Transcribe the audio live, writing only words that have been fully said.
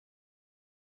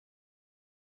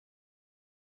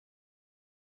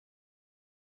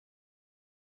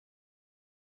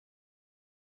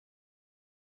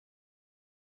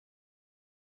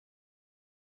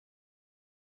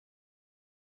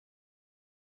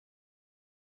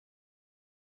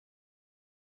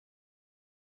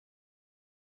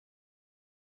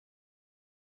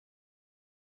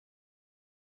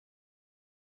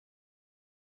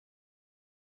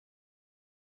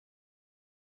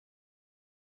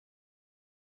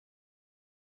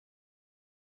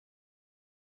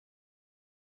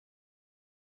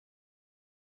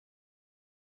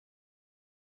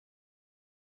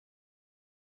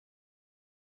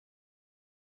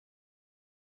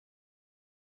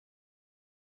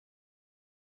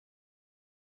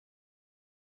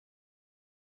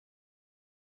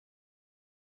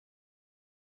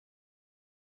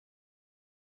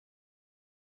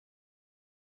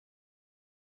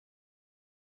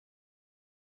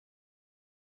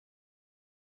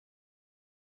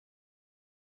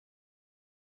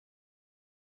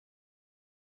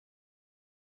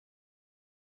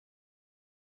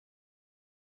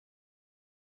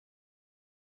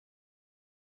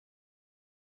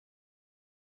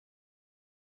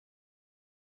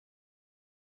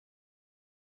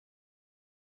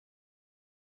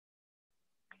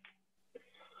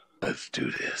Let's do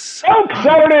this. Oh,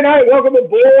 Saturday night, welcome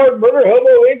aboard Murder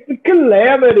Hobo Inc. The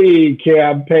Calamity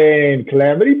campaign,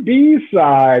 Calamity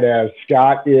B-side, as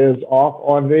Scott is off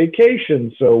on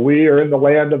vacation. So we are in the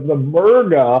land of the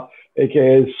Murga,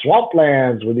 aka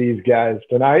Swamplands, with these guys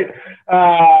tonight.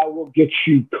 We'll get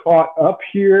you caught up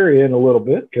here in a little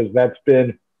bit because that's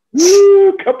been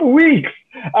a couple weeks.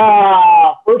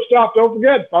 First off, don't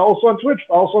forget, follow us on Twitch,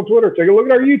 follow us on Twitter, take a look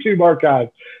at our YouTube archive.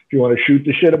 If you want to shoot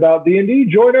the shit about D&D,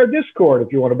 join our Discord.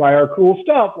 If you want to buy our cool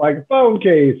stuff like a phone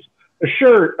case, a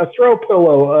shirt, a throw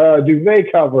pillow, a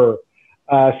duvet cover,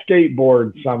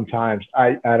 skateboard sometimes.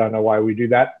 I don't know why we do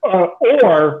that.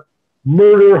 Or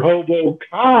Murder Hobo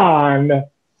Con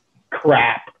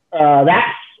crap.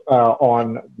 That's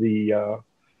on the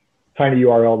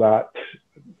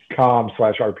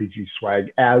tinyurl.com/RPG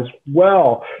swag as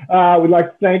well. We'd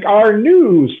like to thank our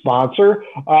new sponsor,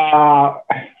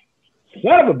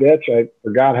 son of a bitch, I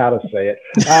forgot how to say it.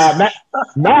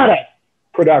 Mattis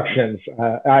Productions.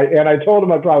 I told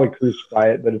him I'd probably crucify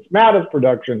it, but it's Mattis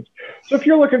Productions. So if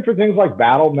you're looking for things like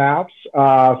battle maps,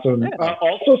 also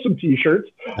some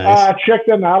t-shirts, nice. Check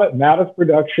them out at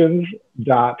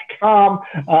mattisproductions.com.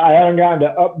 I haven't gotten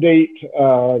to update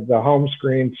the home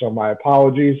screen, so my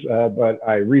apologies, but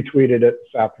I retweeted it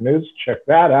this afternoon. So check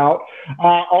that out.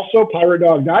 Also, Pirate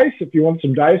Dog Dice, if you want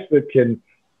some dice that can...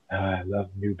 I love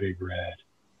New Big Red.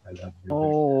 I love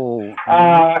New Big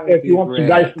Red. If you want some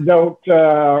dice that don't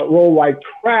roll like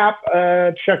crap,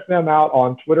 check them out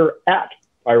on Twitter at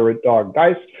Pirate Dog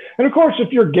Dice. And of course,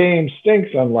 if your game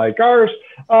stinks, unlike ours,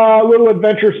 a little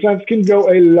adventure sense can go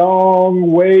a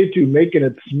long way to making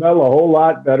it smell a whole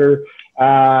lot better,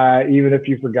 even if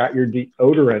you forgot your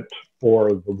deodorant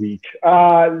for the week.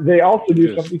 They also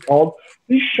do something called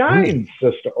the Shine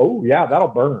System. Oh, yeah, that'll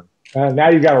burn. Now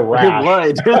you got a rash.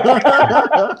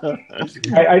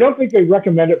 I don't think they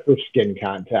recommend it for skin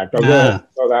contact. I'll go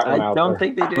throw that one out. I don't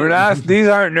think they do. These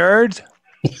aren't nerds.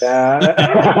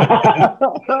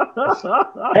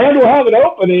 And we'll have an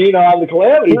opening on the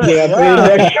Calamity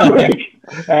campaign next week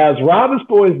as Rob has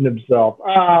poisoned himself.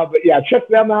 But yeah, check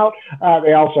them out.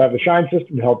 They also have the Shine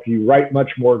System to help you write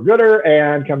much more gooder,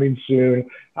 and coming soon,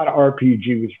 How to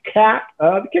RPG with Cat,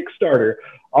 the Kickstarter.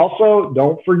 Also,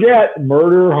 don't forget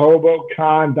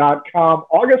murderhobocon.com.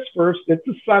 August 1st, it's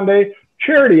a Sunday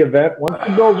charity event. Once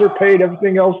the bills are paid,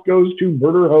 everything else goes to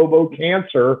Murder Hobo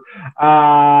Cancer.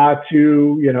 I'm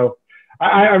sure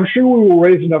we will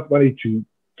raise enough money to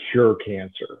cure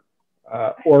cancer.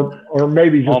 Or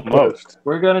maybe just almost.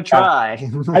 We're going to try. I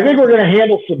think we're going to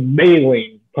handle some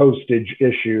mailing postage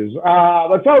issues.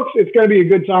 But folks, it's going to be a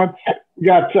good time. We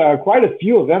got quite a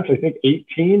few events, I think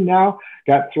 18 now.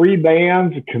 Got 3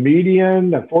 bands, a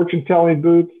comedian, a fortune-telling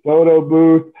booth, photo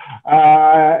booth.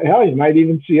 Hell, you might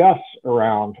even see us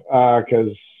around because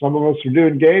some of us are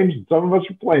doing games and some of us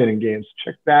are playing in games.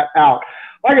 Check that out.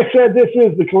 Like I said, this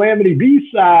is the Calamity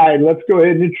B-side. Let's go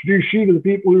ahead and introduce you to the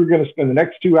people who are going to spend the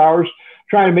next 2 hours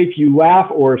trying to make you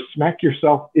laugh or smack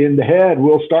yourself in the head.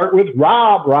 We'll start with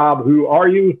Rob. Rob, who are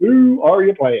you? Who are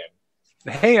you playing?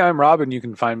 Hey, I'm Rob, and you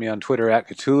can find me on Twitter at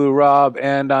Cthulhu Rob,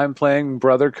 and I'm playing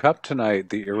Brother Cup tonight,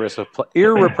 the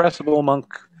irrepressible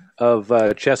monk of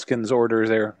Cheskin's orders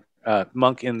there.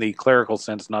 Monk in the clerical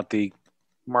sense, not the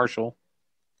martial.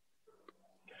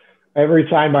 Every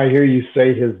time I hear you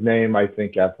say his name, I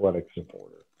think athletic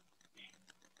supporter.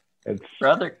 It's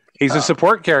Brother. He's a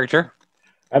support character.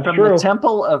 That's from true. The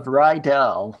Temple of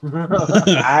Rydell.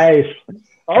 Nice.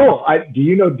 Oh, do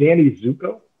you know Danny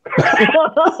Zuko? Hey.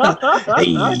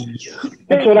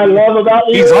 That's what I love about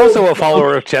you. He's also a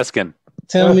follower of Cheskin.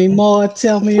 Tell me more.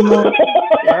 Tell me more.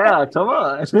 Yeah, come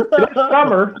on. It's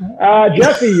summer.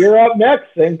 Jesse, you're up next.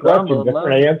 Same question,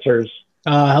 different answers.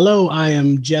 Hello, I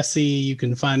am Jesse. You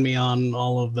can find me on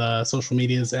all of the social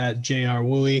medias at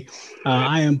JRWooey.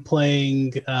 I am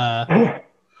playing the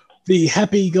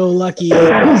happy-go-lucky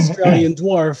Australian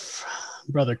dwarf,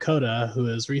 Brother Coda, who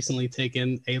has recently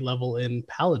taken a level in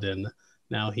Paladin.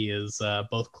 Now he is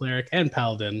both cleric and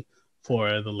paladin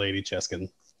for the Lady Cheskin.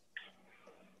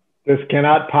 This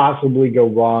cannot possibly go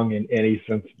wrong in any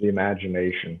sense of the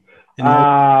imagination.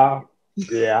 Yeah.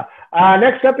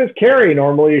 Next up is Carrie.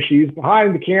 Normally she's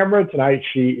behind the camera. Tonight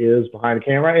she is behind the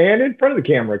camera and in front of the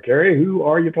camera. Carrie, who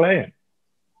are you playing?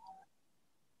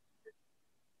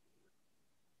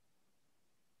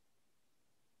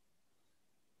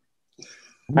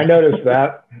 I noticed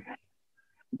that.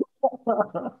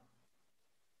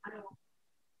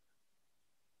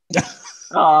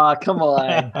 Oh, come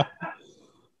on.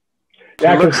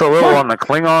 It looks a little on the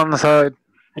Klingon side.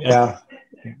 Yeah.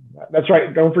 That's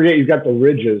right. Don't forget, you've got the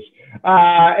ridges.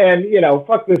 And,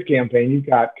 fuck this campaign. You've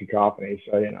got cacophony.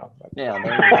 So, Yeah,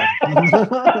 there you go.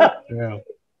 Yeah.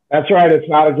 That's right. It's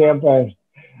not a campaign.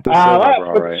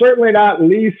 All But right. certainly not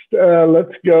least,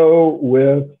 let's go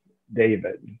with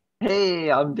David.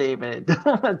 Hey, I'm David.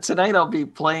 Tonight I'll be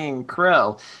playing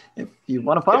Crow. If you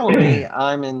want to follow me,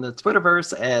 I'm in the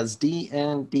Twitterverse as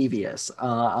DN Devious.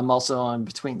 I'm also on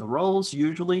Between the Rolls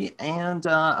usually, and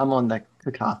I'm on the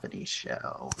Cacophony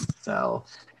show. So,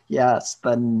 yes,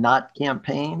 the Not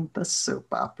campaign, the soap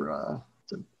opera.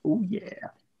 So, oh yeah.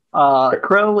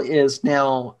 Crow is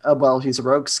now, he's a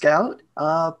rogue scout,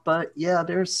 but yeah,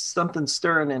 there's something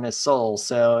stirring in his soul.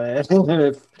 So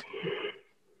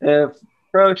if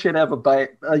Crow should have a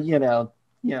bite, get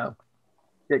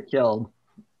killed.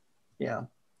 Yeah,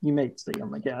 you may see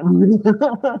him again.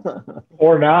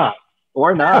 Or not.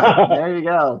 Or not. There you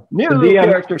go. New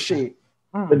character sheet.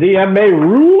 The DM may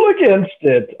rule against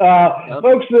it.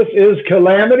 Folks, this is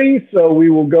Calamity, so we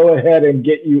will go ahead and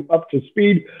get you up to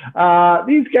speed.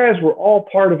 These guys were all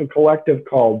part of a collective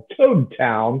called Toad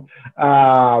Town.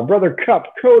 Brother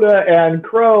Cup, Coda, and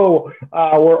Crow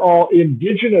were all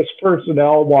indigenous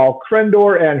personnel, while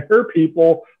Krendor and her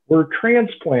people were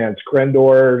transplants.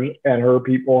 Krendor and her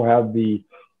people have the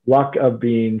luck of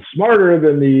being smarter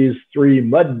than these three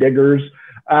mud diggers.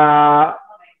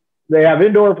 They have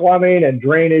indoor plumbing and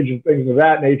drainage and things of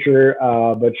that nature,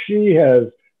 but she has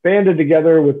banded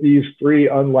together with these three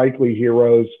unlikely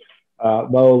heroes,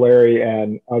 Mo, Larry,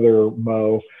 and other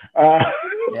Mo,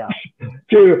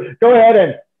 to go ahead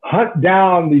and hunt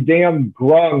down the damn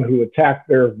grung who attacked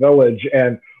their village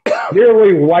and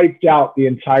nearly wiped out the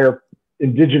entire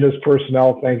indigenous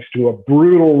personnel thanks to a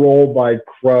brutal roll by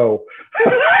Crow.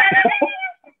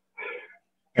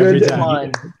 Good job.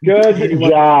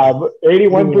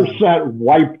 81%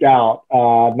 wiped out.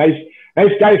 Nice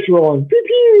dice rolling. Pew,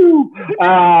 pew.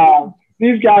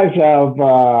 These guys have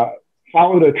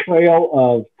followed a trail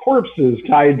of corpses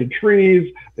tied to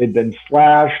trees. They'd been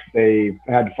slashed. They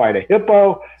had to fight a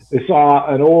hippo. They saw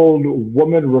an old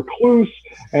woman recluse,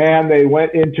 and they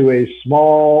went into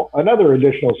another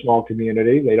additional small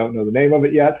community. They don't know the name of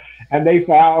it yet. And they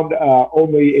found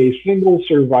only a single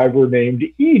survivor named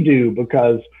Edu,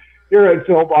 because here at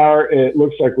Philbar, it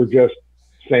looks like we're just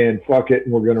saying, fuck it,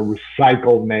 and we're going to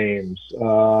recycle names.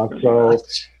 So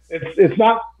it's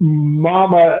not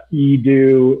Mama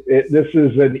Edu. This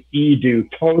is an Edu,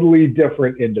 totally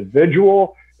different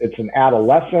individual. It's an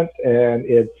adolescent, and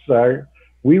it's,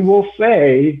 we will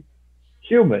say,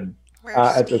 human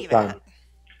at this time.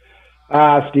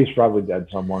 Steve's probably dead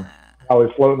somewhere.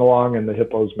 Probably floating along in the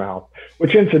hippo's mouth.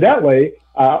 Which, incidentally,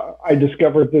 I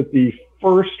discovered that the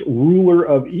first ruler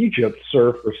of Egypt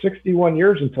served for 61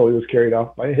 years until he was carried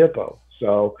off by a hippo.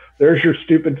 So there's your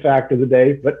stupid fact of the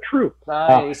day, but true.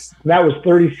 Nice. That was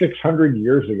 3,600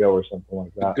 years ago or something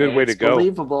like that. Good way to go.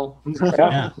 Believable.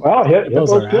 Yeah. Well,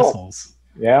 hippos are kill. assholes.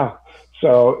 Yeah.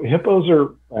 So hippos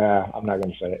are, I'm not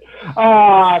going to say it.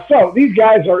 So these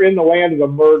guys are in the land of the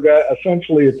Murga.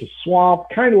 Essentially, it's a swamp,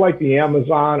 kind of like the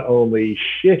Amazon, only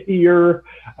shittier.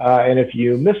 And if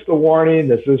you missed the warning,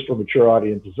 this is for mature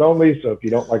audiences only. So if you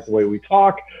don't like the way we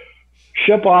talk,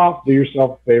 ship off, do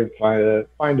yourself a favor,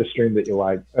 find a stream that you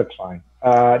like. That's fine.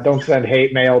 Don't send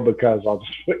hate mail, because I'll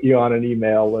just put you on an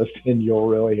email list and you'll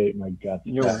really hate my guts.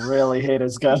 You'll really hate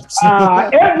his guts.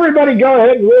 Everybody go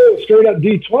ahead and roll straight up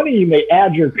D20. You may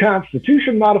add your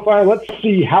Constitution modifier. Let's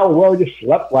see how well you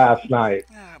slept last night.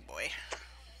 Oh, boy.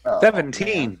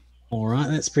 17. All right,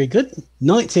 that's pretty good.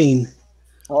 19.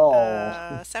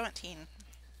 17.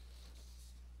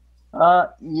 Yeah.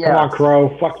 Come on,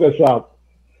 Crow. Fuck this up.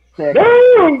 6.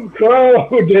 No! Crow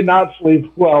did not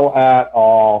sleep well at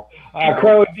all.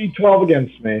 Crow, a D12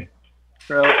 against me.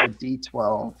 Crow, a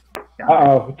D12.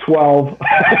 Uh-oh, 12.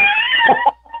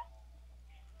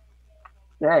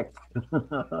 6.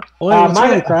 Well,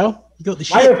 minus, Crow. You got the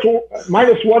shit.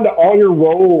 -1 to all your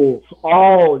rolls.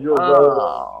 All your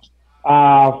rolls.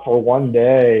 For one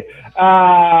day.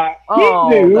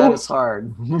 Edu, that is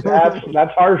hard.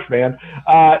 that's harsh, man.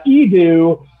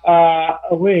 Edu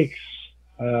awakes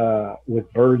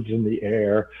with birds in the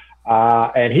air.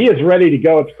 And he is ready to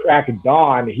go at the crack of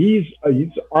dawn. He's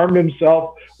armed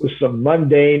himself with some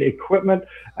mundane equipment.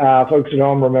 Folks at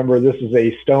home, remember, this is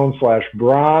a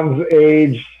stone/bronze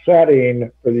age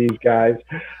setting for these guys.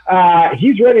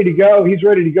 He's ready to go. He's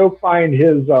ready to go find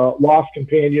his lost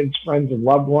companions, friends, and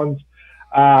loved ones.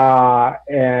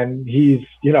 And he's,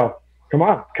 come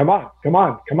on.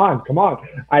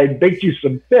 I baked you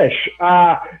some fish.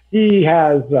 He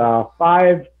has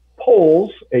 5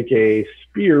 poles, aka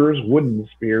spears, wooden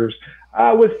spears,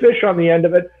 with fish on the end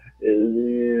of it.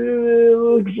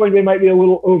 looks like they might be a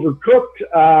little overcooked.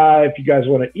 If you guys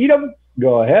want to eat them,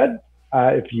 go ahead.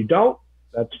 If you don't,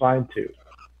 that's fine too.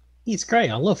 It's great.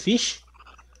 I love fish.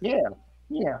 Yeah.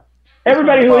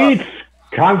 Everybody who eats,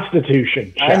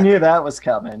 Constitution check. I knew that was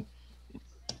coming.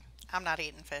 I'm not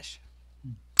eating fish.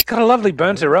 It's got a lovely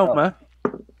burnt aroma.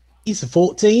 It's a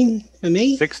 14 for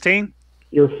me. 16.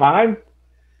 You're fine.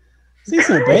 It's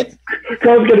not bad.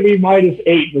 Carl's going to be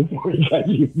 -8 before he got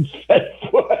even set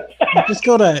foot.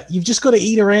 You've just got to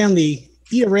eat around the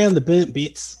burnt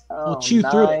bits or chew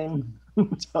through it.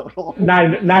 Total.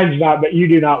 Nine's not, but you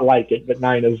do not like it. But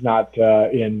 9 is not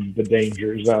in the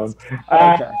danger zone.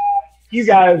 Okay. You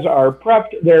guys are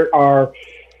prepped. There are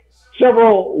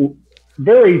several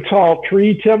very tall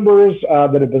tree timbers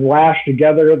that have been lashed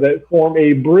together that form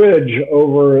a bridge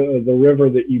over the river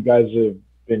that you guys have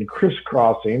been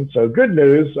crisscrossing. So good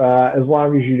news, as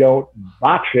long as you don't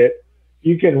botch it,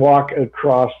 you can walk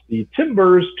across the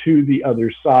timbers to the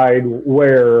other side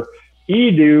where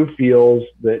Edu feels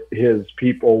that his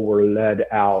people were led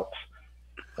out.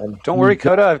 And Don't worry,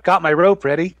 Coda. I've got my rope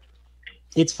ready.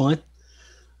 It's fine.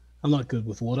 I'm not good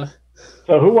with water.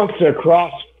 So who wants to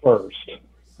cross first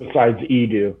besides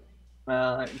Edu?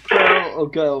 Crow will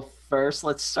go first.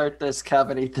 Let's start this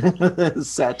Calamity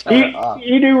satire off.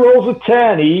 Edu rolls a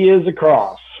 10. He is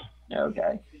across.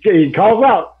 Okay. He calls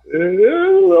out. A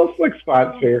little slick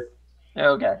spots here.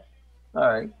 Okay.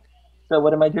 All right. So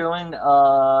what am I doing?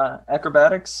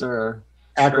 Acrobatics or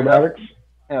Acrobatics.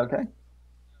 Okay.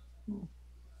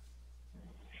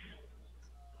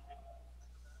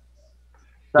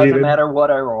 Doesn't matter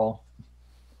what I roll.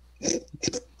 Look,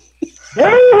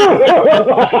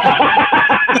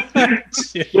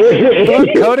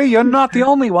 Coda, you're not the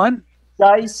only one.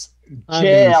 Dice I haven't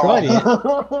jail. tried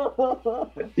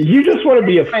it. You just want to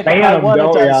be a I fan of want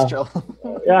a dice Dolia. jail.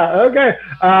 Yeah, okay.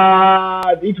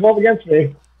 D12 against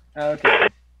me. Okay.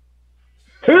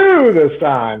 2 this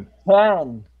time.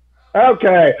 10.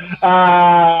 Okay.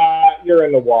 You're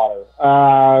in the water.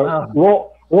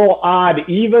 Roll odd.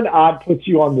 Even. Odd puts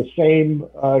you on the same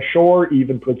shore.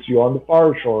 Even puts you on the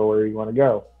far shore where you want to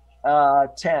go.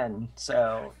 10.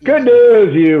 So Good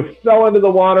news. You fell into the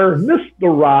water, missed the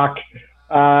rock,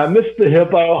 missed the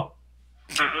hippo,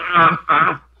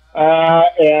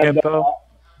 and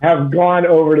have gone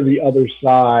over to the other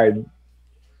side.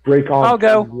 Break on I'll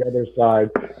go. to the other side.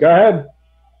 Go ahead.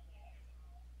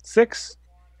 6.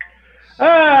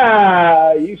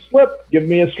 You slipped. Give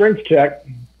me a strength check.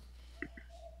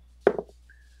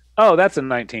 Oh, that's a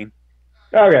 19.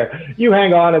 Okay. You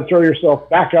hang on and throw yourself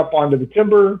back up onto the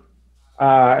timber,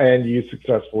 and you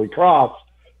successfully cross.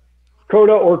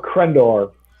 Coda or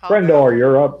Krendor? Krendor,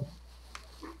 you're up.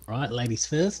 Right, ladies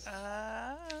first.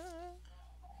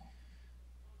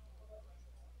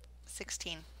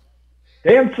 16.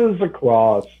 Dances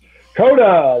across.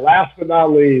 Coda, last but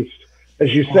not least,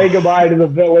 as you say goodbye to the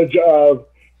village of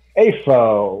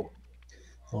Afo.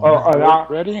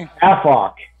 Ready?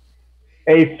 Afok.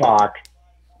 Afok.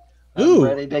 I'm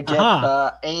ready to get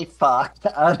the AFOC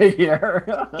out of here.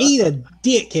 Eat a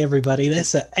dick, everybody.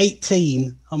 That's a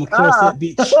 18. I'm across that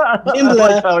bitch.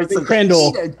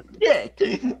 Krendor.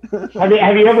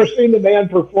 Have you ever seen the man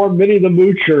perform Minnie the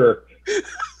Moocher?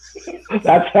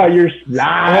 That's how you're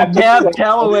Cab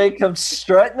Calloway comes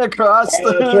strutting across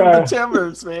the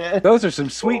timbers, man. Those are some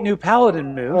sweet new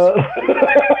paladin moves.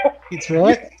 It's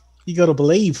right. You got to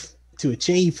believe to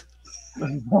achieve.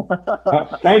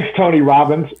 Thanks, Tony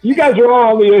Robbins. You guys are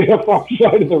all on the far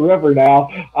side of the river now,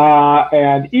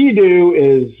 and Edu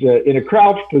is in a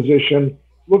crouched position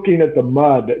looking at the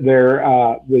mud.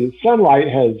 The sunlight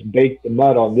has baked the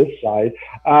mud on this side,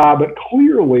 but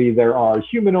clearly there are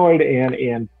humanoid and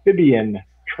amphibian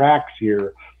tracks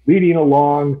here leading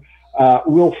along,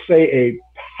 we'll say a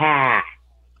path.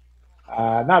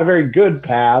 Not a very good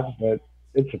path, but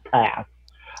it's a path.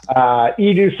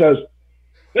 Edu says,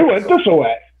 "It went this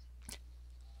way."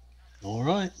 All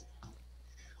right.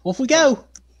 Off we go.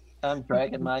 I'm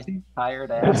dragging my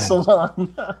tired ass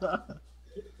along.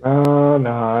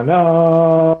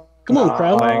 No. Come on,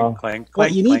 Crow. Clank, clank,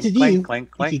 What you need to do, clank,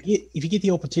 clank. if you get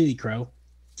the opportunity, Crow,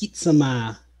 get some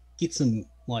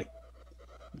like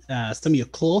some of your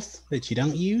cloth that you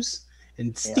don't use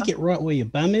and stick it right where your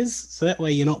bum is, so that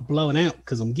way you're not blowing out.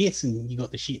 Because I'm guessing you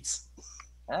got the shits.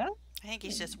 I think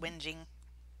he's just whinging.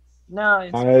 No,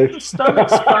 the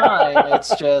stomach's fine.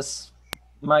 It's just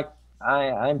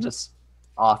I'm just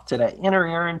off today. Inner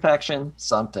ear infection,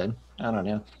 something. I don't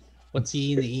know. What's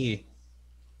in the ear?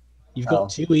 You've got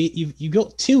two ears. You've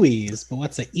got 2 ears, but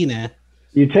what's the inner?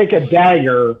 You take a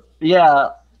dagger. Yeah.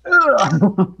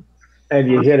 And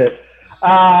you hit it. Who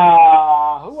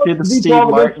wants to be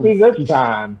 12 against me this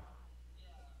time?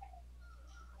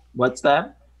 What's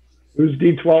that? Who's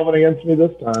D12 against me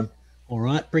this time? All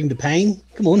right, bring the pain.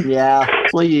 Come on. Yeah,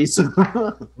 please.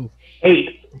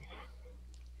 8.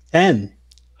 10.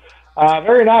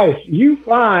 Very nice. You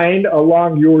find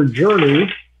along your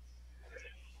journey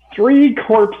 3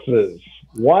 corpses,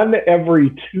 one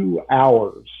every 2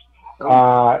 hours.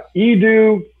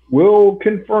 Edu will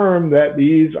confirm that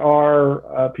these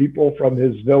are people from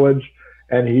his village,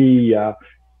 and he has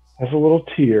a little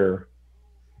tear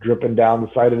dripping down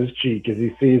the side of his cheek as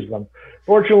he sees them.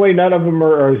 Fortunately, none of them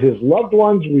are his loved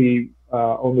ones. We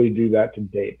only do that to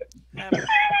David.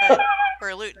 But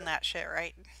we're looting that shit,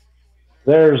 right?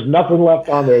 There's nothing left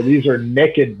on there. These are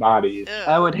naked bodies. Ugh.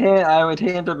 I would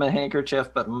hand him a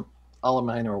handkerchief, but all of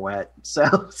mine are wet. So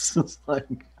it's just like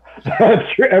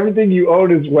That's true. Everything you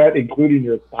own is wet, including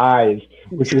your thighs,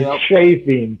 which is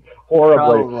chafing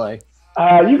horribly.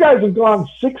 probably. You guys have gone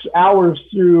 6 hours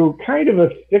through kind of a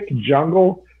thick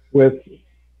jungle with,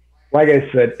 like I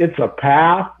said, it's a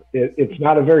path. It's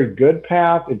not a very good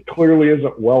path. It clearly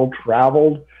isn't well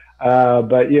traveled.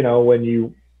 But, you know, when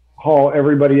you haul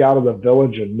everybody out of the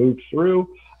village and move through,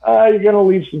 you're going to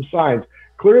leave some signs.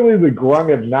 Clearly, the Grung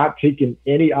have not taken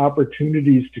any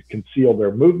opportunities to conceal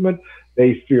their movement.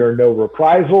 They fear no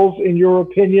reprisals, in your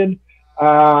opinion,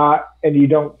 and you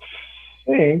don't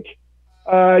think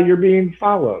you're being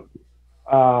followed.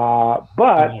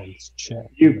 But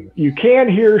you can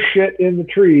hear shit in the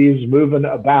trees moving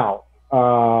about.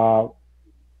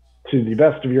 To the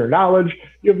best of your knowledge,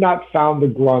 you have not found the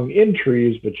Grung in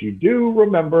trees, but you do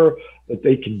remember that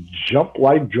they can jump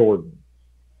like Jordan.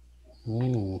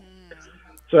 Ooh.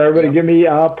 So everybody give me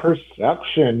a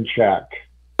perception check.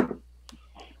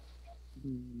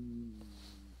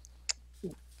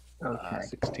 Okay.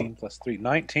 16 plus 3,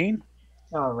 19.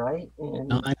 All right. And,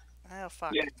 9. Oh,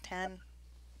 fuck. 10.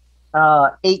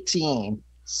 18.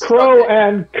 Crow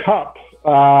and Cup,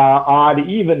 odd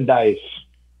even dice.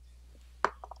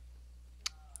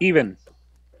 Even.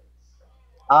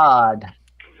 Odd.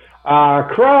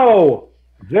 Crow,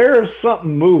 there's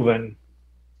something moving.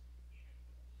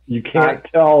 You can't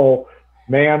tell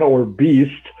man or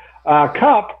beast.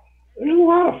 Cup, there's a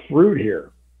lot of fruit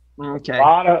here. Okay. A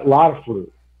lot of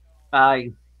fruit.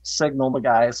 I signal the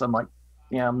guys. I'm like,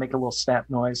 make a little snap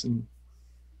noise and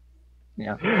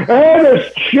Hey,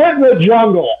 there's shit in the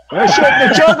jungle. There's shit in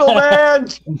the jungle, man.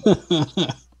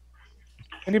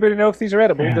 Anybody know if these are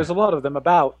edible? There's a lot of them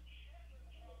about.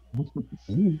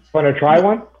 Want to try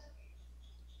one?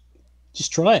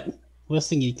 Just try it. Worst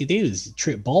thing you could do is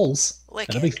trip balls. Lick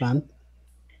That'll it. be fun.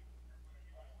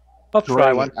 I'll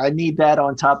try one. I need that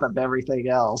on top of everything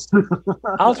else.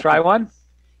 I'll try one.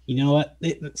 You know what?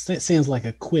 That sounds like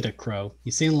a quitter, Crow.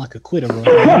 You sound like a quitter right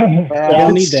now.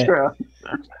 That's need that. true.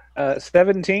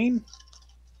 17.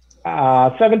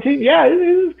 17. Yeah, it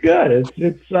is good.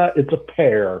 It's a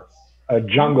pear, a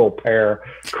jungle pear.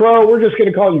 Crow, we're just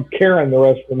gonna call you Karen the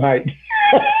rest of the night.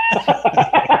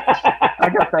 I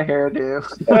got the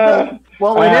hairdo.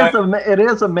 Well, it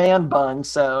is a man bun,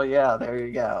 so yeah, there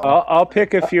you go. I'll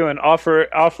pick a few and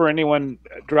offer anyone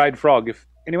dried frog. If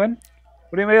anyone,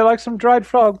 would anybody like some dried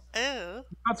frog? Ew.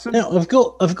 Got some No,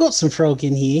 I've got some frog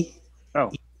in here.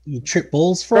 Oh. You trip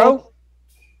balls frog? frog?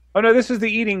 Oh no, this is the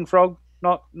eating frog,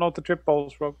 not the trip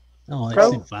bowls frog. Oh, that's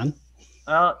Crow? not fun.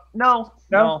 No,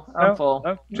 I'm full.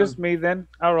 No, just me then.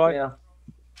 All right. Yeah.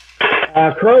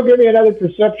 Crow, give me another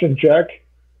perception check.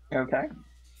 Okay.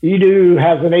 Edu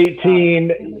has an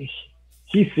 18.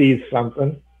 He sees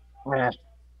something. Yeah.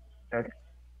 Okay.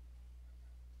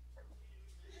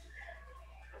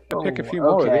 I'll pick a few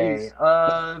more of these.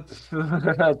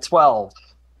 12.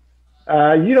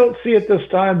 You don't see it this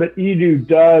time, but Edu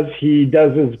does. He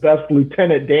does his best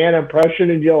Lieutenant Dan impression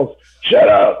and yells, "Shut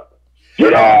up!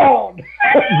 Get on!"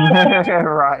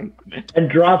 Right. and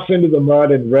drops into the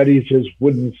mud and readies his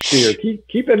wooden spear.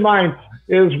 Keep in mind,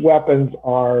 his weapons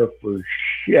are for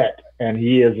shit, and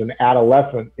he is an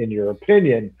adolescent, in your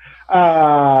opinion.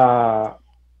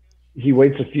 He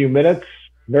waits a few minutes,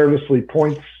 nervously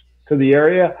points to the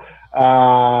area.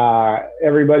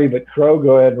 Everybody but Crow,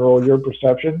 go ahead and roll your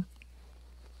perception.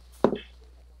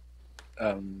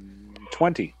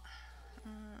 20.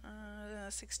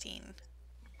 16.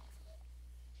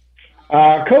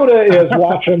 Coda is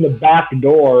watching the back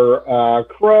door.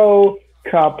 Crow,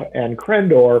 Cup, and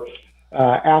Krendor.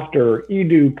 After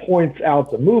Edu points out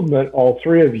the movement, all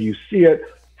three of you see it.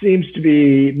 Seems to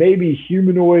be maybe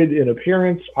humanoid in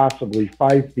appearance, possibly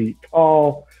 5 feet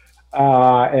tall,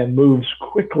 and moves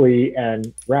quickly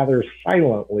and rather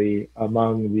silently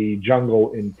among the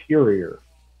jungle interior.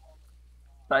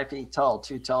 5 feet tall,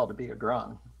 too tall to be a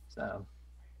grung. So,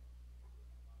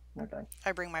 okay.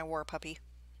 I bring my war puppy.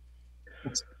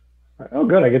 Oh,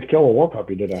 good. I get to kill a war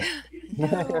puppy today. No,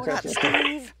 not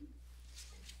Steve.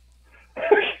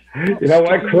 You know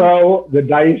what, Crow? The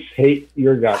dice hate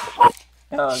your guts.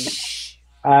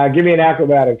 Give me an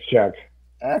acrobatics check.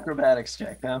 Acrobatics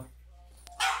check, huh?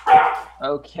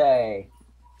 Okay.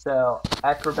 So,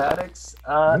 acrobatics,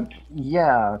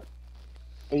 yeah,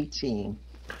 18.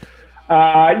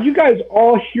 You guys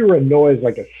all hear a noise,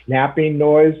 like a snapping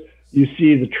noise. You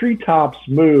see the treetops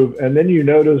move, and then you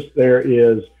notice there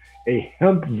is a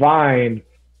hemp vine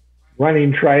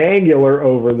running triangular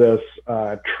over this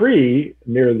tree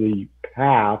near the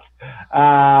path.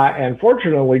 And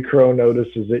fortunately, Crow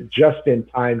notices it just in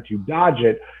time to dodge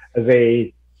it as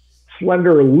a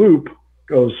slender loop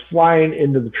goes flying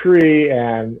into the tree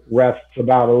and rests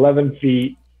about 11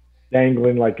 feet,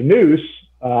 dangling like a noose.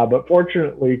 But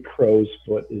fortunately, Crow's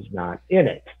foot is not in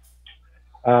it.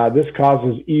 This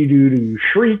causes Edu to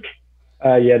shriek,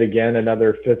 yet again,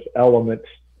 another Fifth Element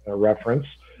reference.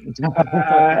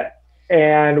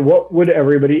 And what would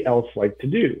everybody else like to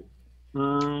do?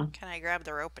 Can I grab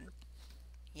the rope and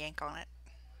yank on it?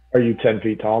 Are you 10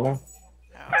 feet tall now?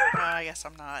 No, I guess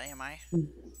I'm not, am I?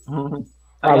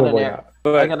 Probably not.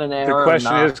 But I got an arrow the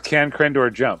question knocked. is, can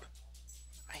Krendor jump?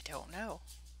 I don't know.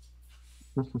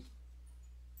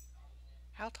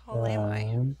 How tall am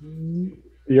I?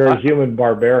 You're a human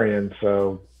barbarian,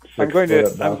 so I'm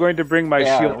going to bring my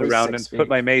Yeah, shield at least around 6 and feet. put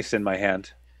my mace in my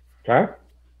hand. Okay.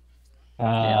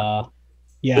 Yeah.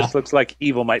 This looks like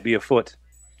evil might be afoot.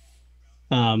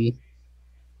 Yeah,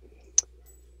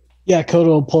 Koda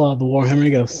will pull out the Warhammer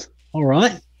and goes, all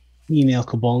right, you and Al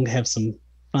Kabong have some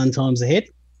fun times ahead.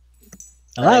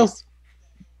 Hello?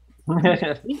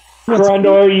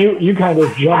 Grundor, you kind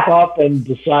of jump up and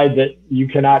decide that you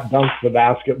cannot dunk the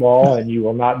basketball and you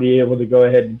will not be able to go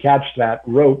ahead and catch that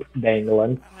rope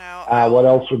dangling. No, What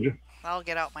else would you... I'll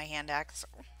get out my hand axe.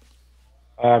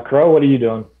 Crow, what are you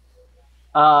doing?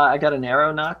 I got an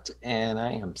arrow knocked, and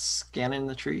I am scanning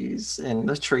the trees in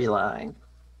the tree line.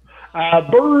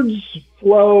 Birds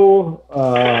flow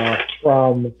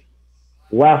from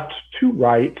left to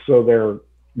right, so they're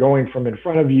going from in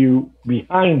front of you,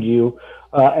 behind you,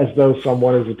 as though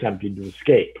someone is attempting to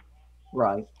escape.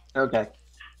 Right. Okay.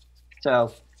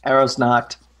 So, arrow's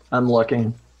knocked. I'm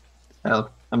looking. So,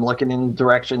 I'm looking in the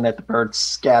direction that the birds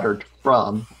scattered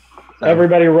from. So,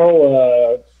 Everybody roll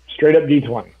a straight up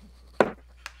D20.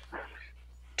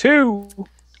 2.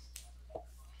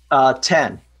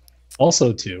 10.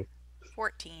 Also 2.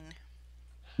 14.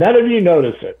 None of you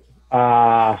notice it.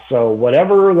 So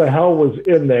whatever the hell was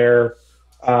in there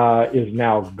is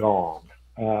now gone.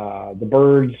 The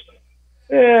birds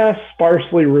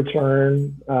sparsely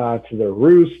return to their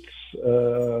roosts,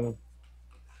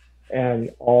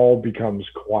 and all becomes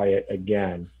quiet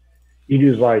again.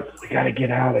 Edu's like, we got to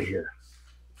get out of here.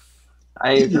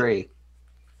 I agree.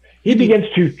 He begins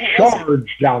to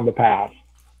charge down the path.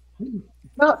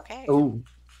 Okay. Oh,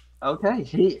 okay.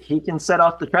 He can set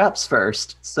off the traps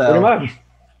first. So Pretty much.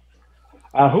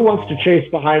 Who wants to chase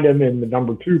behind him in the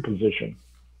number 2 position?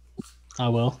 I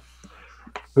will.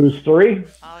 Who's 3?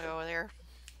 I'll go there.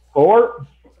 4?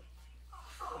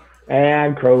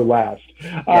 And Crow last.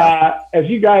 Yeah. As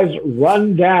you guys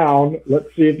run down,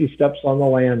 let's see if he steps on the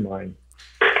landmine.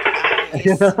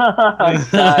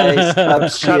 nice.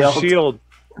 Up Shield. shield.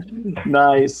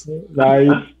 Nice.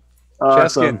 Nice.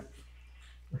 Awesome. Cheskin.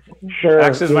 Sure.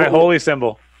 Axe is my holy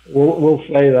symbol. We'll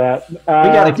say that. We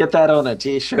got to get that on a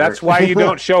t-shirt. That's why you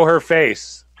don't show her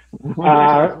face.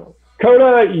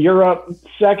 Coda, you're up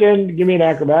second. Give me an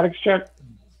acrobatics check.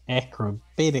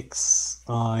 Acrobatics.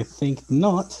 I think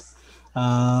not.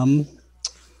 Let's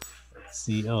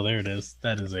see. Oh, there it is.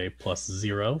 That is a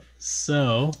 +0.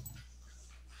 So,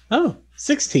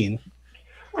 16.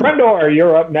 Krendor,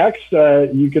 you're up next.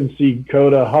 You can see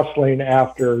Coda hustling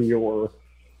after your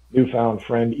newfound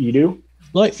friend Edu.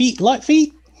 Light feet, light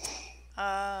feet.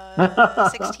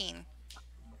 16.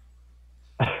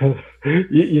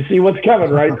 You see what's coming,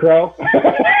 right, Crow?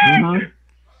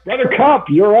 Brother Cup,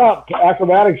 you're up.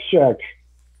 Acrobatics check.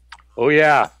 Oh,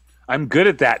 yeah. I'm good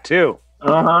at that, too.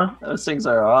 Those things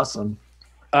are awesome.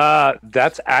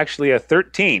 That's actually a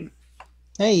 13.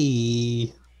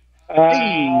 Hey.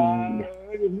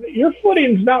 Your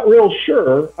footing's not real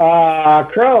sure.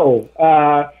 Crow,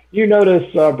 you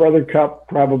notice Brother Cup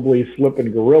probably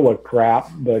slipping gorilla crap,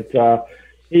 but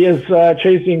he is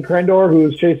chasing Krendor, who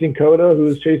is chasing Coda, who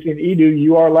is chasing Edu.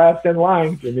 You are last in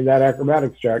line. Give me that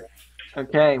acrobatics check.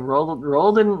 Okay,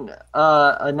 rolled in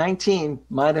a 19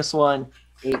 -1,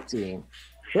 18.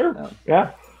 Sure. No.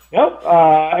 Yeah. Yep.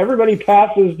 Everybody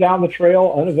passes down the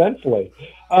trail uneventfully.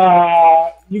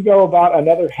 You go about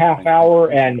another half hour,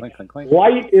 and Clink, clink, clink.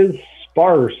 light is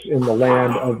sparse in the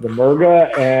land of the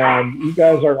Murga, and you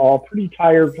guys are all pretty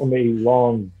tired from a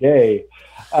long day.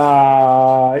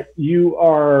 You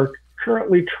are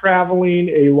currently traveling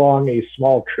along a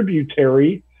small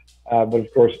tributary, but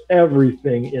of course,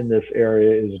 everything in this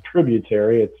area is a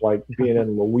tributary. It's like being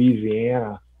in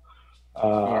Louisiana.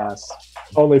 Yes.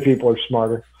 Only people are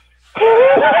smarter.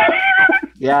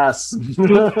 Yes.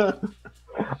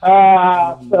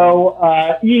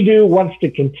 Edu wants to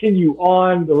continue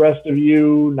on. The rest of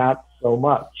you, not so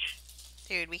much.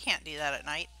 Dude, we can't do that at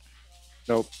night.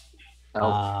 Nope.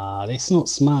 That's not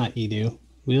smart, Edu.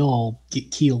 We'll all get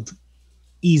killed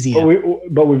easy.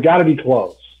 But we've got to be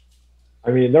close. I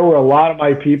mean, there were a lot of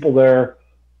my people there.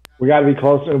 We got to be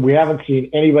close, and we haven't seen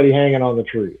anybody hanging on the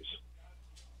trees.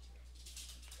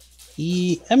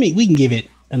 I mean, we can give it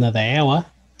another hour,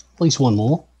 at least one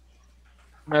more.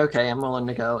 Okay, I'm willing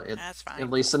to go. That's fine.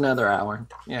 At least another hour.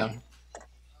 Yeah.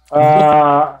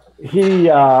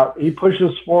 He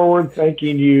pushes forward,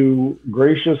 thanking you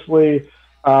graciously,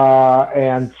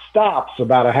 and stops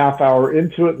about a half hour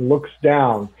into it and looks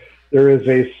down. There is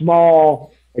a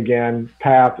small, again,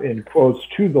 path in quotes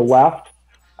to the left,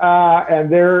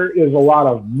 and there is a lot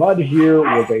of mud here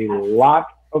with a lot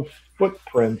of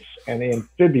footprints and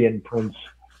amphibian prints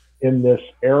in this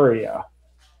area.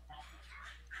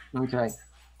 Okay.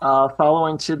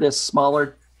 Following to this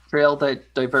smaller trail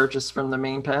that diverges from the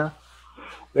main path?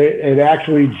 It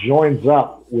actually joins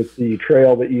up with the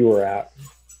trail that you were at.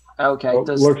 Okay. It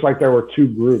looks like there were two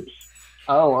groups.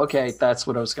 Oh, okay. That's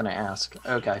what I was going to ask.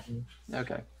 Okay.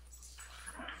 Okay.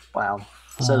 Wow.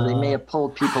 So they may have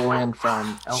pulled people in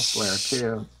from elsewhere,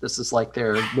 too. This is like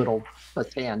their little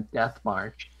Bataan death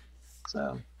march.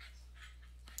 So.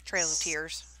 Trail of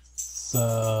Tears.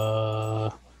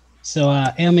 So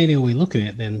how many are we looking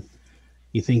at then?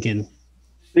 You thinking?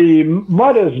 The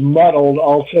mud is muddled.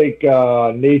 I'll take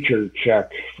a nature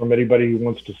check from anybody who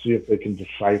wants to see if they can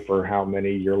decipher how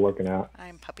many you're looking at.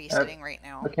 I'm puppy sitting right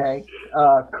now. Okay.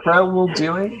 Crow will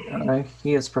do it.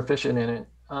 He is proficient in it.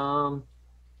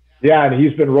 Yeah, and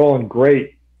he's been rolling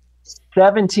great.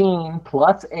 17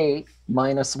 plus 8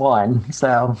 minus 1.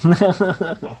 So.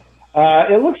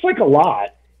 It looks like a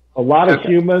lot. A lot of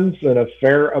humans and a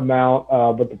fair amount,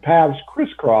 but the paths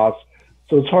crisscross,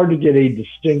 so it's hard to get a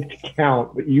distinct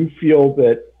count, but you feel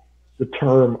that the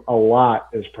term a lot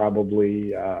is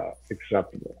probably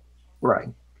acceptable. Right.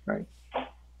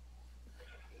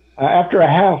 After a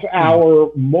half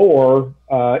hour more,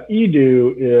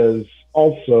 Edu is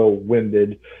also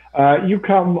winded. You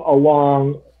come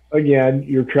along, again,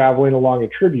 you're traveling along a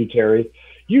tributary.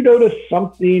 You notice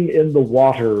something in the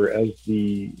water as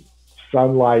the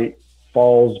sunlight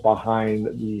falls behind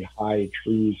the high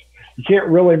trees. You can't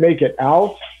really make it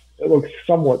out. It looks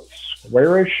somewhat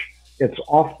squarish. It's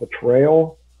off the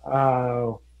trail.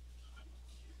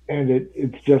 And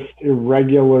it's just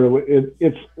irregular.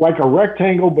 It's like a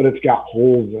rectangle, but it's got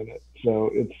holes in it. So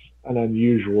it's an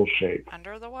unusual shape.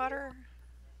 Under the water?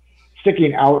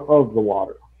 Sticking out of the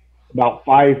water. About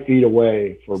 5 feet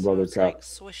away for Brother It's Cup. like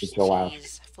Swiss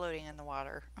cheese floating in the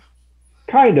water.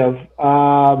 Kind of,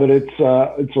 but it's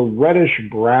a reddish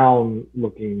brown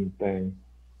looking thing.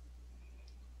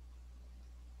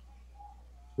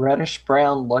 Reddish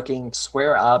brown looking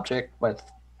square object with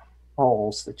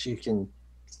holes that you can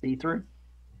see through.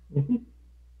 Mm-hmm.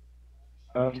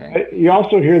 Okay. You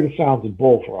also hear the sounds of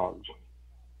bullfrogs.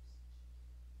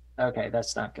 Okay,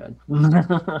 that's not good.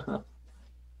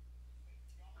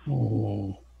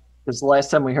 Oh. Because the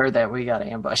last time we heard that, we got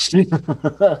ambushed.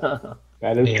 That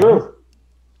is true.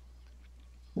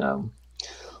 No.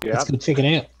 Yeah. Let's go check it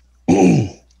out.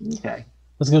 Okay.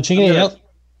 Let's go check it out.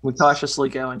 We cautiously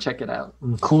go and check it out.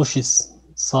 Cautious,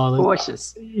 silent.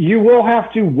 Cautious. You will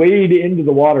have to wade into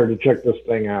the water to check this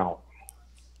thing out.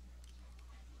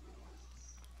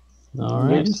 All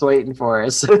You're right. just waiting for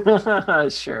us.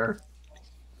 Sure.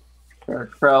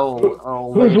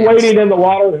 Crow. Who's wading in the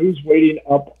water? Who's wading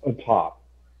up atop?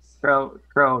 Crow,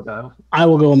 go. I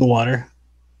will go in the water.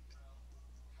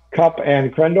 Cup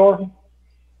and Krendor?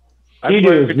 I'm Edu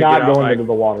going is to not get out going my- into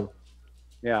the water.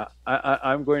 Yeah,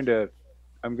 I'm going to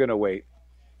wait.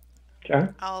 Okay.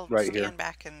 I'll Right stand here.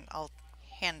 back and I'll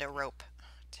hand a rope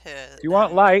to. Do you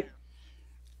want light? In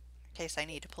case I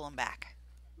need to pull him back.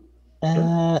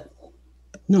 Not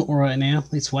right now.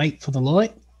 Let's wait for the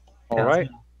light. All right.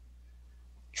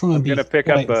 Try and I'm be gonna pick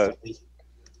up quiet.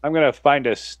 I'm going to find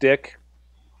a stick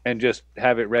and just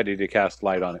have it ready to cast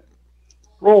light on it.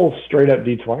 Roll straight up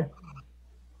D20.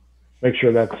 Make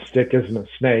sure that stick isn't a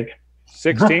snake.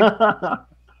 16. I'm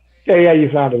Yeah, you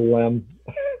found a limb.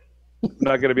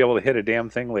 not going to be able to hit a damn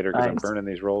thing later because I'm Nice. burning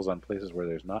these rolls on places where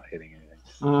there's not hitting anything.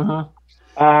 Coda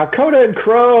and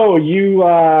Crow, you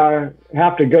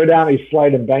have to go down a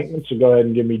slight embankment, so go ahead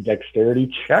and give me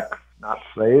dexterity checks, not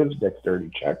saves, dexterity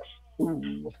checks.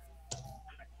 Ooh.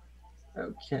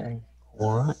 Okay.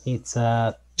 All right, it's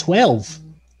 12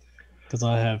 because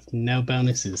I have no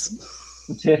bonuses.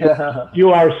 Yeah.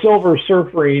 You are silver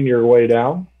surfing your way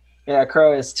down. Yeah,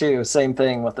 Crow is too. Same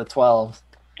thing with the 12.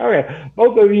 Okay,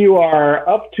 both of you are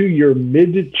up to your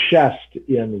mid-chest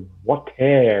in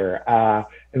water.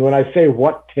 And when I say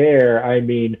water, I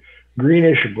mean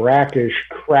greenish, brackish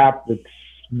crap that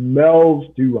smells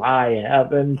to high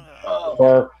heaven.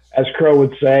 Or, as Crow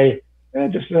would say,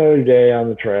 just another day on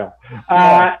the trail.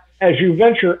 As you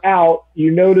venture out, you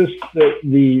notice that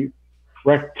the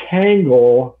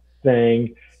rectangle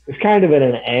thing is kind of at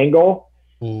an angle.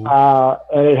 And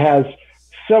it has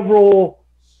several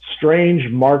strange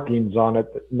markings on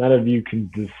it that none of you can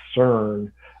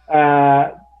discern.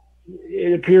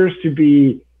 It appears to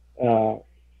be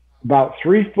about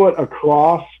 3 foot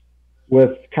across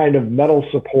with kind of metal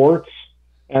supports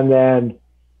and then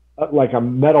like a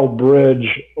metal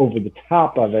bridge over the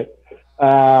top of it.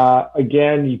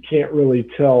 Again, you can't really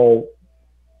tell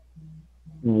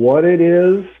what it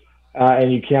is,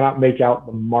 and you cannot make out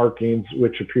the markings,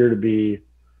 which appear to be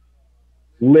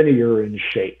linear in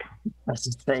shape. Does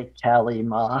it say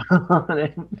Kalima on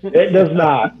it? It does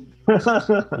not.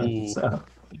 So,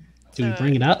 Do we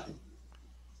bring it up?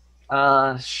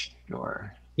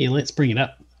 sure. Yeah, let's bring it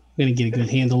up. I'm going to get a good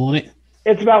handle on it.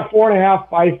 It's about 4.5,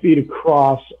 5 feet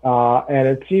across, and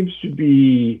it seems to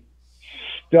be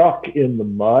stuck in the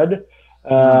mud.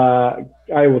 I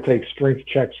will take strength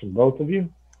checks from both of you.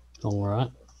 All right.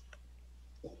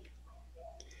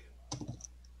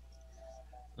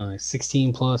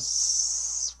 16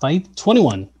 plus 5,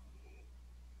 21.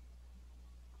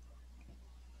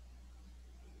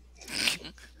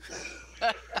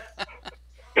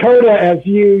 Coda, as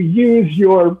you use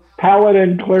your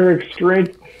paladin cleric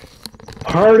strength,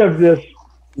 part of this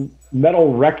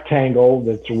metal rectangle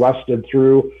that's rusted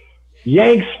through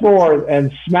yanks forth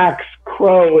and smacks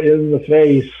Crow in the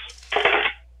face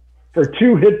for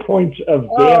 2 hit points of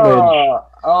damage.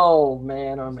 Oh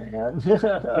man, oh man.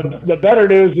 The better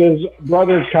news is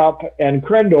Brother Cup and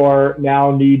Krendor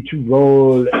now need to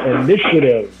roll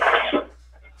initiative.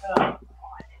 I'll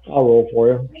roll for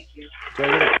you. Do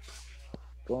I get a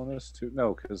bonus to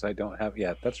no, because I don't have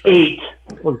yet. That's right. 8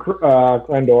 for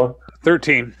Krendor.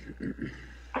 13.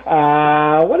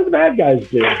 What do the bad guys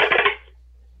do?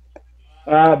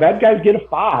 Bad guys get a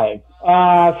 5.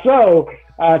 So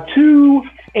 2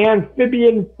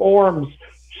 amphibian forms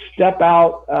step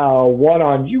out, one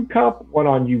on you, Cup, one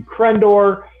on you,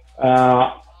 Krendor.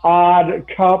 Odd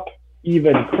Cup,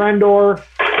 even Krendor.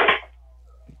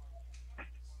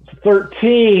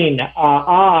 13,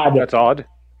 odd. That's odd.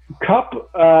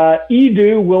 Cup,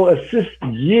 Edu will assist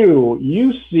you.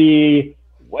 You see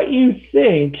what you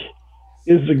think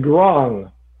is a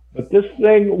grung, but this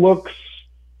thing looks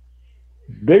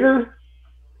bigger,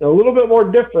 a little bit more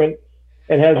different.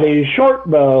 It has a short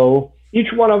bow.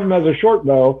 Each one of them has a short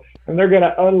bow, and they're going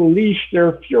to unleash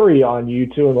their fury on you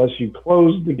two unless you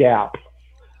close the gap.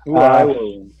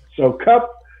 So,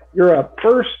 Cup, you're up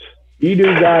first.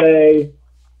 Edu got a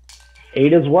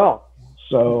 8 as well.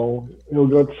 So he'll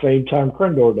go at the same time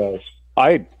Krendor does.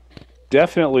 I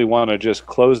definitely want to just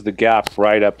close the gap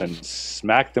right up and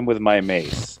smack them with my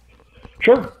mace.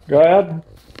 Sure, go ahead.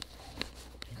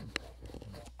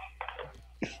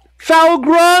 Foul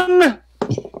grung!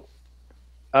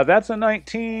 That's a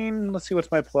 19. Let's see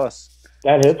what's my plus.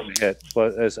 That hits. Hit.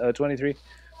 Plus 23.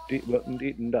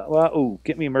 Well,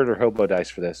 get me murder hobo dice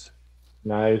for this.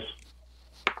 Nice.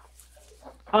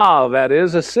 That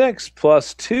is a 6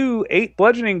 plus 2, 8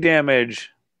 bludgeoning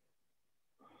damage.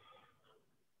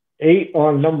 8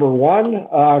 on number 1.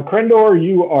 Krendor,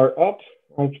 you are up.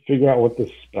 I have to figure out what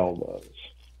this spell does.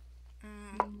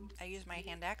 I use my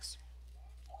hand axe.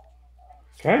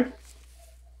 Okay.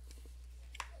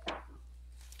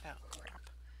 Oh, crap.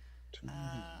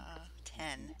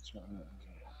 10.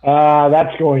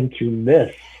 That's going to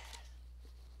miss.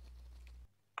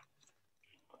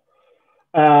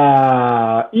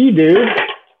 Edu,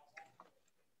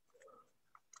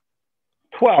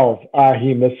 12.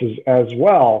 He misses as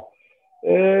well.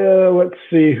 Let's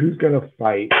see who's going to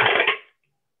fight.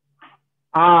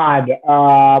 Odd.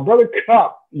 Brother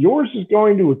Cup, yours is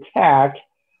going to attack.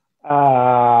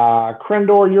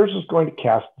 Krendor, yours is going to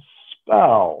cast a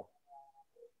spell.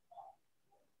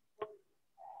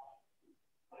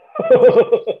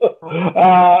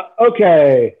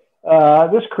 Okay.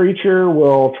 This creature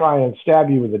will try and stab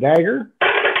you with a dagger.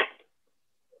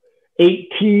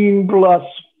 18 plus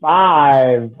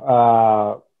 5,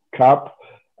 Cup.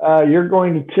 You're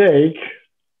going to take.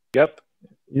 Yep.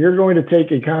 You're going to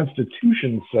take a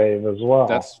Constitution save as well.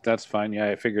 That's fine. Yeah,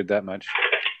 I figured that much.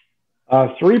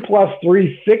 3 plus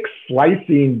 3, 6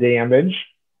 slicing damage.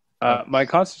 My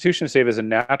Constitution save is a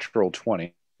natural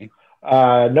 20.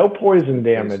 No poison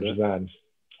damage then.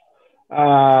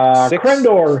 6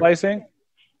 Krendor. slicing?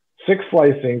 6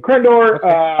 slicing. Krendor,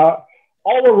 okay.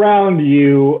 All around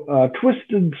you,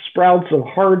 twisted sprouts of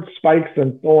hard spikes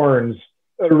and thorns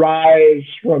arise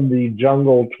from the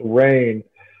jungle terrain.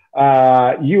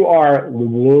 You are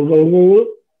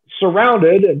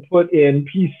surrounded and put in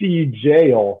PC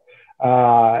jail.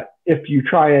 If you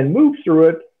try and move through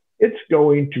it, it's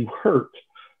going to hurt.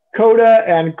 Coda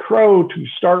and Crow to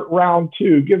start round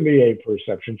 2. Give me a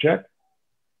perception check.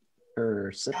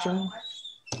 Perception.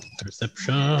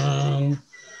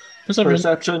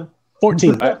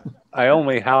 14. I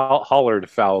only hollered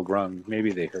foul grung.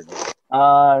 Maybe they heard me.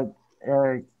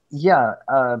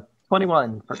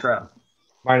 21 for Crow.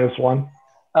 -1.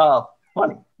 Oh,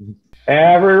 20.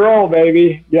 Every roll,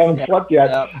 baby. You haven't slept yet.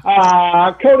 Yep.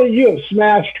 Coda, you have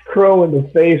smashed Crow in the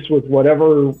face with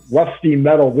whatever rusty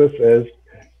metal this is.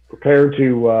 Prepare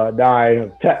to die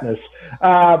of tetanus.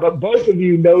 But both of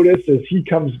you notice as he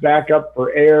comes back up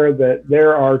for air that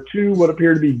there are 2 what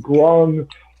appear to be grung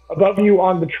above you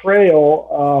on the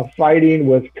trail, fighting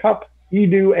with Cup,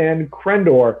 Edu, and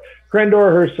Krendor.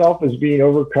 Krendor herself is being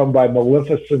overcome by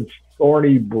Maleficent's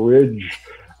thorny bridge.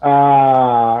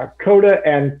 Coda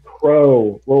and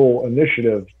Crow, roll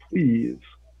initiative, please.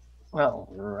 Well,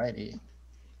 righty.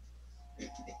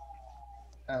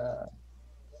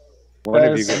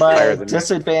 Does my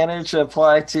disadvantage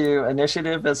apply to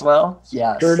initiative as well?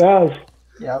 Yes. Sure does.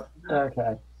 Yep.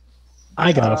 Okay.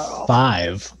 I got a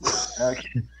 5.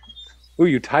 Okay. Ooh,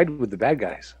 you tied with the bad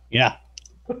guys. Yeah.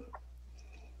 All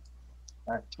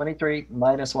right, 23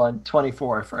 -1,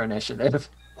 24 for initiative.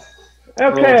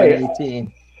 Okay.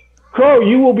 18. Crow,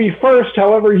 you will be first.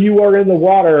 However, you are in the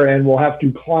water and will have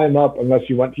to climb up unless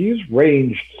you want to use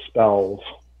ranged spells.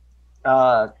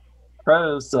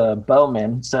 Crow's a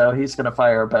bowman, so he's going to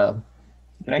fire a bow.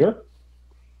 Okay? Sure.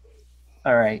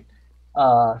 All right.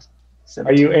 Are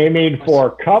you aiming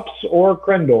for Cups or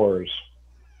Krendors?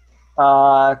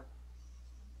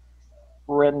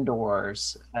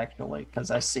 Krendors, actually, because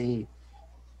I see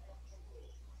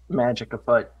magic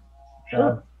afoot.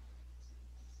 Sure.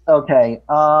 Okay.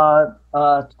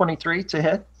 23 to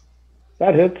hit.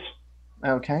 That hits.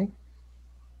 Okay.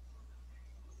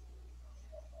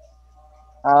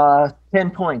 10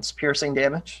 points piercing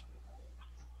damage.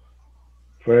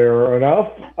 Fair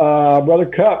enough. Brother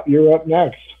Cup, you're up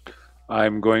next.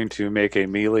 I'm going to make a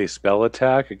melee spell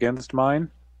attack against mine.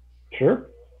 Sure.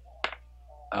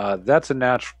 That's a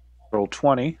natural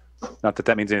 20. Not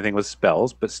that means anything with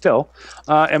spells, but still.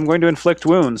 I'm going to inflict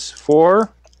wounds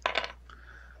for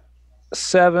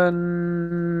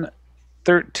 7,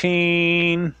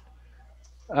 13,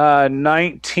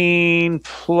 19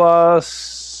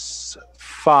 plus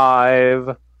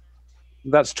 5.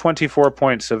 That's 24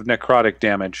 points of necrotic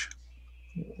damage.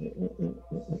 Give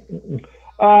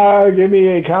me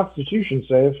a Constitution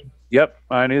save. Yep,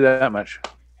 I knew that much.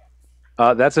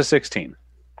 That's a 16.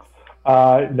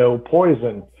 No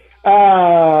poison.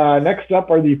 Next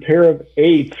up are the pair of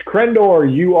 8s.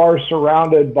 Krendor, you are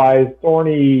surrounded by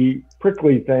thorny,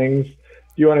 prickly things. Do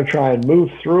you want to try and move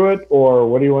through it, or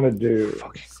what do you want to do?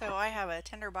 So I have a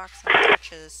tinderbox and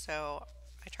torches, so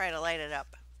I try to light it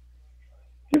up.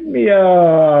 Give me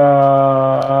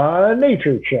a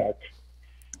nature check.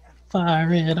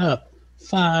 Fire it up.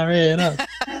 Fire it up.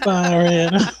 Fire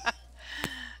it up.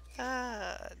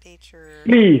 Nature.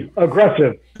 Be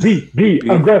aggressive. Be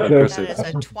aggressive. That is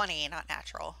a 20, not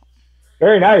natural.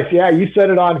 Very nice. Yeah, you set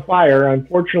it on fire.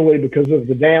 Unfortunately, because of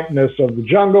the dampness of the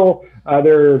jungle,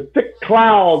 there are thick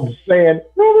clouds saying,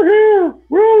 "We're over here,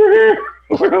 we're over here,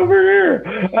 we're over here."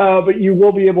 But you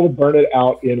will be able to burn it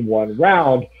out in one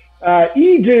round.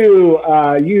 Edu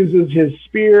uses his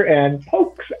spear and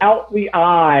pokes out the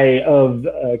eye of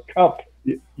Cup,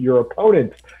 your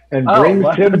opponent, and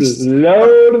brings him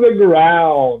low to the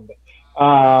ground.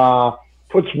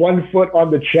 Puts one foot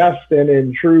on the chest, and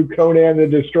in true Conan the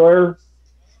Destroyer,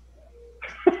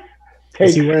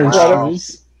 Is he wearing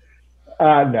shoes?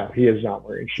 No, he is not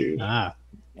wearing shoes. Ah.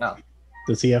 Oh.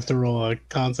 Does he have to roll a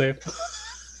con save?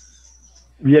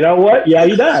 You know what? Yeah,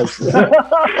 he does.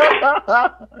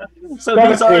 So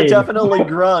these are definitely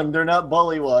grung. They're not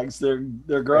bullywugs.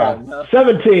 They're grung. Yeah.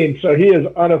 17, so he is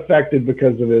unaffected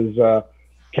because of his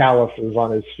calluses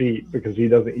on his feet because he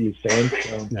doesn't use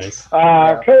sandstone. Nice.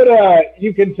 Coda,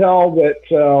 you can tell that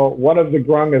one of the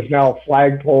grung is now a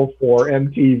flagpole for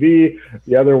MTV.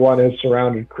 The other one has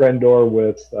surrounded Krendor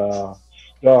with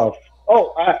stuff.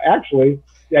 Oh, actually,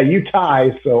 yeah, you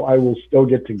tie, so I will still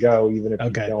get to go even if you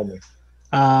tell me.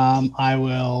 I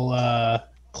will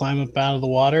climb up out of the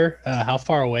water. How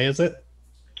far away is it?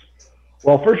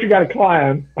 Well, first you got to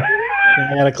climb.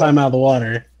 I got to climb out of the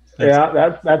water.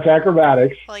 That's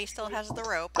acrobatics. Well, he still has the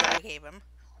rope that I gave him.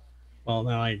 Well,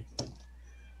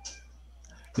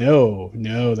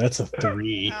 no, that's a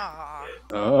 3. Aww.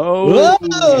 Oh.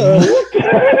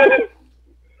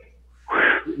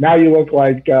 Now you look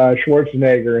like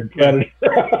Schwarzenegger in Predator.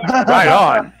 Right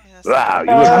on. Yes. Wow, you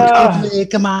look Ugly,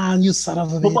 come on, you son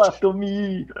of a bitch. After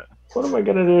me. What am I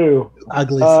going to do?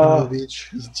 Ugly son of a bitch.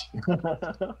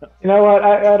 You know what?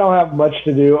 I don't have much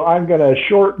to do. I'm going to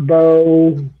short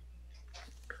bow.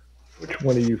 Which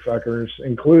one of you fuckers?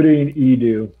 Including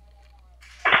Edu.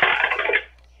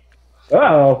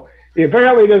 Uh-oh. He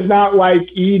apparently does not like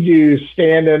Edu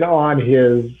standing on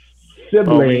his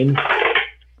sibling.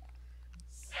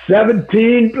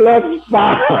 17 plus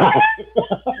 5.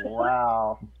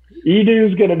 Wow.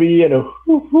 Edu's going to be in a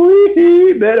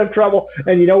bit of trouble.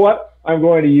 And you know what? I'm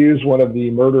going to use one of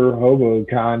the murder hobo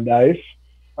con dice.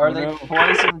 Are they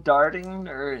poison darting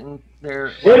or in their?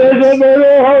 It is a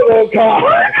murder hobo con.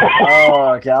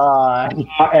 Oh god!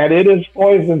 And it is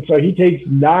poison, so he takes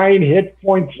 9 hit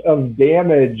points of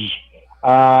damage.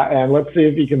 And let's see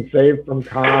if he can save from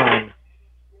con.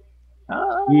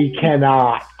 He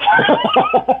cannot.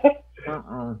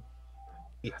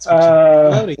 It's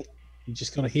loading. You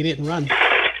just gotta hit it and run.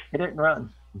 Hit it and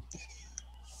run.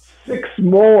 6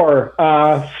 more.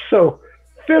 So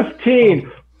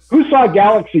 15. Who saw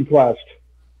Galaxy Quest?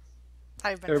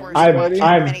 I've been forced to watch it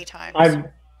many times.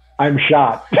 I'm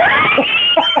shot.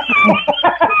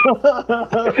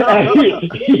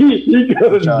 he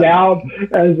goes down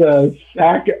as a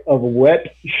sack of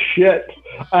wet shit.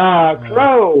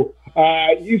 Crow,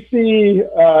 you see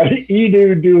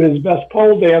Edu do his best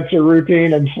pole dancer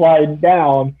routine and slide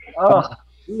down.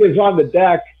 He is on the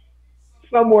deck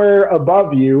somewhere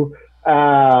above you.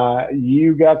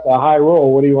 You got the high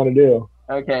roll. What do you want to do?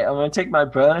 Okay, I'm going to take my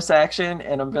bonus action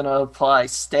and I'm going to apply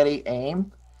steady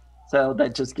aim. So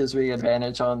that just gives me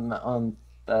advantage on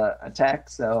the attack.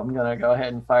 So I'm going to go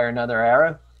ahead and fire another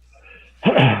arrow.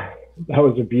 That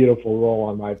was a beautiful roll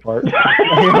on my part.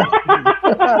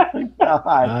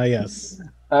 Yes.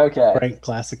 Okay. Frank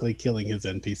classically killing his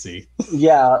NPC.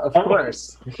 Yeah, of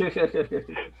course.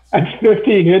 That's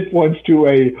 15 hit points to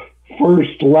a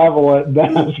first level at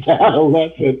best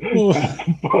adolescent.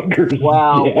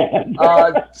 Wow.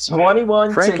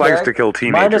 21 Frank to likes hit. to kill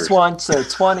teenagers. -1, so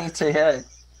 20 to hit.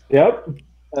 Yep.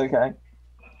 Okay.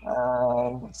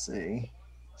 Let's see.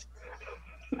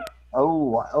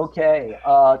 Oh, okay.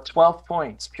 12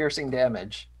 points, piercing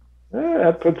damage.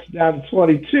 That puts it down to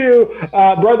 22.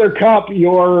 Brother Cup,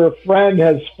 your friend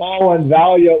has fallen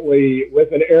valiantly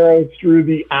with an arrow through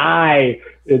the eye.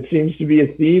 It seems to be a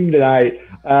theme tonight.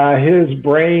 His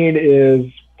brain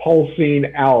is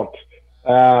pulsing out.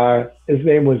 His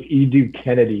name was Edu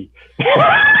Kennedy.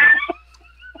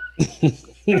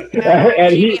 No,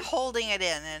 and he'd be holding it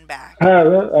in and back.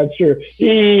 That's true.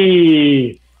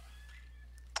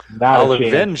 I'll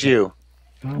avenge you.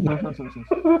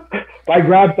 By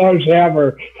Grandpa's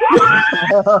hammer.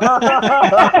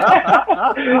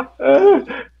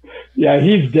 Yeah,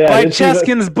 he's dead. By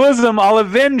Cheskin's bosom, I'll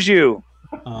avenge you.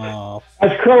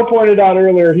 As Crow pointed out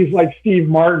earlier, he's like Steve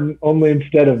Martin, only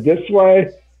instead of this way,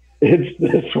 it's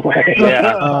this way.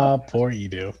 Yeah. Poor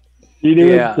Edu. Edu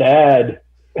is dead.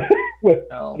 With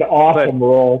an awesome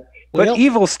roll. But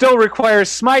evil still requires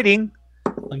smiting.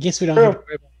 I guess we don't have to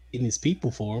worry about in his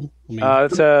people form. I mean,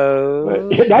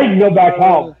 now you can go back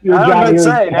home. I was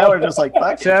say, now we're just like,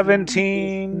 fuck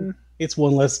 17. It's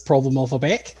one less problem off our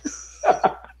back.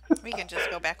 We can just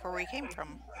go back where we came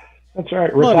from. That's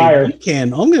right. Well, Retire. you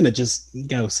can. I'm going to just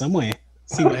go somewhere.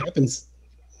 See what happens.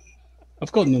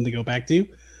 I've got nothing to go back to.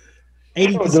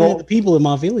 80% of the people in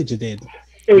my village are dead.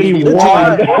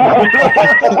 81.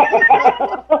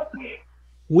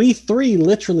 We 3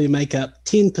 literally make up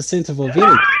 10% of our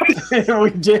village.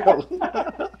 We do.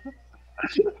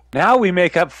 Now we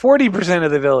make up 40%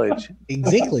 of the village.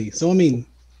 Exactly. So, I mean...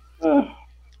 So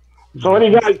what do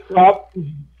you guys drop?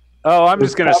 Oh, I'm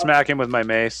just going to smack him with my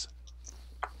mace.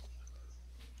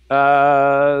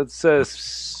 It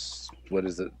says... What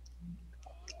is it?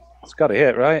 It's got a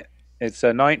hit, right? It's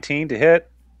a 19 to hit.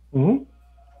 Mm-hmm.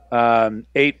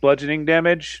 8 bludgeoning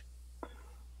damage.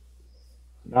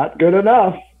 Not good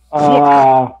enough.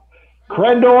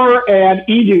 Krendor and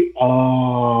Edu.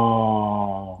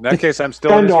 Oh. In that case, I'm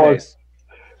still in his Krendor. face.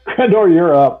 Krendor,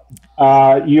 you're up.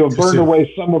 You have burned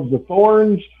away some of the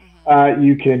thorns.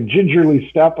 You can gingerly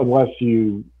step unless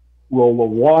you roll a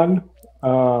 1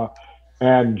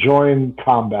 and join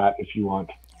combat if you want.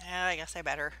 Yeah, I guess I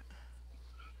better.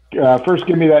 First,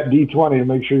 give me that D20 to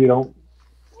make sure you don't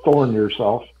thorn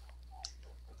yourself.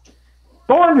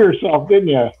 Thorn yourself, didn't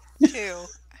you? 2.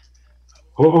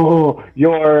 Oh,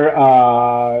 your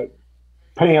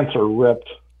pants are ripped.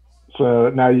 So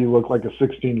now you look like a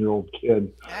 16-year-old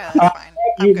kid. Yeah, that's fine.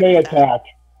 You may attack.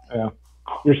 Yeah.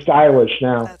 You're stylish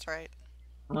now. That's right.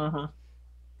 Uh-huh.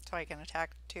 So I can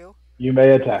attack too? You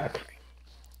may attack.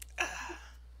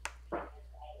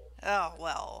 Oh,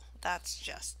 well, that's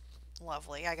just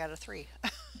lovely. I got a 3.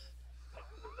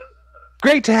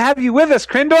 Great to have you with us,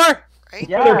 Krendor. Right?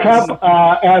 Buttercup,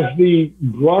 as the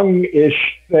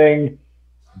grung-ish thing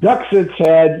ducks its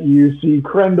head, you see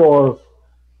Krendor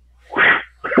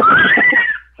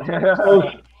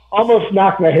almost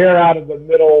knock the hair out of the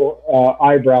middle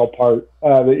eyebrow part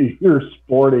that you're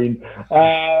sporting.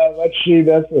 Let's see,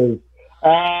 this is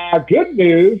good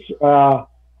news.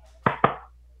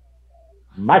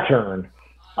 My turn.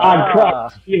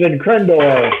 On Stephen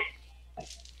Krendor.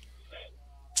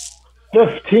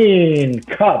 15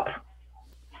 cup.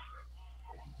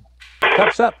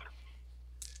 Cup's up.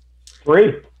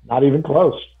 3. Not even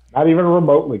close. Not even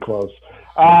remotely close.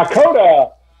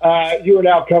 Coda, you are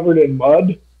now covered in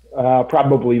mud.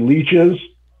 Probably leeches.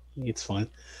 It's fine.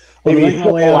 Maybe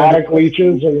syphilitic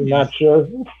leeches. I'm not sure.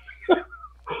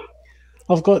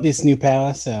 I've got this new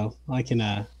power, so I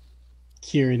can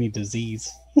cure any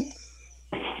disease.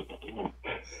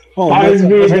 Find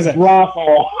me the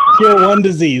brothel. Cure 1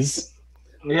 disease.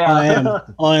 Yeah.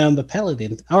 I am the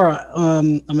paladin. All right.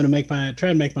 I'm gonna try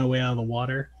and make my way out of the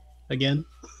water again.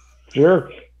 Sure.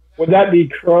 Would that be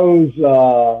Crow's?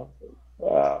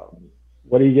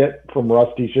 What do you get from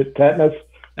rusty shit? Tetanus.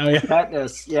 Oh yeah.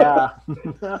 Tetanus. Yeah.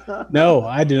 No,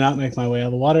 I did not make my way out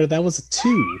of the water. That was a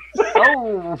 2.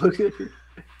 Oh.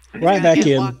 Right back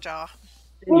in. Lockjaw.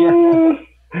 Yeah.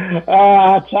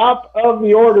 Top of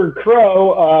the order,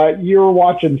 Crow. You're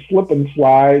watching Slip and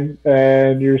Slide,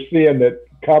 and you're seeing that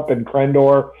Cup and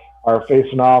Krendor are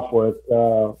facing off with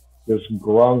this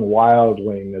grung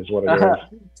wildling, is what it is.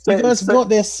 You guys got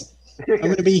this. I'm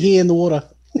going to be here in the water.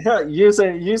 Yeah,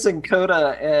 using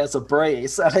Coda as a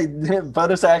brace.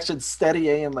 Bonus action steady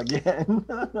aim again.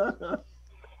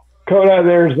 Coda,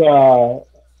 there's a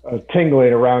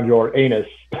tingling around your anus.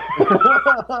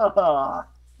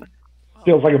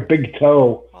 Feels like a big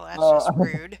toe. Well, that's just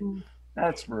rude.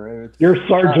 That's rude. You're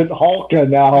Sergeant Hulka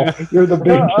now. You're the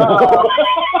big toe.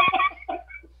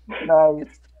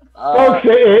 Nice. Folks,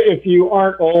 if you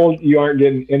aren't old, you aren't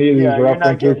getting any of these You're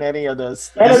references. not getting any of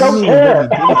this. And I don't care.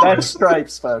 That's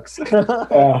stripes, folks.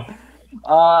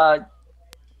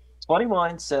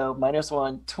 21, so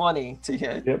 -1, 20 to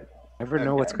hit. Yep. Never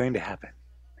know what's going to happen.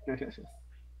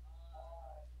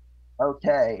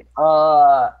 Okay.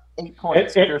 8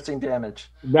 points piercing damage.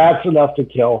 That's enough to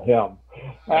kill him.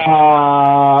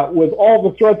 With all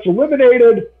the threats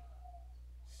eliminated,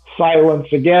 silence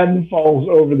again falls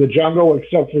over the jungle,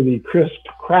 except for the crisp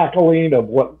crackling of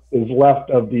what is left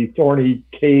of the thorny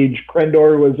cage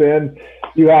Krendor was in.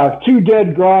 You have 2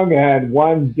 dead grung and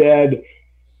 1 dead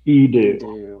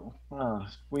Edu. Oh,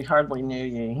 we hardly knew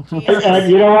you.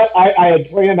 And you know what? I had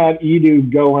planned on Edu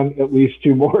going at least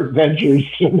 2 more adventures,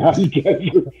 so now you guys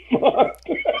are fucked.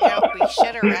 We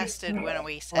should have rested when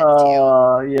we said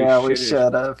Oh, yeah, we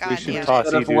should have. God We should damn toss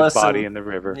it. Edu's body in the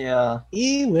river. Yeah.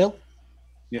 Yeah, well,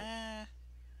 to.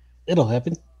 it'll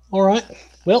happen. All right.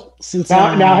 Well, since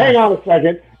Now hang on a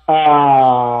second.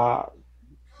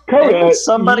 Coda, Ain't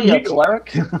somebody a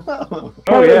cleric?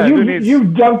 Coda,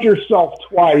 you've dumped yourself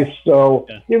twice, so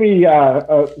give me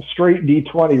a straight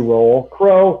D20 roll.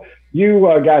 Crow, you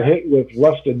got hit with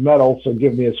rusted metal, so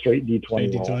give me a straight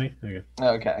D20 roll. D20? Okay.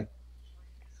 Okay.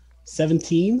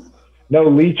 17. No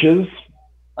leeches.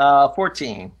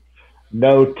 14.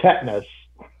 No tetanus.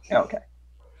 Okay.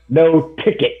 No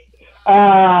ticket.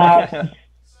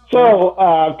 So,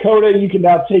 Coda, you can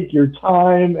now take your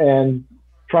time and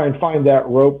try and find that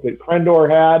rope that Krendor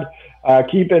had.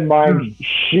 Keep in mind,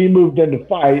 she moved in to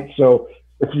fight, so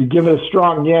if you give it a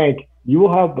strong yank, you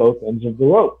will have both ends of the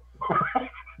rope.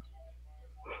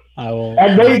 I will.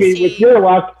 And maybe, with your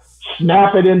luck,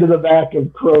 snap it into the back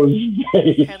of Crow's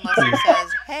face. Unless he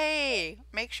says, hey,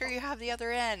 make sure you have the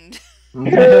other end.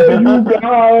 Hey, you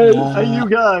guys! Hey, you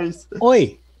guys!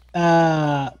 Oi!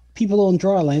 People on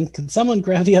dry land, can someone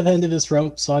grab the other end of this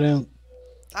rope so I don't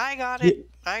I got it.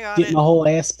 I got get it. my whole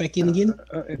ass back in again?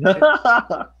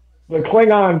 The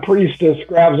Klingon priestess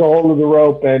grabs a hold of the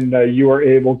rope, and you are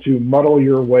able to muddle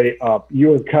your way up.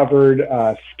 You are covered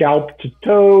scalp to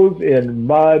toes in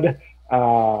mud.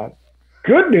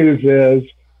 Good news is,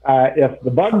 if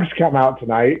the bugs come out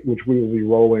tonight, which we will be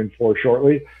rolling for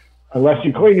shortly, unless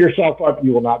you clean yourself up,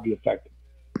 you will not be affected.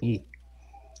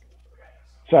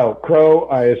 So, Crow,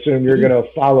 I assume you're going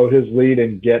to follow his lead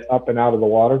and get up and out of the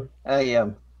water? I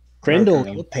am. Grendel,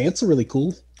 your pants are really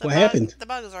cool. What happened? The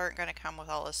bugs aren't going to come with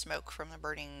all the smoke from the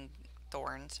burning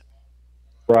thorns.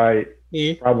 Right.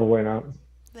 Yeah. Probably not.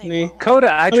 Yeah. Coda,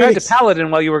 I tried to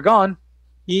paladin while you were gone.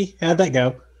 Yeah, how'd that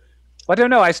go? I don't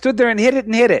know. I stood there and hit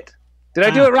it. Did I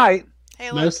do it right?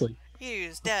 Hey, look. Mostly.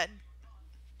 He's dead.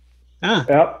 Ah.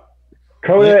 Yep.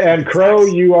 Coda and Crow,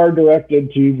 you are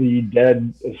directed to the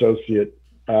dead associate.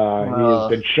 He has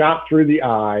been shot through the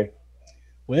eye.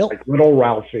 Well, like little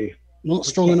Ralphie. Not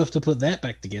strong enough to put that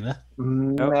back together.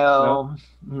 No,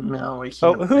 we can't.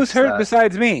 Oh, who's hurt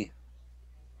besides me?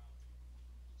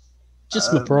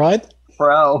 Just my pride.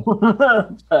 Bro.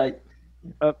 I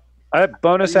have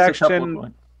bonus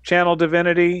action, channel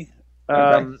divinity.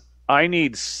 Okay. I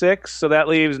need 6, so that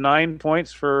leaves 9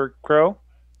 points for Crow.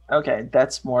 Okay,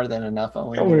 that's more than enough.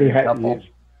 Only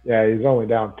he's only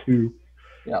down 2.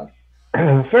 Yeah.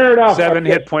 Fair enough. 7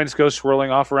 hit points go swirling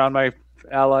off around my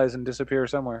allies and disappear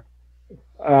somewhere.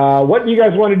 What do you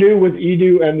guys want to do with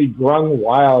Edu and the Grung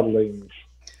wildlings?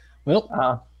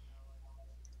 Well,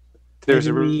 there's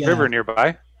a river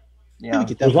nearby. Yeah.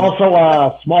 There's also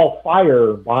a small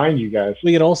fire behind you guys.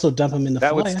 We could also dump them in the fire.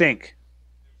 That would stink.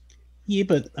 Yeah,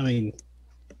 but, I mean,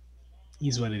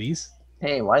 is what it is.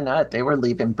 Hey, why not? They were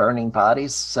leaving burning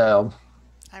bodies, so...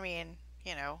 I mean,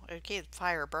 it would keep the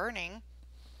fire burning.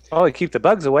 Oh, it keep the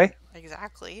bugs away.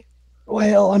 Exactly.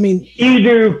 Well, I mean...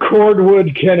 Edu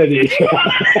Cordwood Kennedy.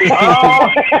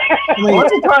 I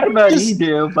wasn't talking about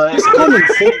Edu, but...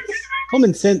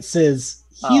 Common sense says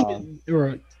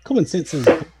common sense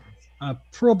says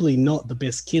probably not the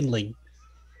best kindling.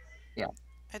 Yeah.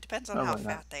 It depends on how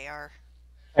fat they are.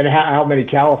 And how many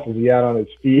calluses he had on his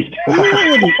feet.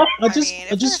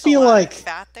 I just feel like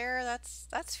fat there,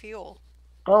 that's fuel.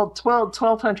 Well,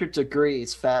 1200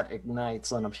 degrees fat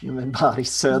ignites on a human body,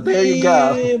 so there you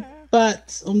go.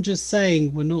 But I'm just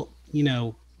saying, we're not,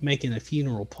 making a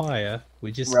funeral pyre.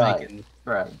 We're just making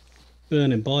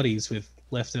burning bodies with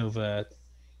leftover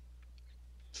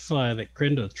fire that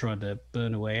Grendel tried to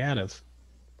burn away out of.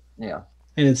 Yeah.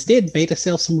 And instead made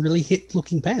herself some really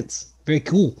hip-looking pants. Very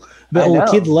cool. But all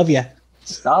the kids love you.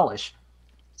 Stylish.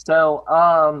 So,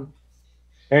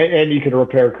 and you can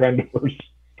repair Grendel's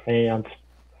pants.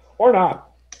 Or not.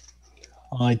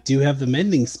 I do have the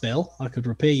mending spell. I could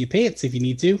repair your pants if you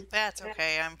need to. That's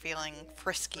okay. I'm feeling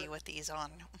frisky with these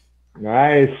on.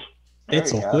 Nice.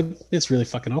 It's awkward. It's really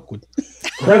fucking awkward.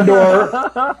 Cougar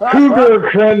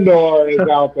Crendor is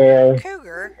out there.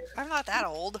 Cougar? I'm not that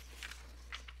old.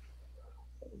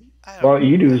 Well,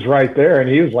 Edu's right there, and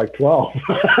he was like 12.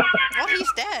 Well,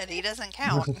 he's dead. He doesn't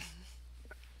count.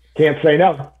 Can't say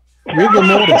no.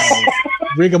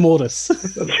 Rigor mortis.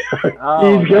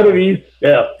 He's gonna be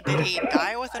stiff. Did he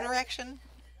die with an erection?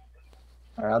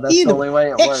 That's the only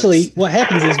way it works. Actually, what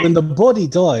happens is when the body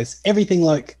dies, everything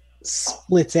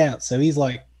splits out. So he's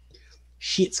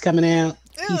shit's coming out.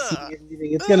 Everything.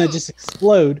 It's gonna just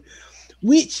explode,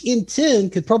 which in turn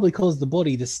could probably cause the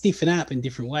body to stiffen up in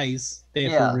different ways.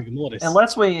 Therefore, rigor mortis.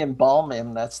 Unless we embalm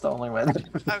him, that's the only way.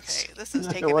 Okay, this is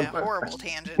taking a horrible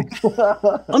tangent.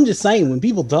 I'm just saying, when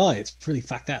people die, it's pretty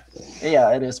fucked up.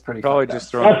 Yeah, it is pretty probably fucked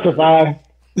just up. Justify.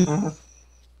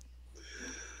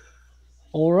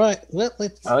 All right, well,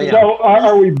 let's. Oh, yeah. So,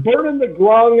 are we burning the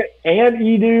Grung and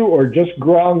Edu, or just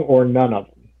Grung, or none of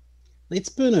them? Let's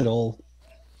burn it all.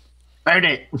 Burn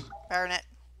it. Burn it.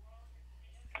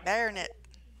 Burn it.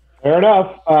 Fair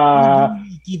enough.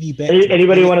 Give you back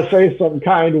anybody want to say some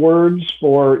kind words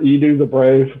for Edu the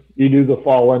Brave, Edu the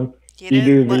Fallen,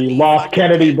 Edu the lost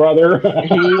Kennedy brother? He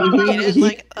didn't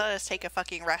let us take a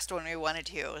fucking rest when we wanted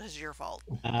to. It was your fault.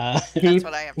 That's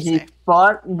what I have to say. He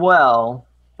fought well,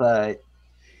 but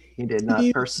he did not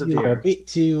You're persevere. a bit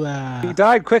too He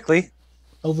died quickly.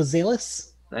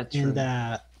 overzealous. That's true.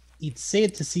 And it's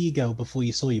sad to see you go before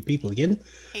you saw your people again.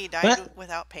 He died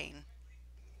without pain.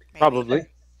 Maybe. Probably.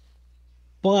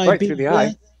 By Right through the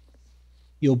eye.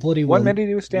 Your body will 1 minute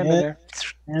he was standing there.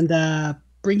 and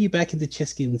bring you back into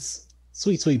Cheskin's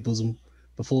sweet, sweet bosom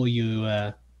before you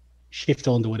shift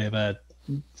on to whatever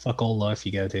fuck all life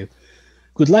you go to.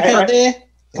 Good luck out there.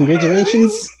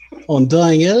 Congratulations on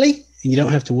dying early, and you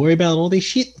don't have to worry about all this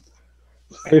shit.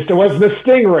 At least it wasn't a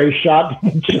stingray shot.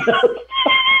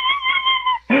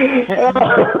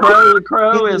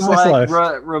 Crow is Nice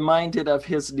like reminded of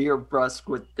his near brush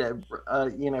with death,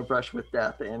 brush with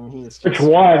death, and he's just Which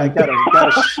one? I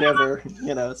gotta shiver.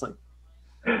 It's like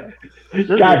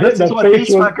Got hit this in is the what face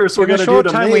these with. fuckers were In the gonna do short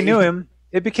to time me. we knew him,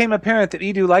 it became apparent that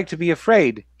Edu liked to be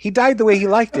afraid. He died the way he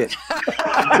liked it.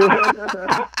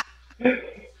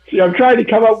 See, I'm trying to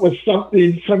come up with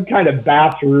something, some kind of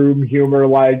bathroom humor,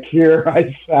 like here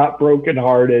I sat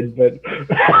brokenhearted, but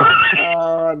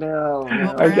Oh no!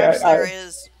 Well, Okay, perhaps there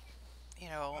is,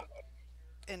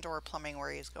 indoor plumbing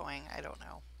where he's going. I don't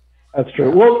know. that's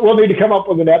true. We'll need to come up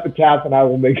with an epitaph, and I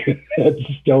will make it in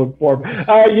stone form.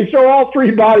 You throw all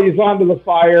three bodies onto the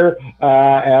fire,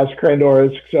 as Crandor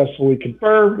has successfully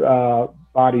confirmed.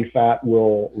 Body fat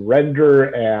will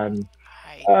render and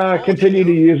continue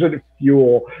to use it as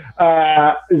fuel.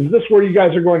 Is this where you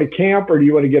guys are going to camp, or do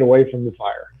you want to get away from the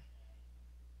fire?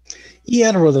 Yeah,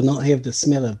 I'd rather not have the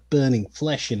smell of burning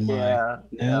flesh in my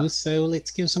nose, so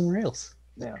let's go somewhere else.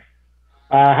 Yeah.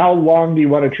 How long do you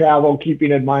want to travel,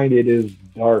 keeping in mind it is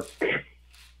dark?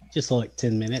 Just like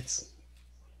 10 minutes.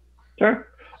 Sure.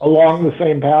 Along the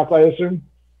same path, I assume?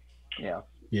 Yeah.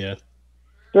 Yeah.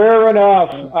 Fair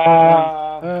enough.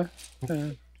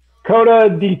 Coda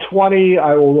D20,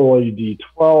 I will roll a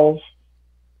D12.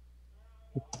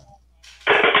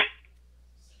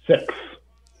 6.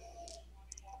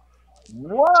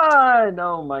 1!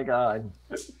 Oh my god.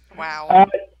 Wow.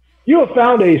 You have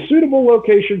found a suitable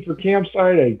location for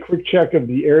campsite. A quick check of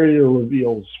the area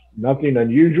reveals nothing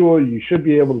unusual. You should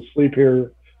be able to sleep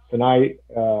here tonight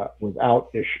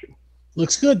without issue.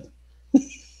 Looks good.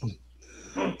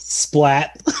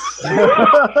 Splat.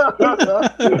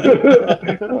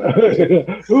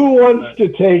 Who wants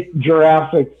to take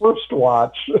Jurassic First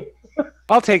Watch?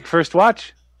 I'll take first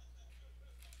watch.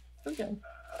 Okay.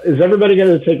 Is everybody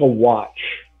going to take a watch?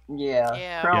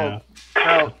 Yeah.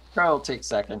 Crow will take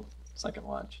second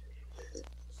watch.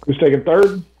 Who's taking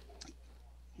third?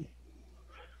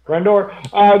 Grendor.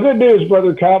 Good news,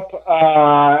 Brother Cup.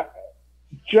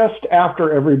 Just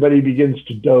after everybody begins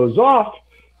to doze off,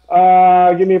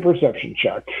 give me a perception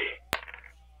check.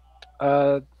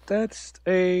 That's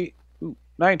a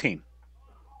 19.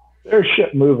 There's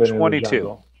shit moving 22. in the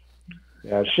jungle.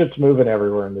 Yeah, shit's moving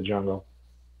everywhere in the jungle.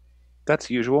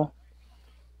 That's usual.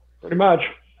 Pretty much.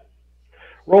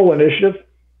 Roll initiative.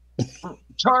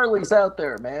 Charlie's out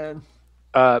there, man.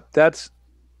 That's...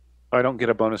 I don't get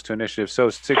a bonus to initiative,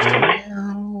 so 16.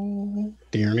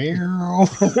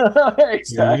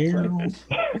 Exactly.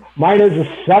 Mine is a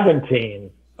 17.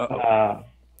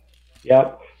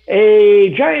 Yep.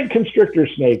 A giant constrictor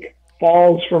snake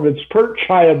falls from its perch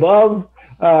high above.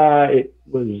 It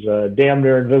was damn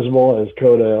near invisible as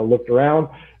Coda looked around.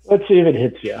 Let's see if it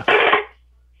hits you.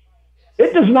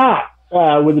 It does not,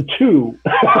 with a 2.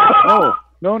 Oh,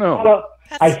 no.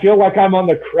 I feel like I'm on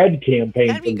the cred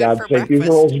campaign, for God's sake. These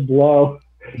rolls blow.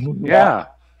 Yeah.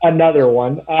 Another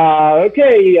one.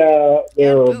 Okay,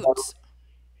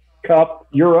 Cup,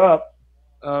 you're up.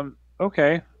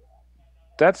 Okay.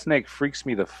 That snake freaks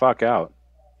me the fuck out.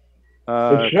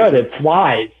 It should. It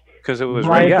flies. Because it was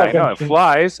right. Yeah, I know. It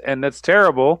flies, and that's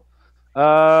terrible.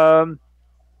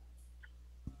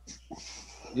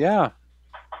 Yeah.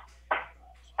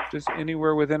 Just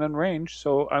anywhere within range.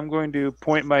 So I'm going to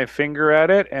point my finger at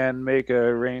it and make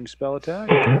a ranged spell attack.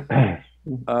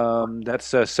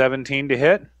 That's a 17 to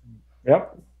hit.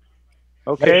 Yep.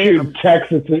 Okay. Shoot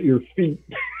Texas at your feet.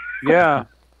 Yeah.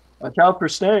 Watch out for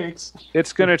snakes.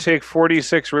 It's going to take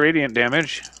 46 radiant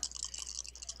damage.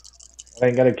 I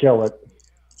ain't going to kill it.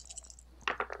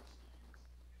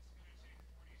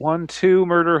 1, 2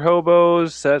 murder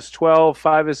hobos. That's 12.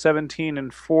 5 is 17,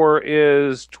 and 4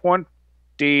 is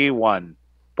 21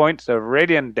 points of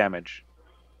radiant damage.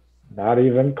 Not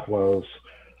even close.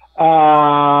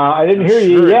 I didn't hear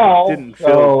you yell. It didn't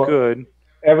feel good.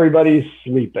 Everybody's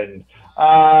sleeping.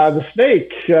 The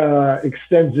snake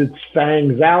extends its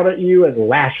fangs out at you and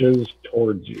lashes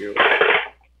towards you.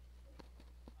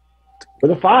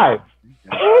 With a 5.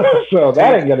 So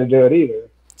that ain't going to do it either.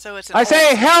 So it's I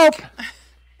say help!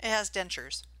 It has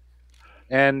dentures.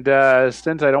 And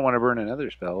since I don't want to burn another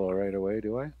spell right away,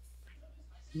 do I?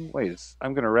 Wait,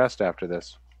 I'm going to rest after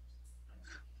this.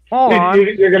 Hold on.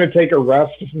 You're going to take a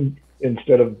rest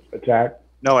instead of attack?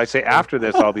 No, I say after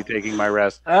this I'll be taking my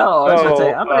rest. Oh, I was going to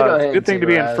say, I'm going to go ahead. It's a good thing to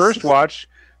be in First Watch,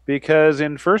 because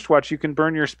in First Watch you can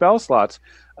burn your spell slots.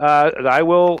 I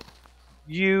will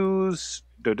use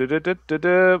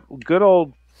good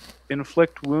old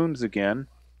inflict wounds again.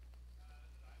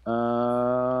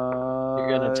 You're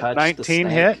going to touch 19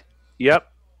 hit.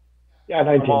 Yep. Yeah,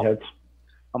 19 hits.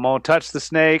 I'm going to touch the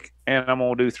snake, and I'm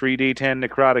going to do 3d10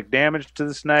 necrotic damage to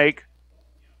the snake.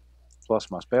 plus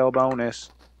my spell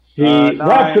bonus. He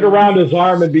wraps it around his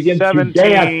arm and begins 17, to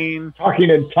dance, talking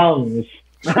in tongues.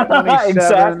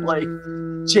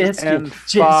 27, Exactly. And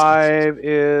 5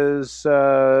 is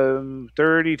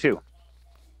 32.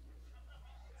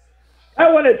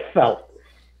 That one itself.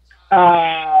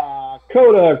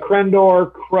 Coda,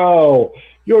 Krendor, Crow.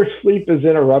 Your sleep is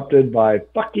interrupted by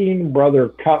fucking Brother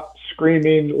Cup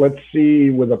screaming. Let's see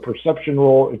with a perception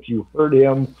roll if you heard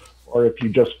him or if you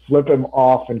just flip him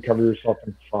off and cover yourself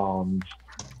in fronds.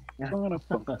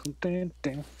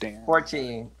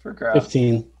 14 for Crow.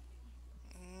 15.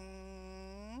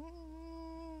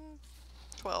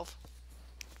 12.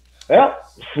 Well,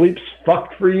 sleep's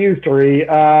fucked for you three.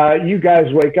 You guys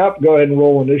wake up. Go ahead and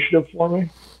roll initiative for me.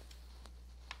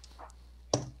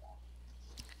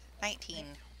 19.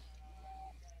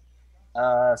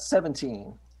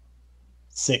 17.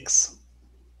 6.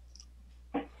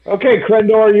 Okay,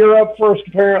 Krendor, you're up first.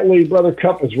 Apparently, Brother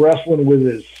Cup is wrestling with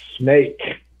his snake.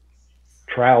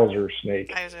 Trouser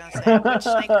snake. I was going to say, which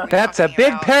snake are we That's a talking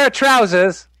big about? pair of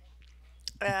trousers.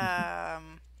 I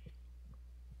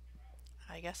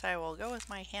guess I will go with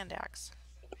my hand axe.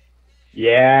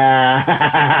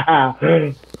 Yeah.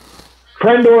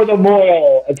 Krendor the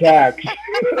Moil attacks.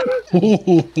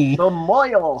 The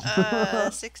Moil.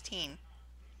 16.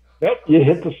 Yep, you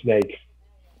hit the snake.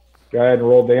 Go ahead and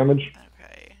roll damage.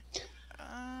 Okay.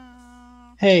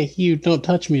 Hey, you don't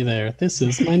touch me there. This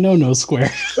is my no-no square.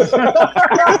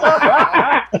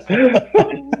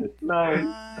 Nice.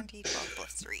 D12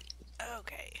 plus 3.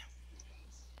 Okay.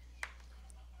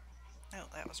 Oh,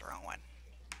 that was the wrong one.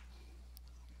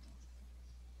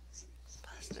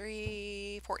 Plus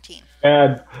 3, 14.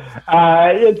 And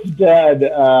it's dead.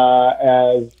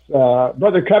 As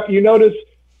Brother Cup, you notice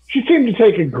she seemed to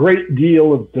take a great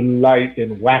deal of delight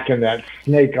in whacking that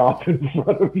snake off in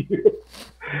front of you.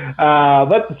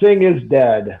 But the thing is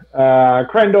dead.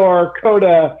 Krendor,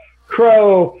 Coda,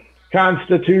 Crow,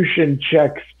 Constitution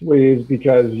checks, please,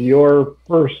 because your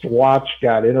first watch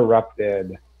got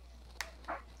interrupted.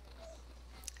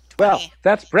 20. Well,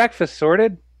 that's breakfast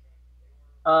sorted.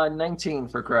 19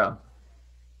 for Crow.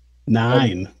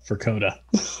 9 for Coda.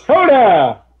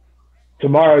 Coda!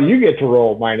 Tomorrow you get to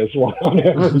roll -1 on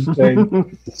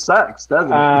everything. Sucks,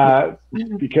 doesn't it?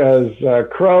 Because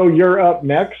Crow, you're up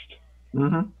next.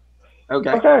 Mm-hmm.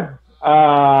 Okay. Okay.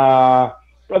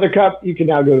 Brother Cup, you can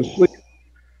now go to sleep.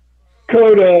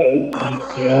 Coda,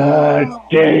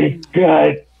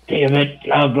 God damn it,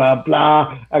 blah, blah,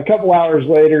 blah. A couple hours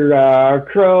later,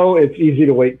 Crow, it's easy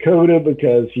to wake Coda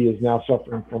because he is now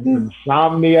suffering from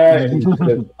insomnia. And he's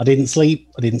been, I didn't sleep.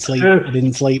 I didn't sleep. I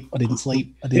didn't sleep. I didn't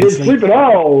sleep. I he didn't didn't sleep at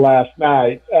all last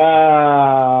night.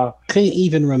 Can't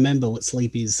even remember what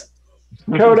sleep is.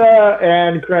 Coda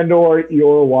and Krendor,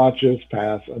 your watches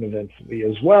pass uneventfully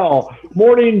as well.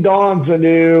 Morning dawns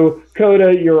anew.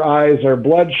 Coda, your eyes are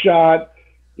bloodshot.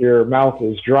 Your mouth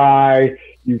is dry.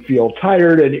 You feel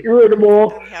tired and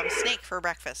irritable. And we have a snake for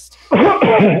breakfast.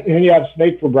 And you have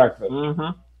snake for breakfast.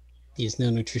 Mm-hmm. There's no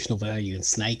nutritional value in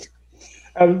snake.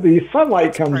 As the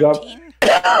sunlight comes Protein.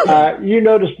 up, you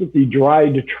notice that the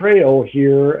dried trail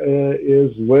here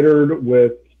is littered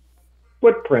with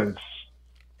footprints.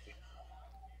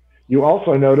 You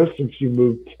also notice, since you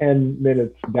moved 10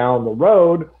 minutes down the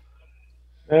road,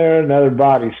 there's another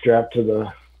body strapped to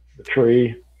the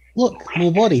tree. Look,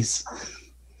 more bodies.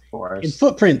 In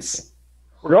footprints.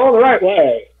 We're going the right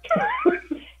way.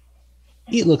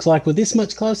 It looks like we're this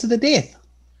much closer to death.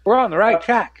 We're on the right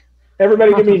track.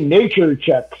 Everybody give me nature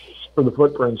checks for the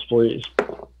footprints, please.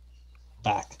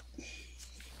 Back.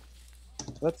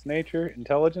 What's nature?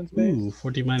 Intelligence based? Ooh,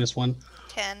 14 minus 1.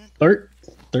 10.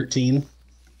 13.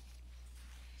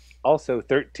 Also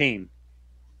 13.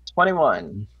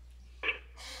 21.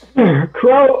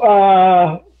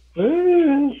 Crow,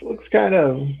 this looks kind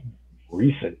of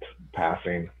recent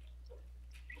passing.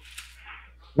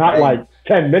 Not like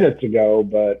 10 minutes ago,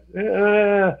 but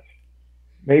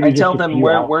maybe I just tell a them few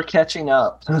hours. we're catching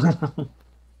up. Continue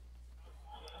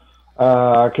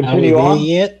Are we there on.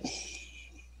 yet?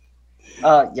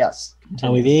 Yes.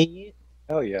 Are we there yet?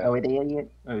 Hell yeah. Are we there yet?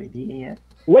 Are we there yet?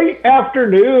 Late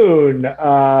afternoon,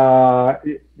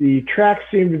 the tracks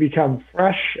seem to become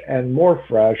fresh and more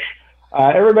fresh.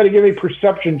 Everybody give me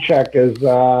perception check as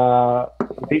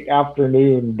late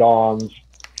afternoon dawns.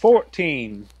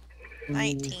 14.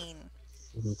 19.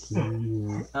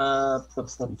 19.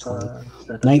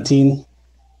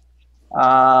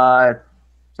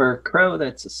 For Crow,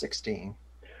 that's a 16.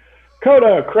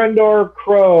 Coda, Krendor,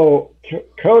 Crow.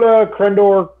 Coda,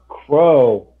 Krendor,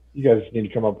 Crow. You guys need to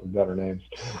come up with better names.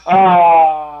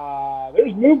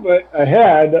 There's movement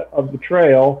ahead of the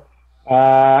trail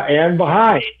and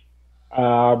behind.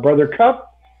 Brother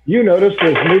Cup, you notice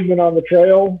there's movement on the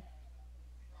trail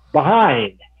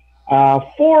behind.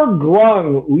 4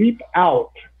 grung leap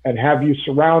out and have you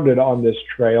surrounded on this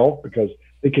trail because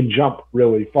they can jump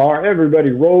really far.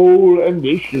 Everybody roll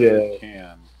initiative.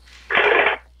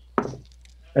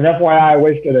 And FYI, I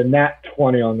wasted a nat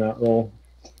 20 on that roll.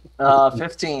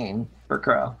 15 for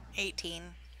Crow. 18.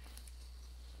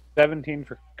 17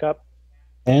 for Cup.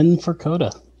 10 for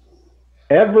Coda.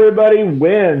 Everybody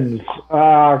wins.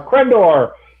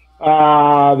 Krendor,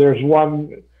 there's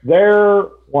one there,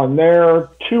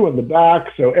 2 in the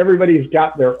back, so everybody's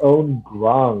got their own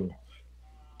grung.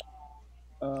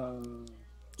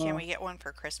 Can we get one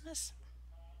for Christmas?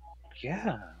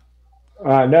 Yeah.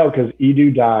 No, because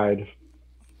Edu died.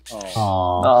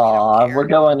 Oh, we're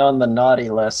going on the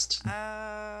naughty list.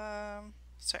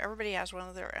 So everybody has one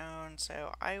of their own,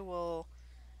 so I will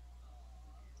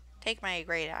take my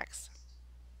great axe.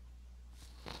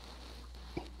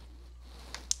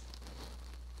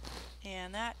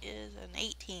 And that is an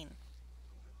 18.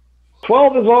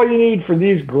 12 is all you need for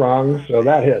these grungs, so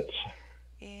that hits.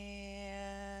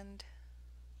 And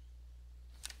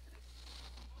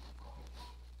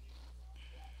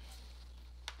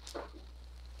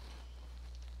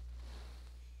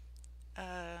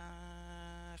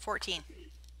 14.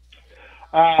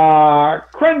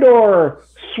 Krendor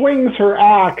swings her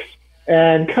axe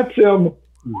and cuts him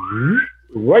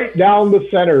right down the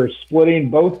center,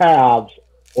 splitting both halves.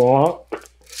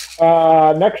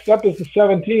 Next up is the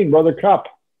 17, Brother Cup.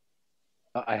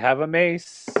 I have a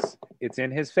mace. It's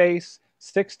in his face.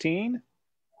 16.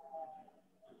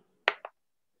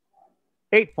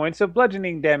 8 points of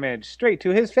bludgeoning damage straight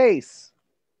to his face.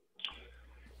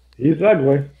 He's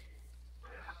ugly.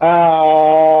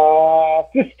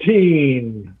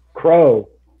 15, Crow.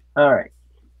 All right.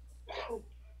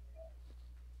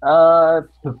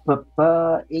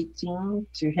 18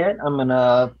 to hit. I'm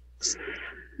gonna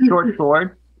short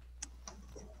sword.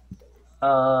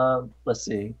 Let's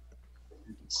see.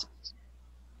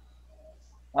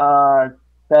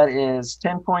 That is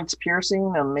 10 points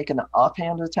piercing. I'm making an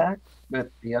offhand attack with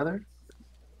the other.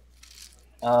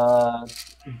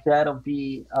 That'll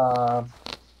be.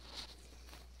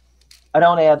 I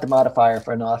don't add the modifier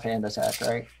for an offhand attack,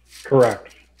 right?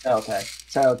 Correct. Okay,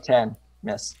 so 10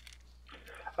 miss.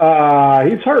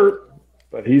 He's hurt,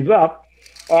 but he's up.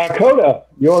 Coda,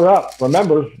 you're up.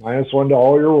 Remember, -1 to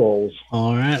all your rolls.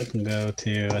 All right, we can go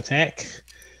to attack.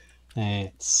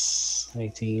 That's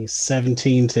 18,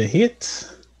 17 to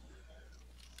hit.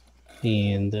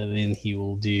 And then he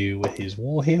will do with his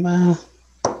Warhammer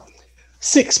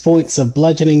 6 points of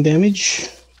bludgeoning damage.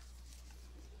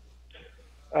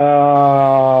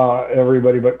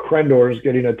 Everybody but Krendor is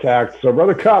getting attacked. So,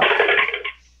 Brother Cup,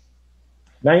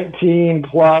 19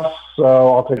 plus,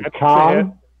 so I'll take a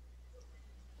con.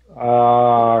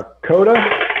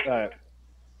 Coda?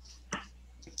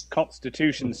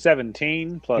 Constitution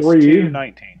 17 plus 3. 2,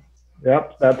 19.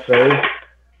 Yep, that saves.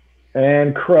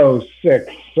 And Crow, 6.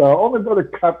 So only Brother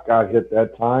Cup got hit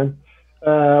that time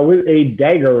with a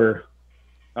dagger.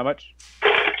 How much?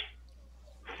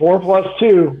 4 plus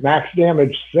 2, max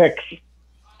damage, 6.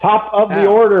 Top of the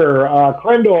order,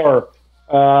 Krendor.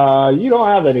 You don't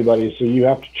have anybody, so you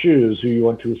have to choose who you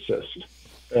want to assist.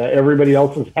 Everybody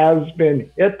else's has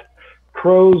been hit.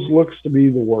 Crow's looks to be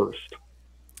the worst.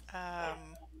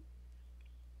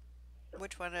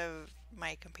 Which one of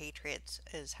my compatriots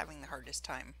is having the hardest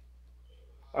time?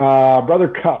 Brother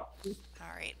Cup.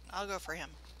 All right, I'll go for him.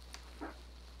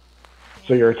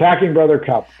 So you're attacking Brother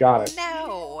Cup. Got it.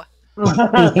 No.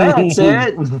 That's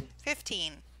it.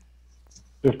 15.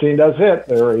 15 does hit.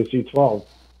 They're AC 12.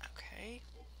 Okay.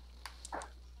 That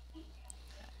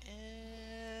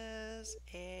is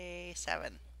a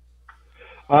 7.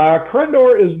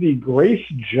 Krendor is the Grace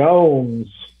Jones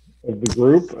of the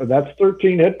group. That's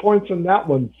 13 hit points, and that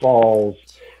one falls.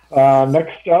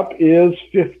 Next up is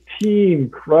 15,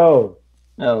 Crow.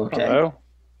 Okay. Hello.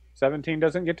 17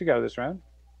 doesn't get to go this round.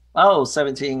 Oh,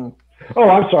 17. Oh,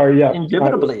 I'm sorry. Yeah.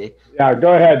 Indubitably. Yeah,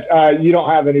 go ahead. You don't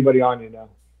have anybody on you now.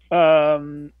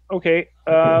 Okay.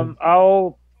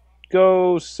 I'll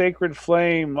go Sacred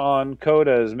Flame on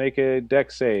Coda's. Make a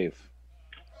deck save.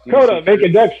 Coda, make a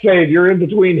deck save. You're in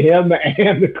between him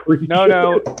and the creature.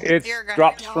 No, it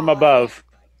drops from above.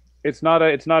 It's not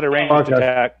a ranged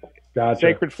attack. Gotcha.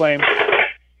 Sacred Flame.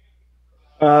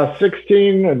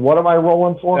 16, and what am I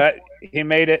rolling for? He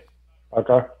made it.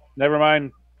 Okay. Never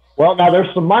mind. Well, now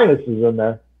there's some minuses in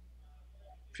there.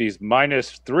 If he's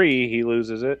 -3, he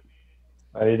loses it.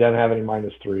 He doesn't have any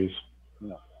 -3s.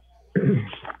 No.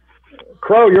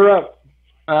 Crow, you're up.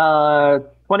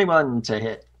 21 to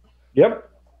hit. Yep.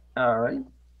 All right.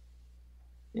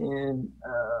 And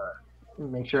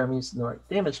make sure I'm using the right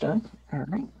damage die. All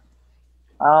right.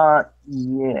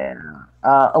 Yeah.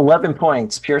 11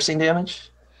 points piercing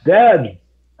damage. Dead.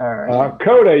 All right.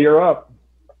 Coda, you're up.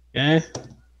 Okay.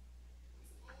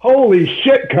 Holy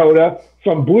shit, Coda.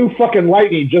 Some blue fucking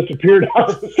lightning just appeared out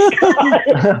of the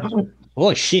sky.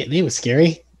 Holy shit, they was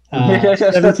scary.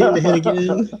 17 to hit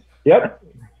again. Yep.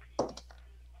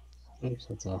 Oops,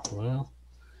 that's awful. Well.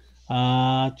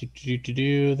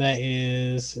 That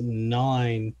is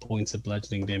 9 points of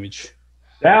bludgeoning damage.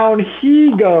 Down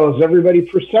he goes. Everybody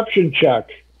perception check.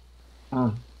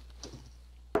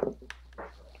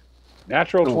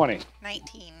 Natural 20.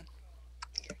 19.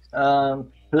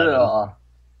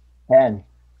 10.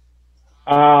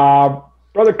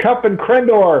 Brother Cup and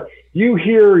Krendor, you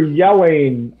hear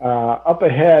yelling up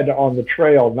ahead on the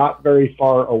trail, not very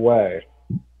far away.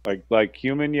 Like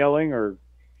human yelling or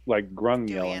like grung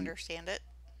Do we yelling? understand it?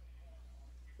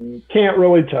 Can't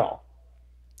really tell.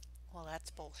 Well, that's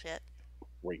bullshit.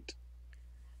 Great.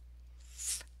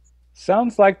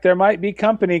 Sounds like there might be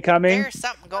company coming. There's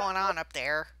something going on up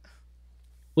there.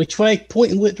 Which way?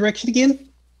 Point in what direction again?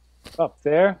 Up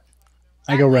there.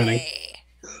 I go running.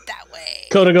 That way.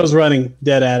 Coda goes running,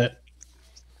 dead at it.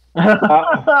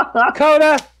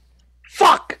 Coda!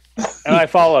 Fuck! And I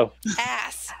follow.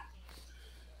 Ass.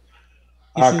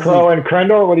 Crow and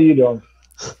Krendor, what are you doing?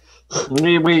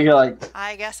 We like.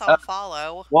 I guess I'll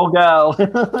follow. We'll go.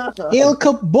 Il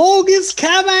Kabog is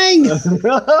coming!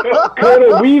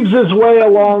 Coda weaves his way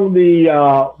along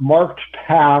the marked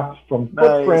path from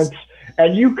footprints,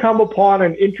 and you come upon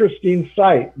an interesting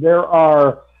sight. There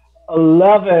are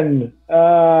 11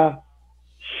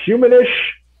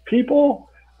 humanish people,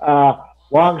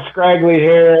 long scraggly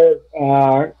hair,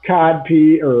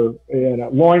 codpiece or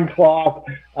loincloth,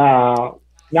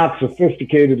 not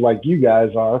sophisticated like you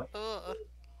guys are.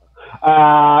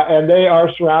 And they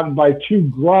are surrounded by 2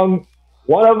 grung.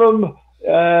 One of them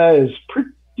is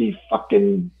pretty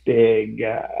fucking big.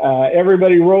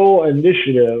 Everybody roll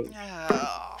initiative.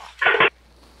 Oh,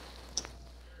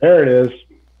 There it is.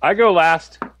 I go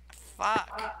last.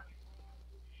 fuck.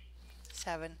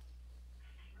 7.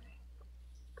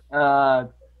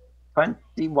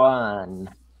 21.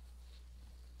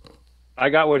 I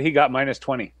got what he got, minus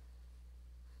 20.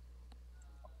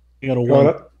 You got a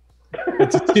 1.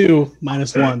 It's a 2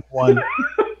 minus 1. 1.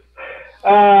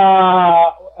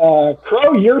 Crow,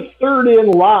 you're third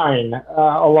in line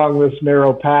along this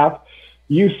narrow path.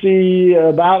 You see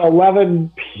about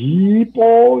 11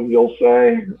 people, you'll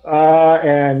say,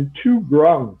 and 2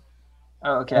 grung.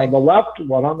 Okay. On the left,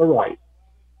 one on the right.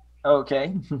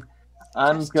 Okay.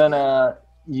 I'm gonna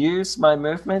use my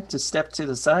movement to step to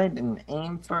the side and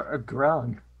aim for a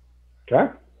grung.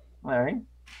 Okay. All right.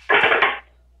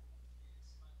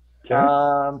 Okay.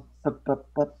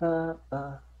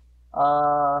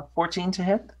 14 to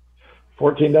hit.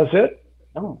 14 does hit.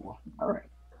 Oh, all right.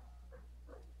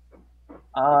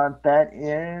 That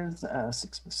is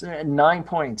 6%, 9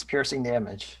 points piercing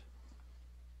damage.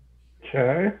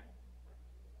 Okay.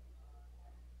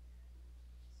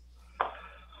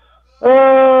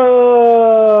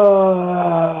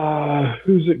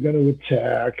 Who's it going to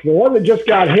attack? The one that just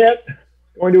got hit,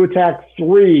 going to attack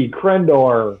 3.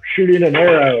 Krendor, shooting an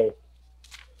arrow.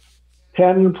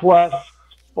 10 plus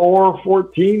 4,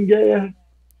 14, Gaia?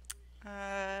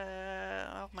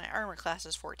 Well, my armor class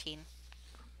is 14.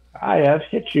 I have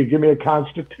hit you. Give me a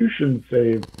Constitution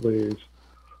save, please.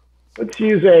 Let's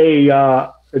use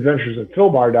a Adventures of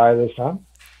Philbar die this time.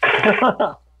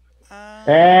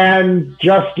 And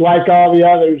just like all the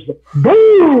others,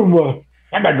 boom!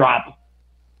 And a drop.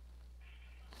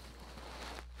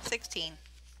 16.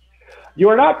 You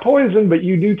are not poisoned, but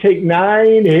you do take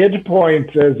 9 hit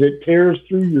points as it tears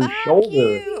through your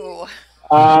shoulder. You.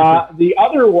 The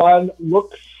other one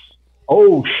looks...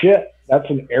 Oh, shit. That's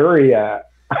an area.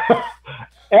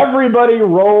 Everybody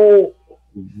roll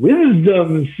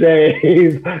wisdom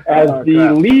save as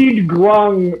the lead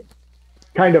grung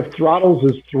kind of throttles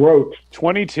his throat.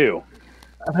 22.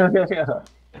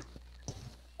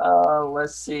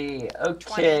 Let's see.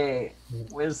 Okay.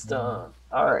 Wisdom.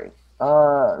 All right.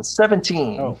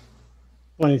 17. Oh.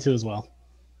 22 as well.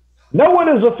 No one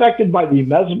is affected by the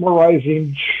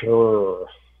mesmerizing chur.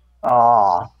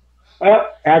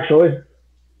 Actually.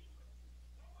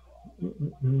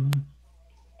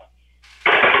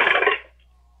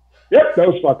 Yep,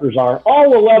 those fuckers are.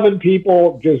 All 11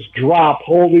 people just drop,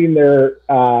 holding their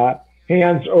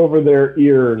hands over their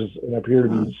ears and appear to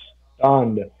be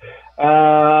stunned.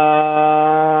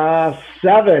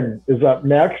 7 is up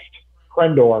next.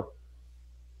 Krendor.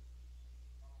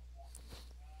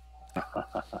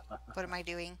 What am I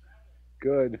doing?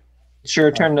 Good. It's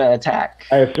your turn to attack.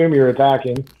 I assume you're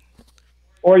attacking.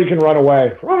 Or you can run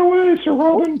away. Run away, Sir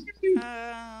Robin.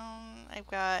 I've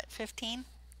got 15.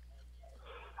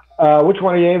 Which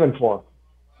one are you aiming for?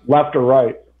 Left or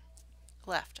right?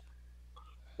 Left.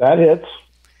 That hits.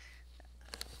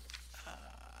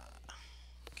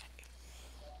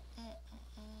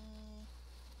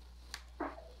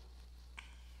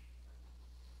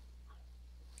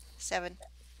 Seven.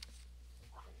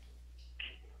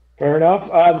 Fair enough.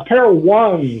 The pair of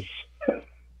ones.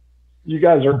 You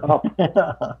guys are up.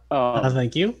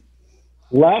 Thank you.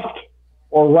 Left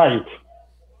or right?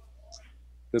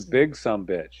 The big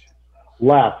sumbitch.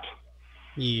 Left.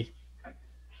 Yeah.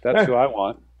 That's who I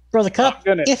want. Brother Cup,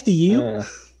 after you.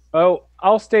 Oh,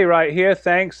 I'll stay right here,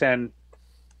 thanks, and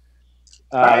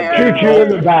Shoot you in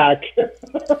the back.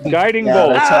 guiding Yeah,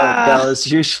 bolt. that's how it goes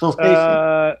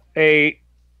usually. 8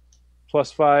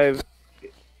 plus 5.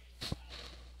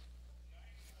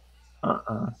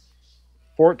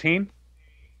 14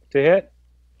 to hit.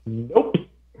 Nope.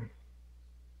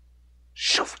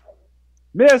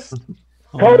 Miss.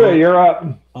 Coda, you're up.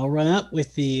 I'll run up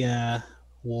with the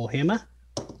Warhammer.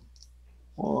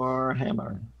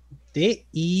 Warhammer. There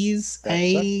is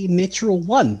a natural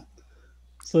 1.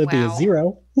 So it'd be a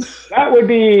 0. That would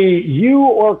be you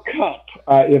or Cup.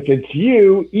 If it's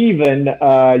you, even,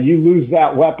 you lose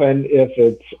that weapon. If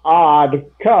it's odd,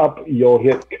 Cup, you'll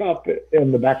hit Cup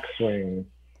in the backswing.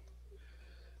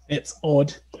 It's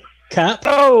odd. Cup.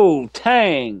 Oh,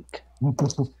 tank.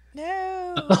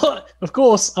 No. Of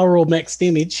course, I roll max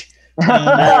damage.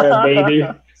 Baby.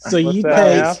 So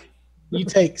you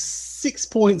take 6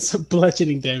 points of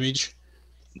bludgeoning damage.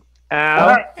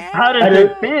 Ow. How did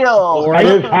it feel? That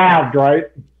is halved, right?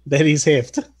 That is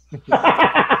heft.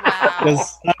 Wow.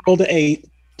 Because I rolled an 8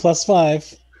 plus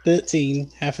 5,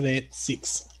 13, half of that,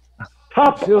 6.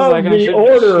 Top Feels of like I the should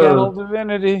order. channel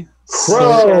divinity.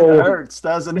 Crow. It hurts,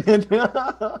 doesn't it?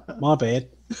 My bad.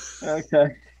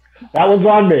 Okay. That was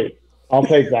on me. I'll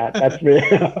take that. That's me.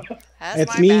 That's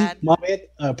It's my me. bad. My bad.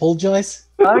 I apologize.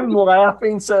 I'm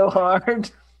laughing so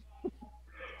hard.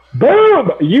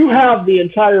 Boom! You have the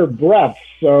entire breath.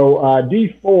 So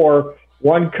D4,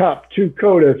 1 Cup, 2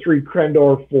 Coda, 3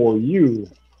 Krendor for you.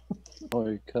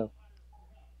 Holy cup.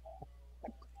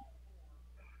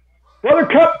 Brother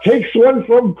Cup takes one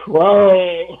from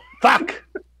Crow. Fuck.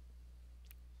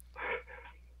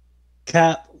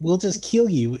 Cap, we'll just kill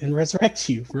you and resurrect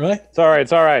you, right? It's all right.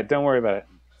 It's all right. Don't worry about it.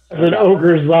 As an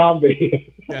ogre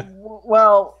zombie.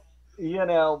 Well, you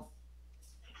know,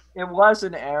 it was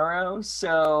an arrow,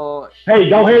 so Hey,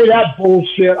 don't hear that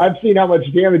bullshit. I've seen how much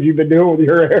damage you've been doing with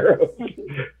your arrows.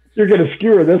 You're going to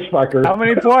skewer this fucker. How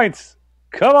many points?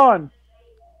 Come on.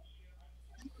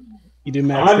 You do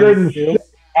max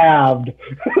 106 halved.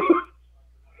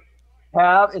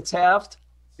 it's halved.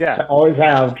 Yeah. Always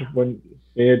halved when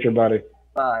you hit your buddy.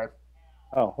 5.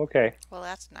 Oh, okay. Well,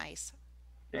 that's nice.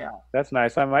 Yeah. That's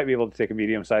nice. I might be able to take a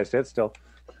medium-sized hit still.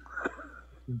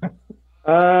 You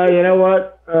know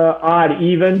what? Odd,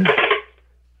 even.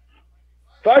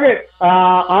 Fuck it.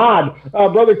 Odd.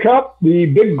 Brother Cup, the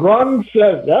big grung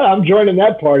says, I'm joining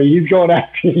that party. He's going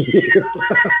after you.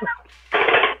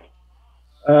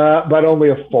 But only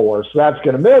a 4, so that's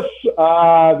going to miss.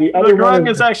 The other grung one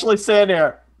is actually saying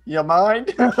here. You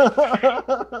mind? 4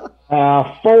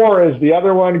 is the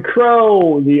other one.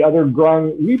 Crow, the other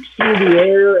grung, leaps through the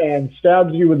air and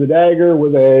stabs you with a dagger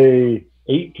with a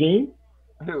 18.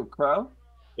 Who, Crow?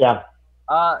 Yeah.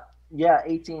 Yeah,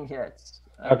 18 hits.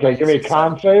 Okay, give me a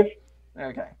con save.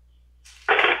 Okay.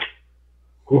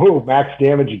 Ooh, max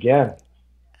damage again.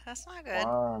 That's not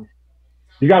good.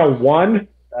 You got a 1?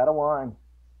 Got a 1.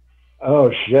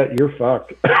 Oh, shit, you're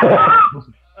fucked.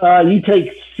 You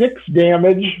take 6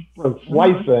 damage from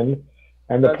slicing,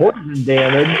 and the poison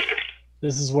damage.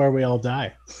 This is where we all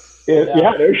die.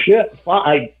 Yeah, no shit.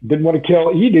 I didn't want to kill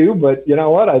Edu, but you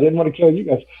know what? I didn't want to kill you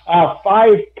guys.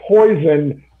 5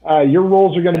 poison. Your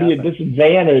rolls are going to be at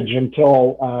disadvantage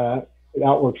until it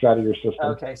outworks out of your system.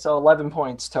 Okay, so 11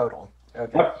 points total.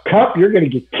 Okay. Cup, you're going to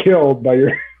get killed by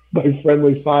your by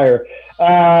friendly fire.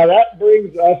 That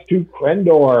brings us to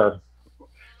Krendor.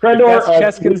 Krendor,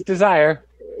 That's Cheskin's desire.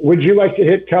 Would you like to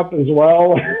hit Cup as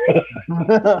well?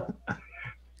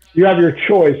 You have your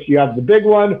choice. You have the big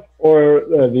one, or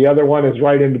the other one is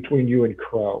right in between you and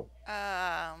Crow.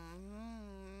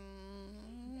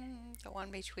 The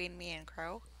one between me and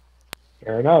Crow.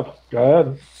 Fair enough.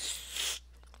 Go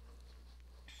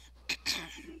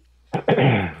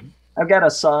ahead. I've got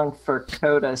a song for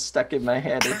Coda stuck in my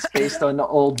head. It's based on the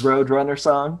old Roadrunner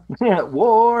song.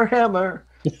 Warhammer,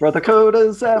 Brother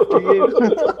Coda's after you.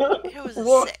 It was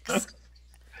a 6.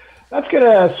 That's going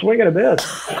to swing and a miss.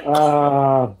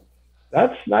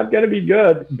 That's not going to be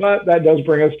good, but that does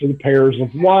bring us to the pairs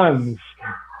of ones.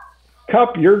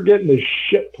 Cup, you're getting the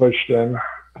shit pushed in.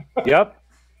 Yep.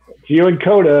 It's you and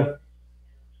Coda.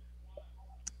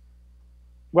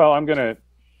 Well, I'm going to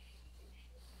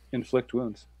inflict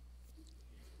wounds.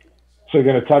 So you're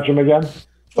going to touch him again?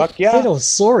 Fuck yeah. Oh,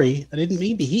 sorry. I didn't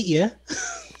mean to hit you.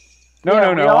 No,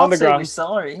 on the ground.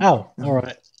 Sorry. Oh, all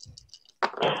right.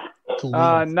 Cool.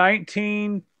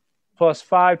 19 plus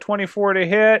 5, 24 to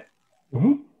hit.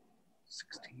 Mm-hmm.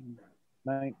 16,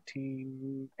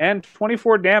 19, and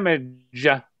 24 damage.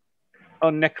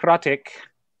 Necrotic.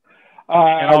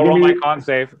 And I'll roll my con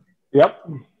save. Yep.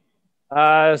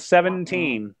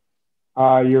 17.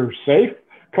 You're safe.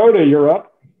 Coda, you're up.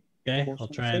 Okay, I'll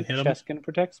try and hit him. Cheskin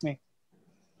protects me.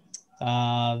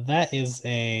 That is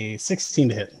a 16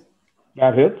 to hit.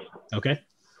 That hits. Okay.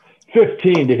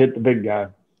 15 to hit the big guy.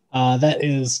 That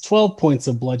is 12 points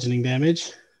of bludgeoning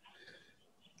damage.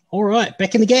 All right,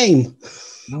 back in the game.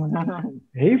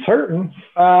 He's hurting.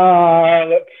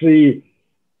 Let's see.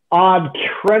 Odd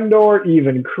Krendor,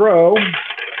 even Crow.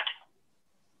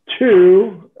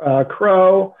 2,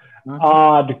 Crow.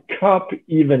 Odd Cup,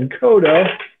 even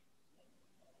Coda.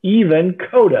 Even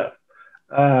Coda.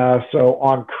 So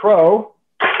on Crow,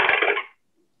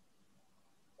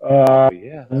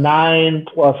 9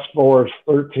 plus 4 is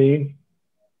 13.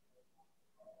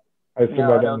 I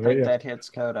don't think that hits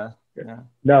Coda. No,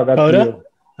 no, that's Coda?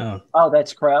 you. Oh,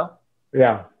 that's Crow?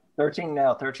 Yeah. 13?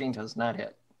 No, 13 does not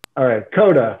hit. All right,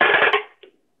 Coda.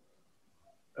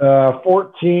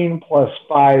 14 plus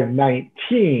 5,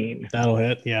 19. That'll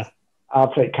hit, yeah.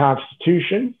 I'll take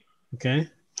Constitution. Okay.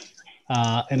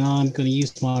 And I'm going to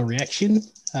use my reaction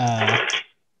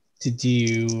to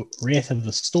do Wrath of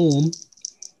the Storm.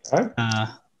 Okay.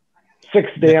 6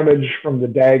 damage from the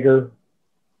dagger.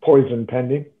 Poison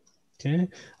pending. Okay.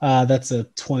 That's a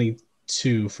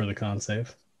 22 for the con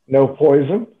save. No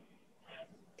poison.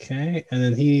 Okay. And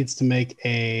then he needs to make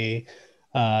a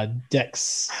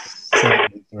Dex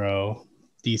saving throw,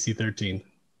 DC 13.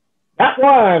 That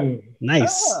one.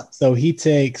 Nice. So he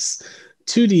takes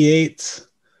 2d8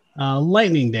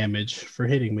 lightning damage for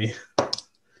hitting me.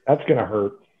 That's going to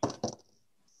hurt.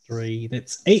 3.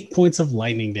 That's 8 points of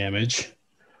lightning damage.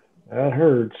 That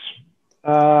hurts.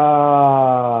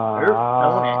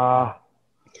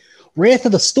 Wrath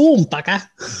of the Storm, fucker.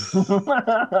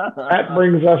 That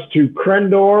brings us to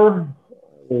Krendor.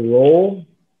 Roll.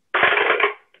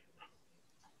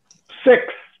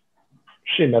 6.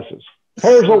 She misses.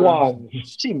 Pairs of ones.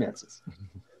 She misses.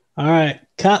 All right,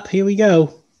 Cup, here we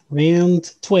go.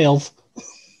 Round 12.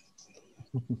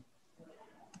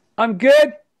 I'm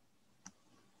good.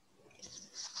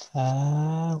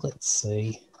 Let's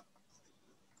see.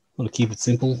 I'm going to keep it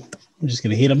simple. I'm just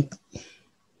going to hit him.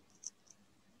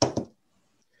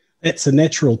 That's a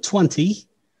natural 20.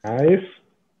 Nice.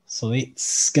 So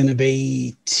it's going to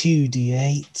be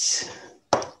 2d8.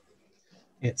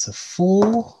 It's a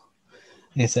 4.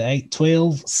 It's an 8,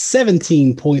 12,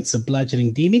 17 points of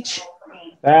bludgeoning damage.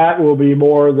 That will be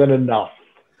more than enough.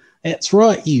 That's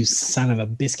right, you son of a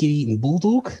biscuit-eating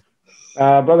bulldog.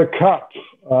 Brother Cup,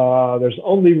 there's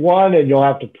only one, and you'll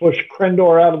have to push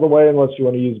Krendor out of the way unless you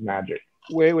want to use magic.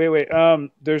 Wait.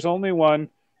 There's only one,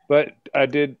 but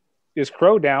is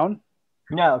Crow down?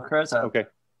 No, Crow's up. Okay,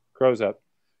 Crow's up.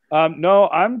 No,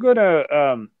 I'm gonna.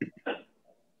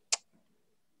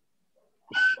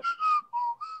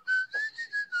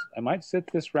 I might sit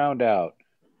this round out.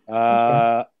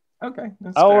 Okay.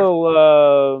 That's I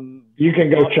will. You can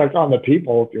go check on the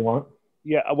people if you want.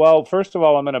 Yeah. Well, first of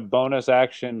all, I'm going to bonus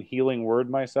action healing word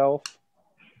myself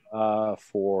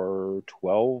for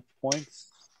 12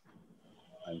 points.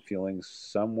 I'm feeling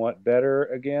somewhat better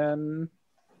again.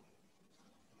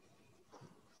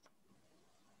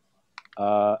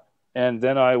 And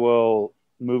then I will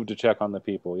move to check on the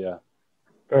people. Yeah.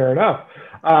 Fair enough.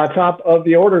 Top of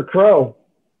the order, Crow.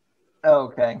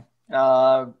 Okay.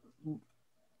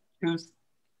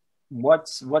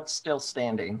 What's still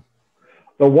standing?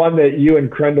 The one that you and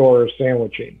Krendor are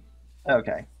sandwiching.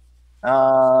 Okay.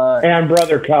 And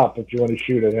Brother Cup, if you want to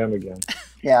shoot at him again.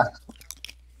 Yeah.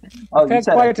 Oh, you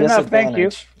said quite enough. Thank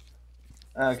you.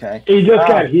 Okay. He just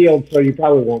got healed, so you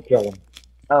probably won't kill him.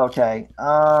 Okay.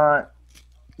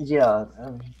 Yeah.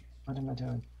 What am I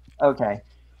doing? Okay.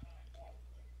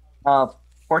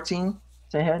 14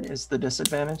 to hit is the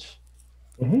disadvantage.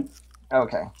 Mm-hmm.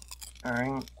 Okay. All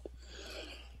right.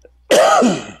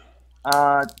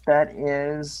 That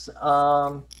is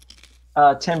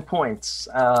 10 points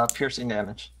piercing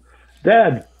damage.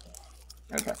 Dead.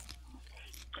 Okay.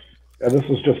 Yeah, this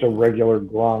is just a regular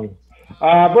glung.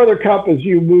 Brother Cup, as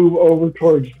you move over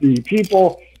towards the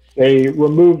people, they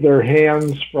remove their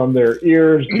hands from their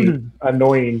ears. The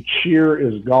annoying cheer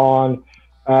is gone.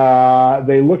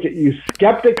 They look at you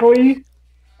skeptically.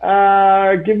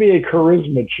 Give me a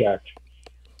charisma check.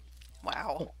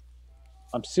 Wow.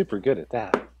 I'm super good at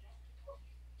that.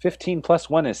 15 plus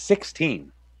 1 is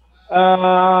 16. They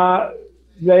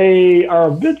are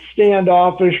a bit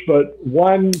standoffish, but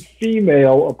one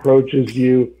female approaches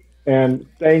you and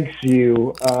thanks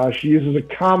you. She uses a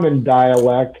common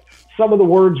dialect. Some of the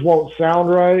words won't sound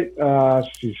right.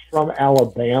 She's from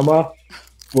Alabama,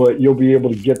 but you'll be able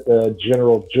to get the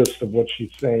general gist of what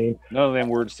she's saying. None of them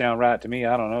words sound right to me.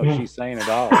 I don't know what she's saying at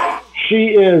all.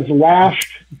 She is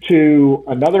lashed to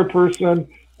another person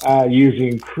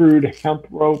using crude hemp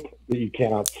rope that you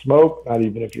cannot smoke, not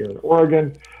even if you're in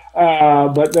Oregon.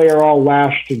 But they are all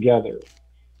lashed together.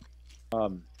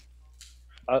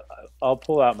 I'll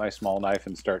pull out my small knife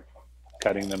and start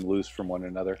cutting them loose from one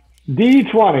another.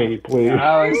 D20, please.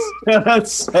 I was gonna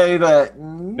say that.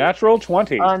 Natural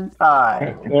 20.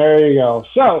 Untie. There you go.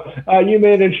 So you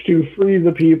managed to free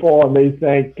the people, and they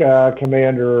thank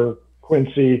Commander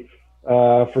Quincy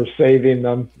for saving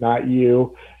them, not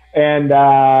you. And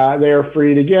they are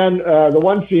freed again. The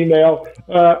one female,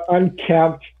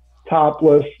 unkempt,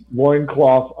 topless,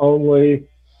 loincloth only,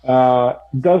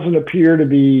 doesn't appear to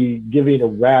be giving a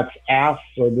rat's ass.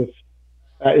 So this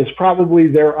is probably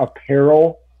their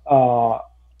apparel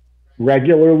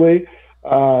regularly.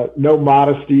 No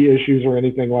modesty issues or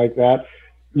anything like that.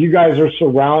 You guys are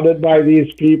surrounded by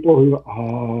these people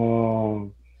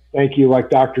who, thank you, like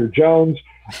Dr. Jones.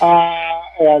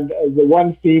 And the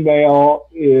one female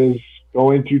is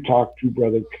going to talk to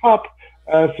Brother Cup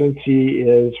since he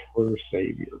is her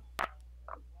savior.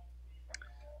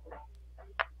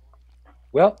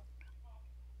 Well,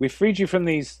 we freed you from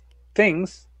these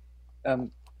things.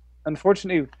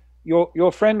 Unfortunately,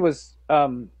 your friend was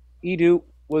Edu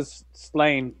was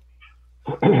slain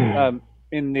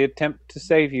in the attempt to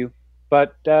save you,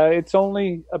 but it's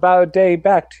only about a day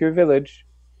back to your village.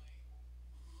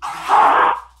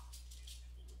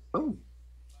 Oh.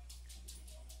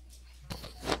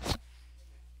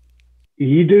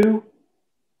 Edu?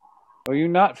 Are you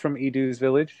not from Edu's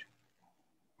village?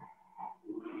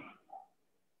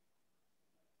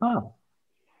 Oh.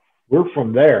 We're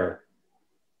from there.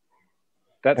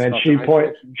 That's and not she the right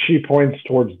direction. she points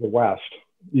towards the west.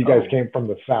 You guys came from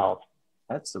the south.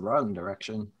 That's the wrong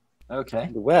direction. Okay.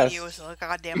 The west. He was a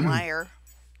goddamn liar.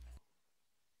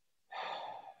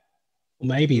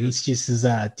 Maybe this just is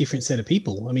a different set of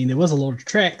people. I mean, there was a lot of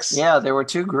tracks. Yeah, there were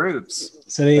two groups.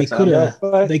 So they That's could have.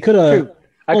 but They could have.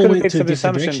 I all could have went made to a some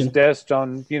different assumptions direction. based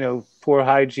on, poor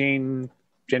hygiene,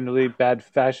 generally bad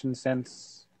fashion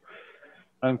sense,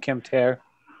 unkempt hair.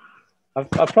 I've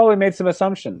probably made some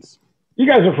assumptions. You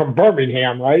guys are from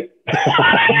Birmingham, right?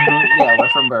 Yeah, we're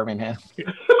from Birmingham.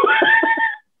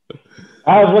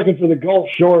 I was looking for the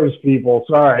Gulf Shores people.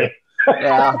 Sorry.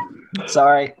 Yeah.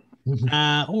 Sorry.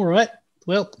 All right.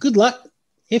 Well, good luck.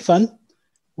 Have fun.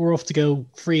 We're off to go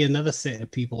free another set of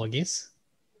people, I guess.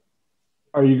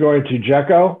 Are you going to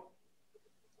Jekko?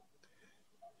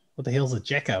 What the hell's a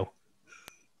Jekko?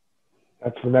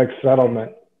 That's the next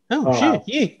settlement. Oh, shit.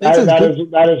 Yeah, that sounds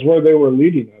good. That is where they were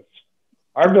leading us.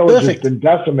 Our village Perfect. has been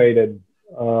decimated.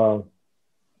 Can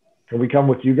we come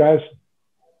with you guys?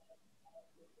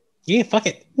 Yeah, fuck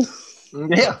it.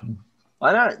 Yeah.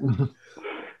 Why not?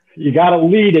 You got to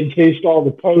lead and taste all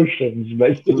the potions.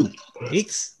 But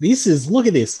This is, look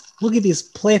at this. Look at this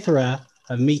plethora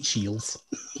of meat shields.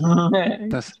 I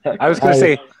was going to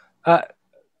say,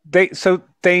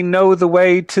 they know the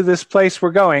way to this place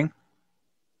we're going.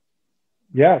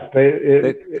 yes,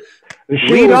 the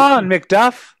Lead on,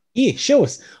 McDuff. Yeah, show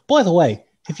us. By the way,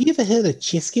 have you ever heard of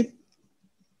Cheskin?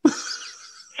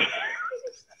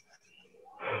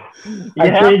 I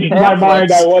changed my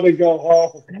mind. I want to go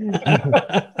home.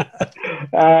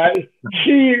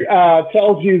 She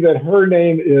tells you that her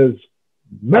name is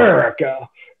America.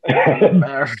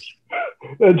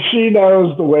 And she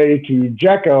knows the way to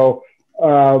Jekko,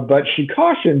 but she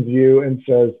cautions you and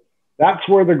says, that's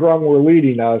where the Grung were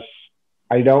leading us.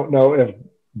 I don't know if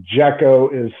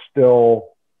Jekko is still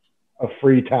a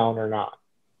free town or not.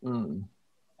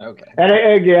 Okay. And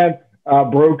again,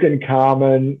 broken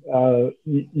common.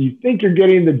 You think you're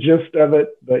getting the gist of it,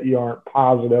 but you aren't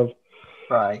positive.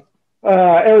 Right.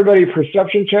 Everybody,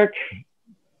 perception check.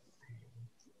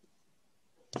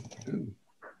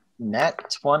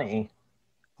 Nat 20.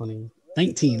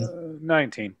 19.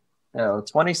 19. No,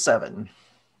 27.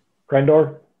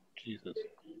 Krendor. Jesus.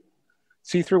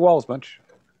 See through walls, bunch.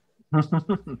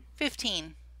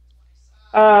 15.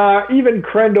 Even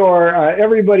Krendor,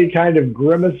 everybody kind of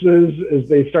grimaces as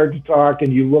they start to talk,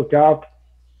 and you look up.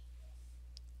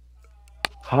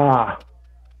 Ha.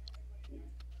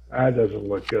 That doesn't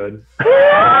look good.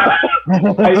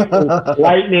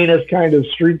 Lightning is kind of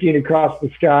streaking across the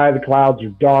sky. The clouds are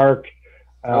dark.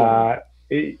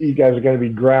 You guys are going to be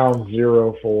ground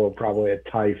zero for probably a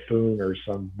typhoon or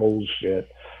some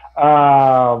bullshit.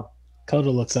 Coda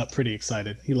looks up pretty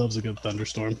excited. He loves a good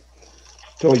thunderstorm.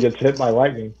 Till he gets hit by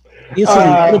lightning.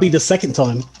 It'll be the second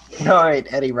time. All right,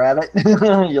 Eddie Rabbit.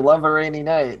 You love a rainy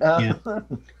night. Huh? Yeah.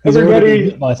 He's already been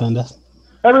hit by thunder.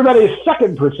 Everybody's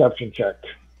second perception check.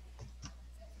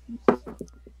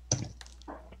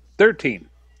 13.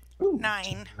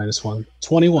 9. -1.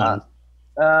 21.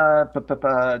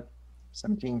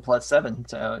 17 plus 7.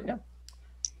 So, yeah.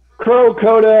 Crow,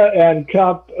 Coda, and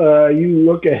Cup, you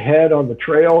look ahead on the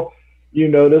trail. You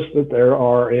notice that there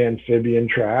are amphibian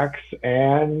tracks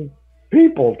and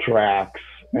people tracks.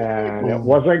 And it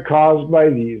wasn't caused by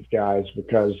these guys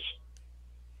because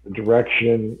the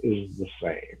direction is the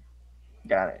same.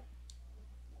 Got it.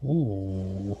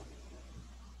 Ooh.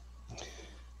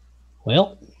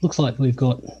 Well, looks like we've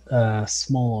got a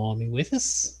small army with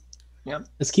us. Yep.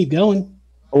 Let's keep going.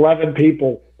 11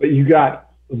 people, but you got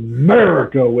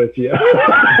America with you.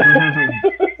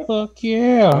 Fuck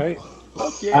yeah. Right.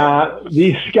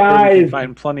 These You skies. can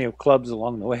find plenty of clubs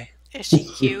along the way. Is she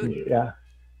cute? Yeah.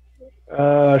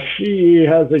 She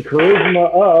has a charisma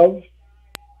of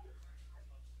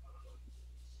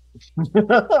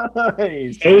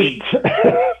 8.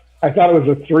 I thought it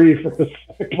was a 3 for a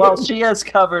second. Well, she is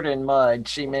covered in mud.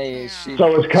 She may So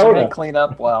is she Coda. may clean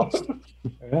up well.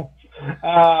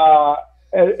 Yeah.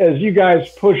 As you guys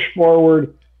push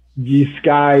forward, the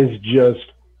skies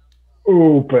just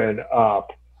open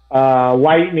up.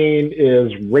 Lightning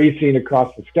is racing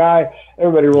across the sky.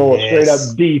 Everybody roll a straight up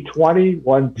D20.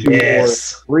 1, 2, or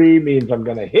 3 means I'm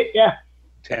going to hit you.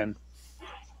 10.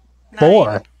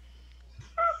 4.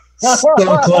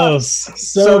 So close.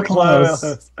 So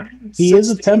close. He is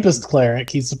a Tempest cleric.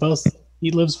 He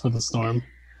lives for the storm.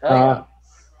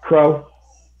 Crow.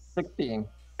 16.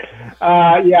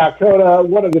 Yeah, Coda,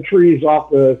 one of the trees off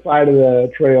the side of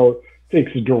the trail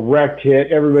takes a direct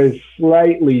hit. Everybody's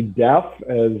slightly deaf,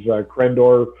 as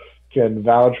Krendor can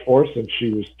vouch for, since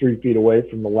she was 3 feet away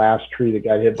from the last tree that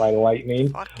got hit by the lightning.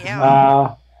 Fuck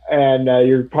yeah. And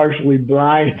you're partially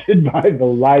blinded by the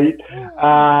light.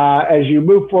 As you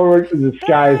move forward, the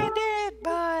skies Blinded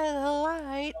by the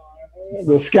light.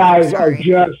 The skies are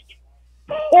just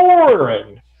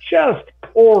pouring.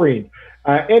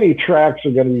 Any tracks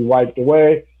are going to be wiped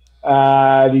away.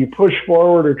 Do you push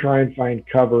forward or try and find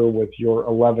cover with your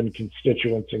 11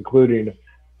 constituents, including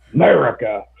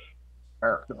America? We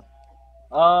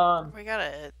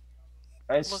gotta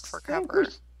look for cover.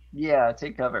 Yeah,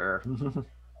 take cover.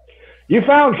 You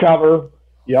found cover.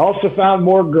 You also found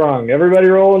more grung. Everybody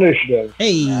roll initiative.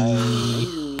 Hey.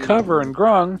 Cover and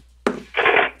grung.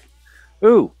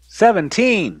 Ooh,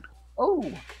 17.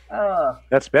 Oh,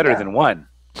 That's better than 1.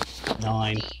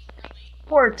 9.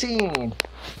 14.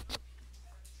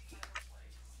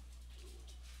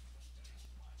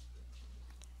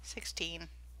 16.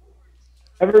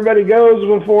 Everybody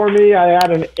goes before me. I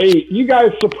had an 8. You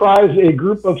guys surprised a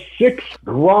group of 6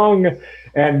 grung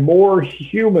and more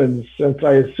humans, since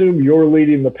I assume you're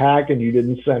leading the pack and you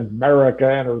didn't send America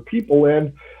and her people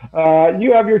in.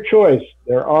 You have your choice.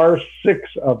 There are 6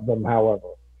 of them, however.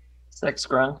 6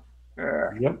 grunt.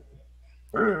 Yep.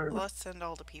 Let's send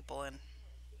all the people in.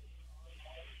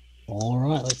 All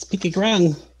right, let's pick a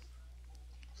ground.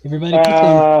 Everybody pick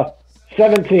one.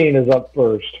 17 is up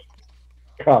first.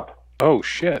 Cup. Oh,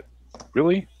 shit.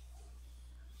 Really?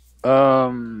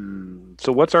 So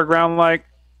what's our ground like?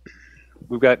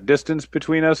 We've got distance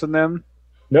between us and them?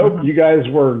 Nope, you guys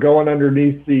were going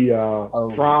underneath the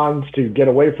fronds to get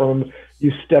away from them.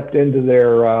 You stepped into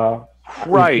their...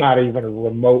 right. It's not even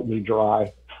remotely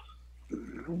dry.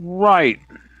 Right.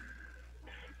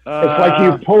 It's like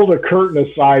you pulled a curtain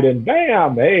aside and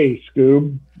bam, hey,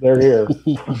 Scoob, they're here.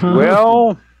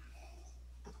 Well,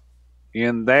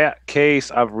 in that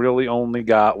case, I've really only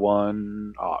got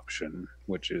one option,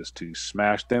 which is to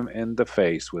smash them in the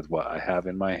face with what I have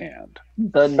in my hand.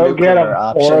 The Go get nuclear 'em,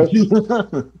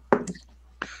 option.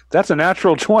 That's a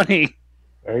natural 20.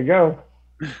 There you go.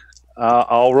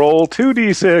 I'll roll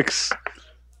 2d6.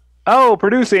 Oh,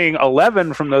 producing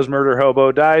 11 from those murder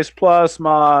hobo dice plus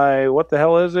my, what the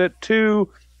hell is it?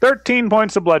 13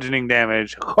 points of bludgeoning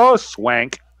damage. Oh,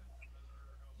 swank.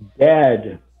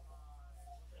 Dead.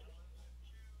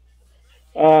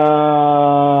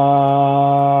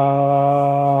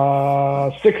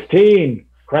 16.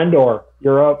 Krendor,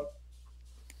 you're up.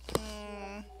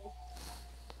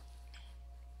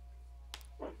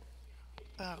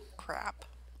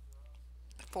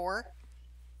 4.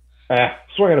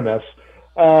 Swing and a miss.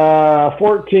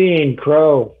 14,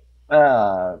 Crow.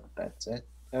 That's it.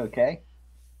 Okay.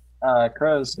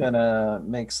 Crow's gonna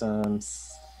make some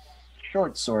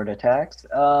short sword attacks.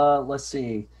 Let's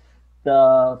see.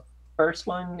 The first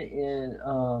one is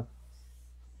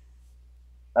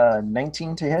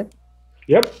 19 to hit.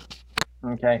 Yep.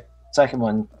 Okay. Second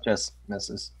one just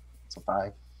misses. It's a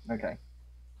 5. Okay.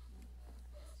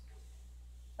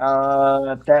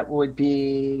 That would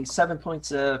be 7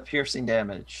 points of piercing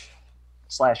damage.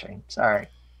 Slashing. Sorry.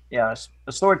 Yeah,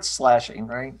 a sword slashing,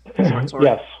 right? Sword.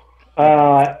 Yes.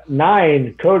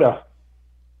 9, Coda.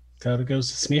 Coda goes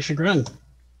to smash a grung.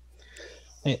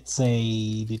 It's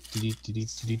a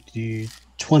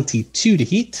 22 to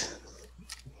hit.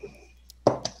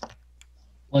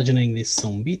 Bludgeoning this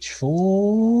son bitch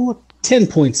for 10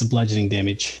 points of bludgeoning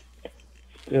damage.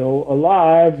 Still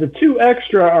alive. The 2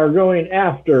 extra are going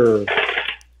after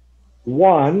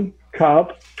 1,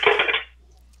 Cup.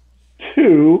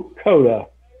 2, Coda.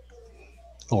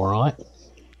 All right.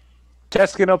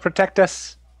 Cheskin will protect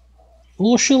us.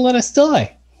 Or she'll let us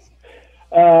die.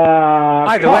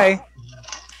 Either Cup. way.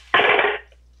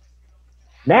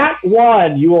 Nat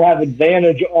 1, you will have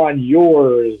advantage on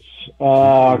yours.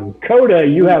 Coda,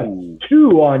 you have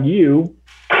 2 on you.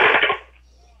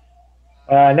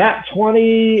 Nat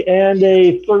 20 and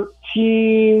a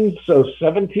 13, so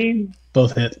 17.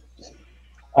 Both hit.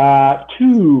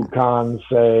 2 con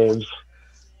saves.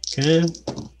 Okay.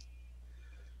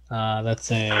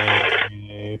 That's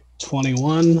a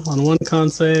 21 on one con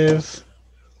save.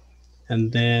 And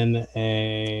then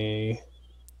a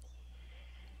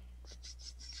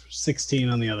 16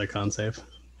 on the other con save.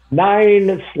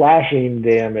 9 slashing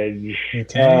damage.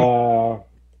 Okay.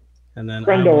 And then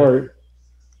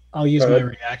I'll use my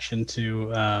reaction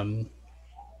to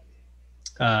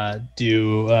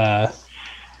do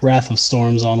Wrath of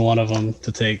Storms on one of them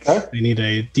to take. Huh? They need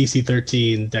a DC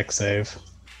 13 deck save.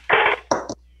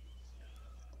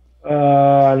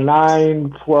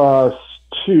 9 plus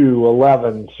 2,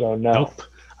 11, so no. Nope.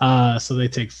 So they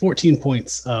take 14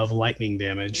 points of lightning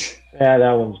damage. Yeah,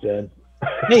 that one's dead.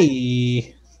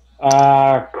 Hey!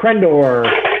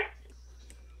 Krendor.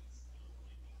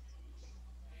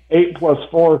 8 plus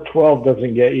 4, 12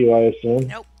 doesn't get you, I assume.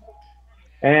 Nope.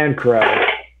 And Crow.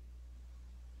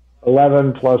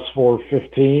 11 plus 4,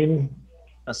 15.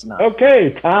 That's not.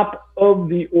 Okay, top of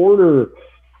the order.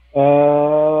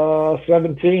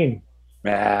 17.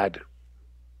 Mad.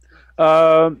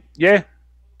 Yeah,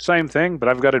 same thing, but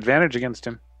I've got advantage against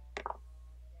him.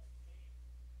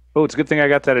 Oh, it's a good thing I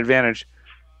got that advantage.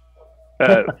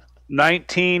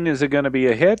 19 is going to be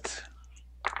a hit,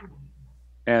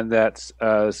 and that's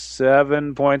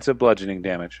 7 points of bludgeoning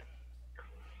damage.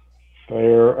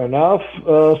 Fair enough.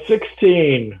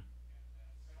 16.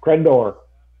 Krendor.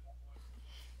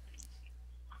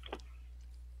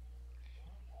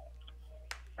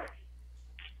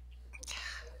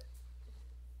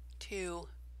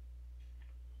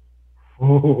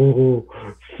 Ooh,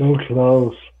 so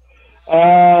close.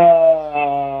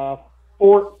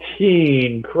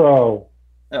 14, Crow.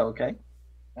 Oh, okay.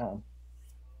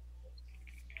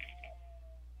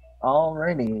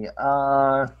 Alrighty.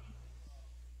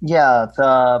 Yeah,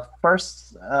 the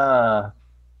first the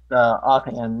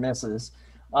offhand misses.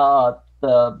 Let's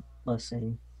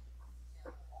see.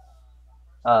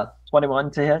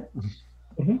 21 to hit.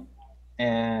 Mm-hmm.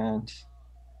 And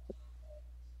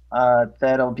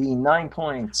that'll be 9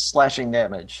 points slashing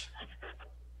damage.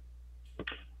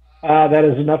 That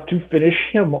is enough to finish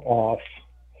him off.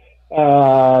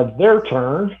 Their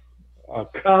turn.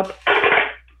 Cup.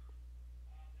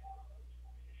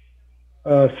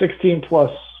 16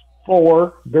 plus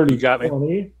 4, dirty You got me.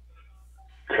 20.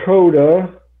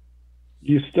 Coda,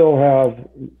 you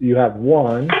have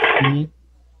 1. Mm-hmm.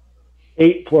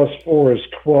 8 plus 4 is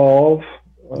 12.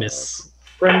 Miss.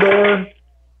 Krendor.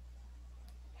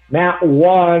 Nat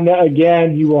 1,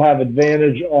 again, you will have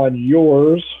advantage on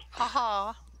yours.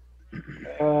 Haha.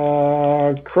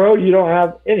 Crow, you don't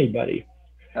have anybody.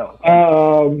 Oh,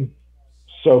 okay.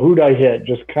 So who'd I hit?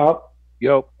 Just Cup?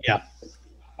 Yo. Yeah.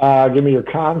 Give me your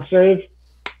con save.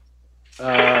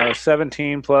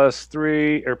 17 plus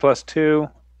 3 or plus 2,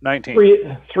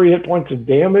 19. 3 hit points of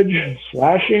damage,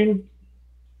 slashing.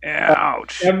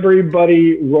 Ouch.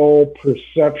 Everybody roll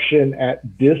perception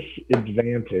at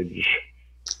disadvantage.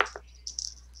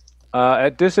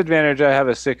 At disadvantage, I have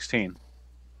a 16.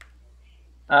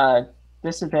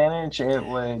 Disadvantage, it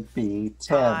would be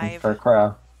 10 5. for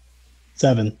Crow.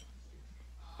 7.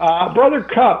 Brother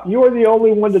Cup, you are the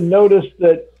only one to notice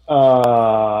that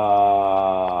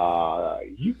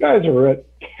you guys are at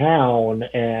town,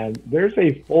 and there's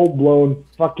a full-blown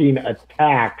fucking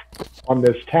attack on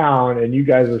this town, and you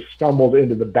guys have stumbled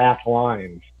into the back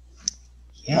lines.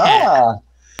 Yeah.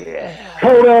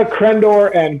 Coda,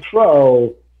 Krendor, and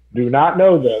Crow do not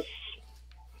know this.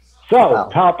 So,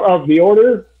 top of the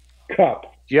order,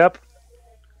 Cup. Yep.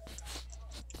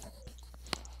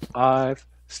 I've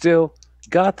still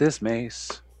got this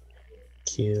mace.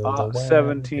 Kill the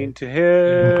 17 to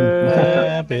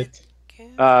hit. rabbit.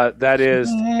 That is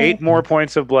 8 more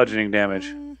points of bludgeoning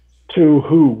damage. To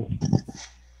who?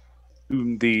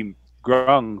 The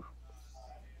grung.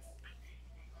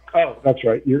 Oh, that's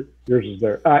right. Yours is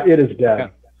there. It is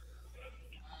dead.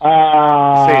 Say,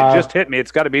 it just hit me.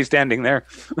 It's got to be standing there.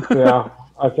 Yeah,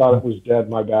 I thought it was dead.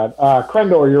 My bad.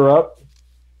 Krendor, you're up.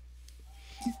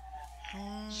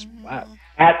 Wow.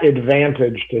 At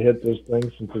advantage to hit this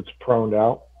thing since it's proned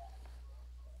out.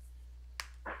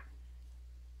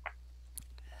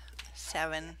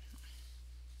 7.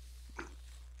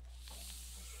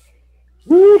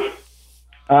 Woo.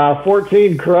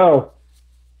 14, Crow.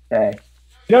 Okay.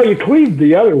 No, you cleaved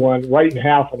the other one right in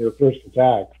half on your first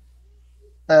attack.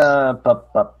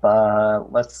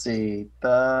 Let's see.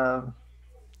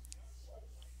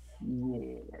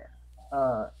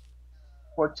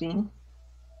 14?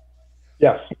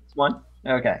 Yes. One?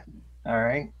 Okay. All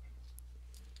right.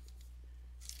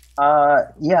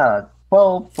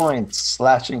 12 points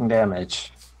slashing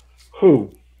damage.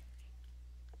 Who?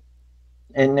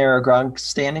 Isn't there a Grunk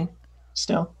standing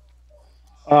still?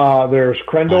 There's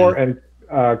Krendor and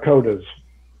Coda's.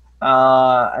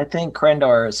 I think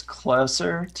Krendor is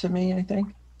closer to me, I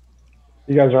think.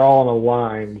 You guys are all in a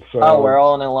line. So Oh, we're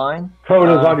all in a line?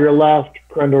 Coda's on your left,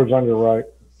 Krendor's on your right.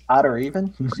 Odd or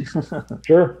even?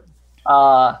 Sure.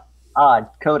 Odd.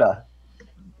 Coda.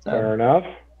 So, Fair enough.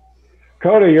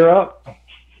 Coda, you're up.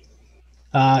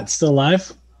 It's still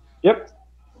alive? Yep.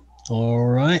 All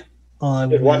right. I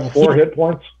It will won 4 hit it. hit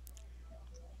points.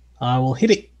 I will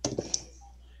hit it.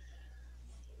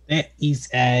 That is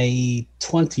a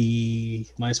 20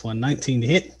 minus 1, 19 to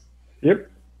hit. Yep.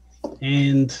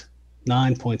 And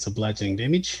 9 points of bludgeoning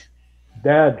damage.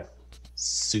 Dead.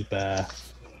 Super.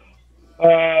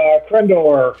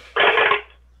 Krendor.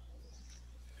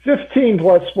 15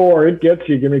 plus 4. It gets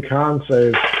you. Give me con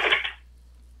save.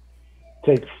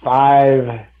 Take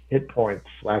 5 hit points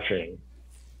slashing.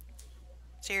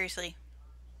 Seriously.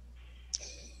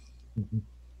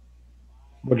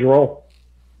 What'd you roll?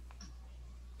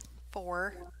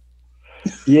 4.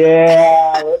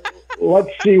 Yeah. Let's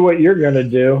see what you're going to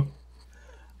do.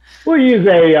 We'll use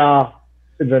a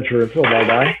adventure fill my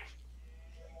die.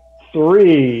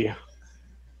 3.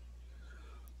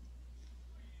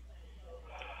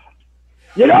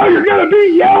 You know you're going to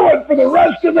be yelling for the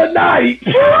rest of the night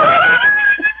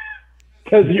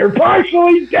because you're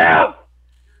partially deaf.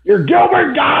 You're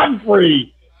Gilbert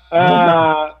Godfrey.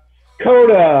 Coda,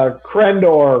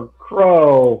 Krendor,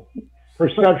 Crow,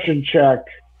 perception check,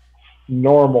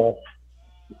 normal.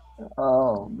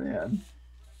 oh, man.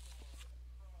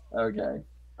 Okay.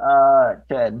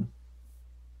 10.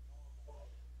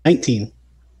 19.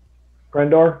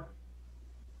 Krendor?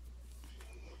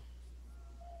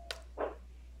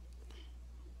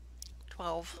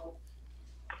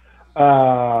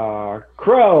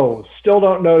 Crow, still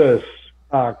don't notice.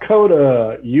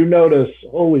 Coda, you notice,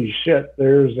 holy shit,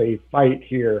 there's a fight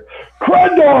here.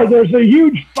 Krendor, there's a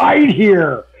huge fight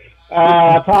here.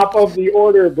 Top of the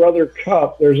order, Brother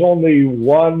Cup, there's only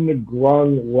one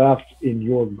grung left in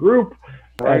your group.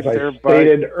 Right As I there,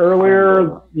 stated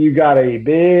earlier, you got a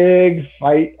big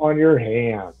fight on your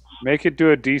hands. Make it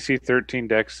do a DC 13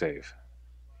 dex save.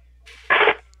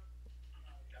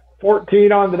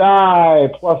 14 on the die,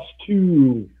 plus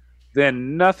 2.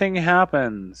 Then nothing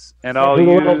happens, and Makes I'll a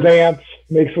little use. dance,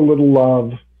 makes a little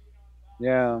love.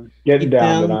 Yeah. Getting Get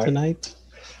down, down tonight. tonight.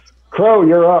 Crow,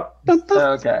 you're up.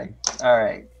 Okay. All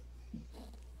right.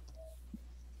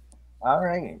 All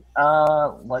right.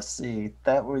 Let's see.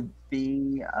 That would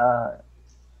be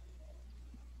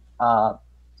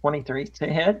 23 to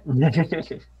hit.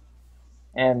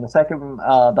 And the second,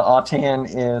 the offhand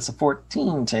is a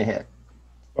 14 to hit.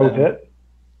 Both hit.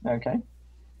 Okay.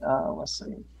 Let's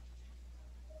see.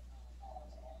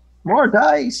 More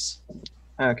dice.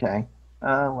 Okay.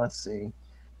 Let's see.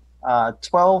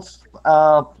 12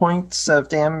 points of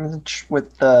damage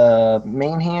with the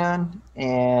main hand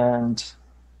and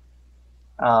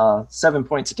 7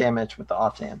 points of damage with the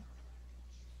offhand.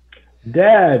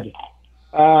 Dead.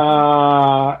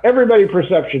 Everybody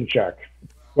perception check.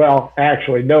 Well,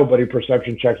 actually, nobody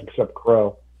perception checks except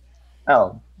Crow.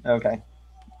 Oh, okay.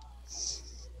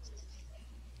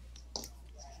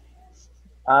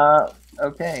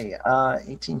 Okay,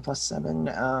 18 plus 7.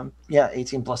 Yeah,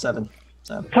 18 plus 7.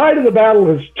 So. The tide of the battle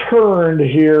has turned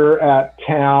here at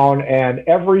town, and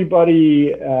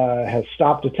everybody has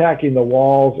stopped attacking the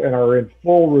walls and are in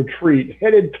full retreat.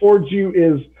 Headed towards you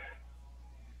is,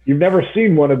 you've never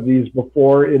seen one of these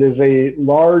before. It is a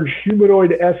large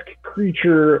humanoid-esque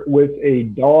creature with a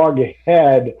dog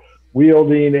head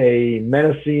wielding a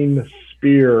menacing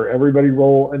spear. Everybody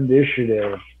roll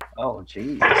initiative. Oh,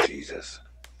 geez. Jesus.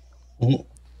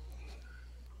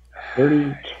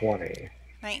 30, 20.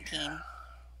 19.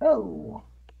 Oh.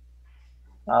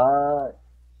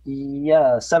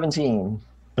 Yeah, 17.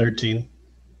 13.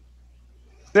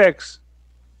 6.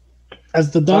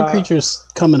 As the dog creature's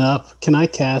coming up, can I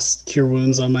cast Cure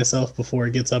Wounds on myself before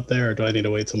it gets up there, or do I need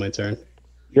to wait till my turn?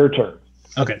 Your turn.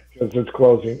 Okay. Because it's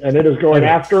closing. And it is going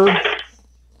after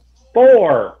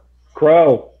 4.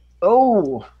 Crow.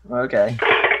 Oh, okay.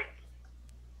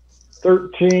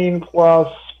 13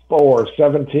 plus 4.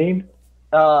 17.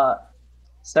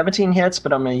 17 hits,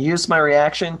 but I'm going to use my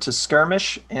reaction to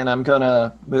skirmish, and I'm going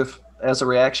to move, as a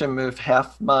reaction, move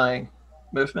half my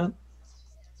movement.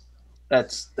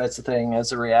 That's the thing.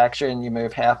 As a reaction, you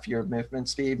move half your movement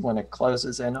speed when it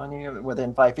closes in on you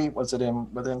within 5 feet. Was it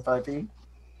within 5 feet?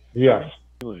 Yes.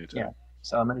 Yeah.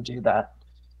 So I'm going to do that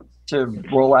to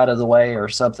roll out of the way or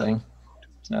something.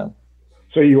 So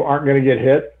you aren't going to get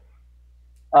hit?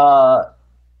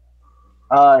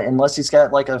 Unless he's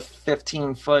got like a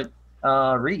 15-foot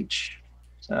reach.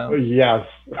 So yes.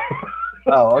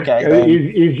 Oh, okay.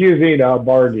 He's using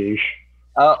Bardiche.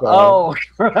 Oh.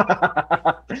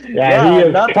 Yeah, he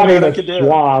is cutting a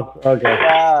swath. Okay.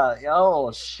 Yeah.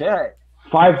 Oh, shit.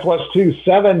 5 plus 2,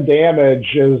 7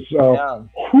 damage as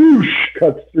whoosh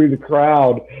cuts through the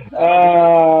crowd.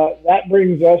 That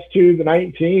brings us to the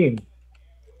 19.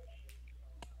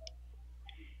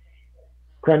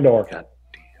 Krendor.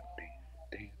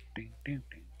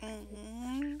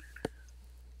 Mm-hmm.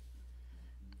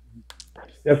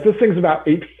 Yes, this thing's about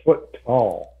 8 foot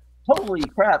tall. Holy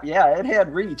crap, yeah, it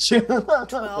had reach.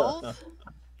 12?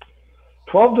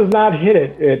 12 does not hit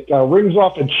it. It rings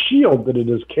off a shield that it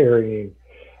is carrying.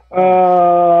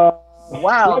 Wow,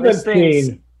 17. this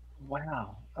thing's...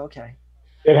 Wow, okay.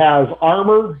 It has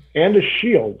armor and a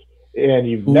shield, and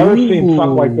you've never seen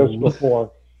something like this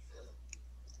before.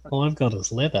 All I've got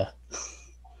is leather.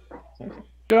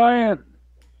 Giant.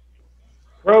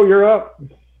 Bro, you're up.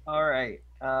 All right.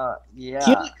 Yeah.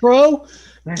 Kill it, bro.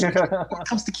 It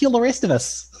comes to kill the rest of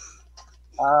us.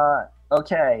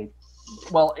 Okay.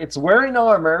 Well, it's wearing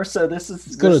armor, so this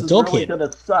is really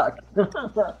gonna suck.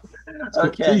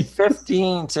 Okay,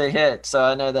 15 to hit, so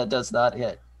I know that does not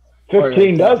hit.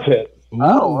 15 does hit.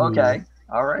 Oh, okay.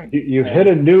 All right. You've hit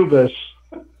Anubis.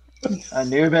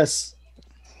 Anubis.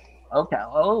 Okay.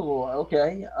 Oh,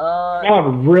 okay. Come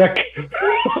on, Rick.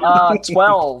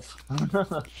 12.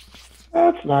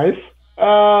 That's nice.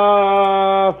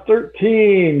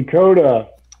 13, Coda.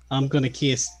 I'm going to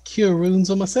cast Cure Wounds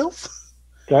on myself.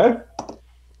 Okay.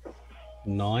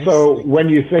 Nice. So when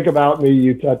you think about me,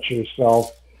 you touch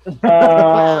yourself.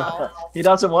 He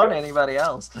doesn't want anybody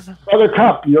else. Brother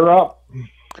Cup, you're up.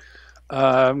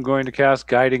 I'm going to cast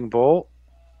Guiding Bolt.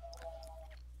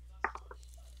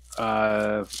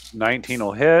 19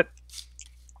 will hit.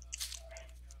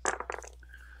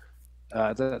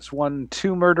 That's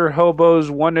 2 murder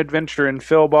hobos, 1 adventure in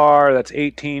Philbar. That's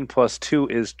 18 plus 2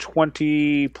 is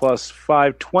 20 plus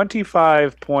 5,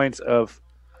 25 points of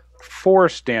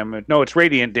force damage. No, it's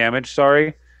radiant damage,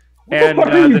 sorry. And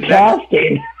what are you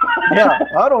casting? Yeah,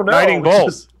 I don't know. Guiding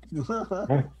Bolt.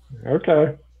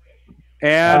 Okay.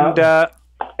 And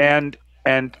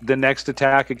the next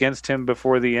attack against him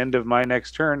before the end of my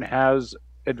next turn has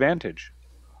advantage.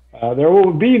 There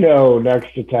will be no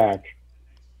next attack.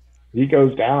 He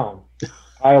goes down.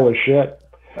 Pile of shit.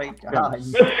 Thank God.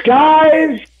 The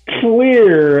sky's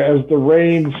clear as the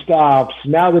rain stops.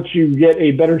 Now that you get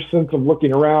a better sense of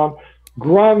looking around,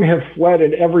 Grung have fled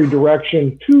in every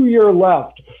direction. To your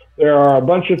left, there are a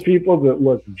bunch of people that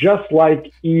look just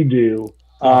like Edu,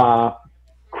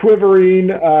 quivering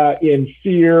in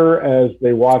fear as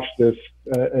they watch this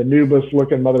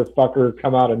Anubis-looking motherfucker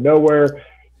come out of nowhere.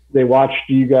 They watched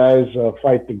you guys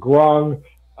fight the Grung.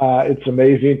 It's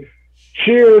amazing.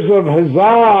 Cheers of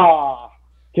huzzah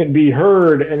can be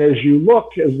heard, and as you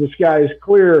look, as the sky is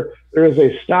clear, there is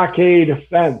a stockade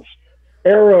fence.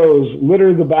 Arrows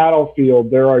litter the battlefield.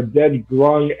 There are dead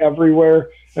Grung everywhere,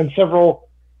 and several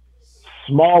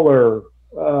smaller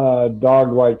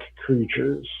dog-like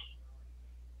creatures.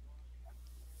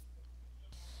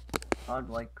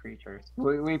 Dog-like creatures.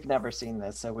 We've never seen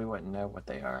this, so we wouldn't know what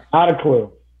they are. Not a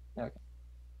clue. Okay.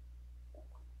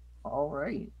 All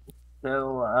right.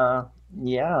 So,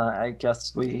 yeah, I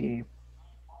guess we.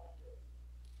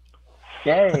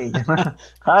 Yay!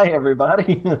 Hi,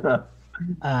 everybody.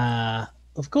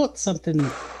 I've got something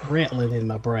rattling in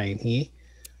my brain here.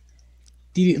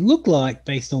 Did it look like,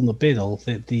 based on the battle,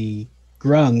 that the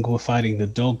Grung were fighting the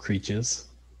dog creatures?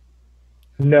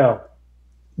 No,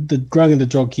 The Grung and the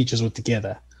dog creatures were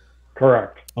together.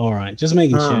 correct. All right, just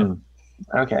making sure.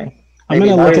 Okay. I'm Maybe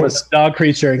gonna that look at was- the dog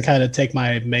creature and kind of take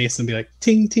my mace and be like,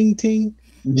 ting, ting, ting.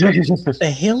 What the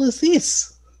hell is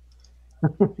this?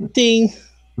 Ding.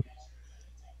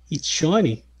 It's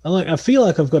shiny. I feel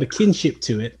like I've got a kinship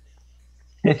to it.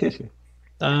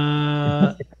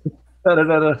 I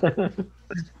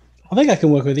think I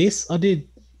can work with this. I did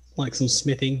like some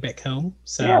smithing back home.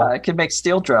 So Yeah, I could make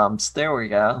steel drums. There we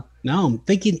go. now I'm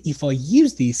thinking if I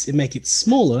use this and make it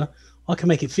smaller, I can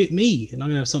make it fit me and I'm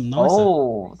gonna have something nicer.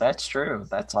 Oh, that's true.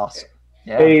 That's awesome.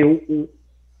 Yeah. Hey,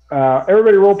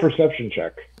 everybody roll perception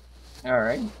check. All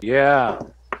right. Yeah.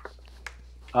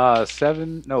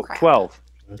 12.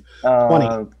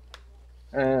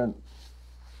 20.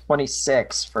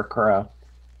 26 for Crow.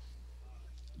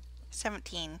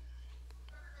 17.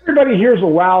 Everybody hears a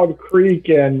loud creak,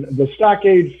 and the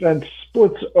stockade fence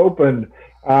splits open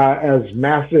as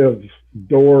massive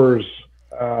doors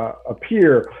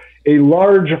appear. A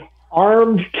large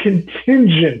armed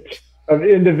contingent of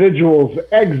individuals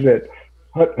exit.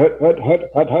 Hut, hut, hut, hut,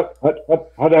 hut, hut, hut,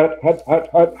 hut, hut, hut, hut,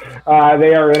 hut.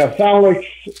 They are in a phalanx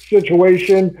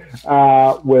situation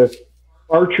with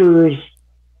archers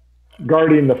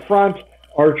guarding the front,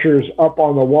 archers up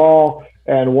on the wall,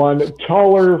 and one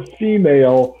taller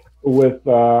female with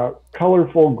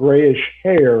colorful grayish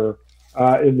hair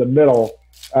in the middle.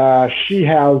 She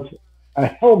has a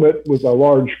helmet with a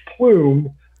large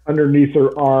plume underneath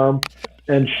her arm,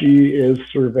 and she is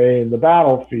surveying the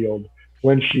battlefield.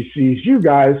 When she sees you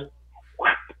guys,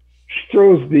 she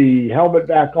throws the helmet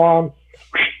back on,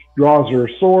 draws her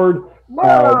sword.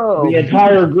 The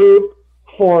entire group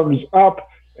forms up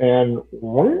and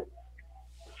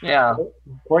Yeah.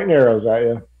 pointing arrows at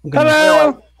you. I'm gonna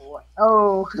Hello!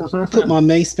 Oh. put my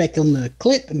mace back on the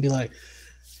clip and be like,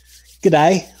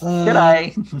 "G'day.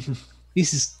 G'day.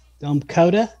 This is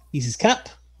Coda. This is Cup.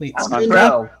 It's I'm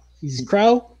Crow. This is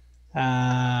Crow.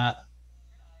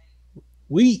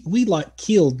 We like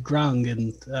killed Grung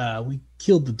and we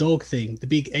killed the dog thing, the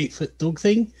big 8-foot dog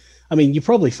thing. I mean, you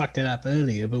probably fucked it up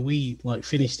earlier, but we like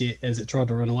finished it as it tried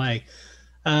to run away.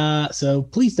 So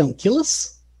please don't kill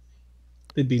us.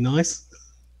 That'd be nice.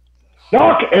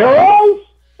 Doc arrows,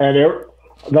 and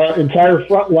the entire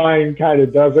front line kind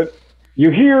of does it.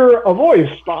 You hear a voice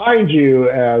behind you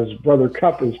as Brother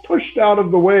Cup is pushed out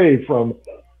of the way from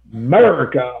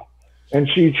America, and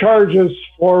she charges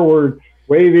forward,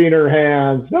 waving her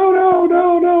hands. No, no,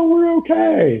 no, no, we're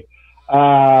okay.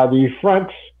 The front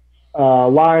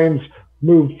lines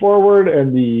move forward,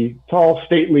 and the tall,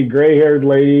 stately, gray-haired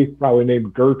lady, probably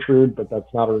named Gertrude, but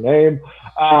that's not her name,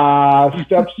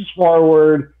 steps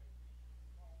forward,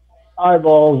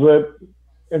 eyeballs it,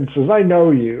 and says, I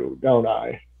know you, don't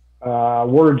I?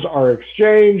 Words are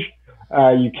exchanged.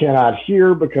 You cannot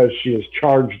hear because she has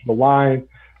charged the line.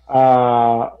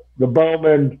 The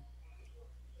bowmen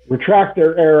retract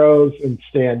their arrows and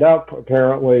stand up.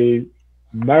 Apparently,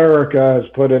 America has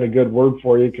put in a good word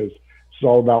for you because it's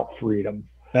all about freedom.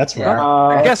 That's right.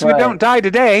 I guess we don't die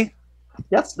today.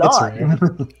 Yes, That's not.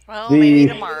 Well, The- maybe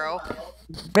tomorrow.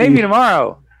 Maybe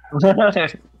tomorrow.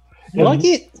 Well, I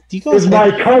get. Do you guys Is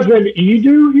my cousin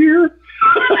Edu here?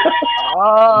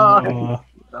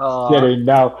 Kidding,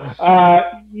 no.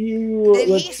 Did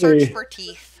Let's he search see. for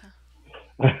teeth?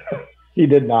 He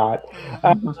did not.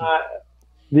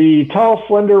 The tall,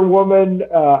 slender woman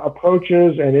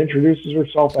approaches and introduces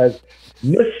herself as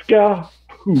Niska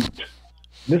Poot.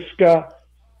 Niska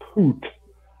Poot.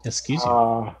 Excuse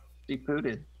you. Be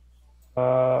booted.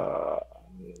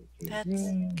 That's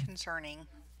concerning.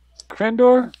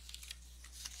 Krendor?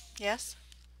 Yes?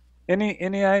 Any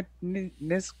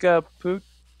Niska Poot?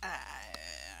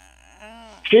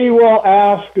 She will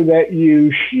ask that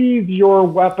you sheathe your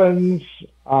weapons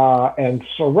and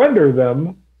surrender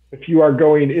them if you are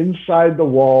going inside the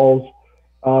walls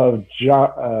of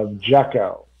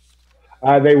Jekko.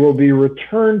 They will be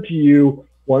returned to you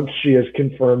once she has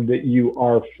confirmed that you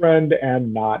are friend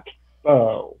and not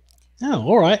foe. Oh,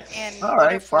 all right. And All what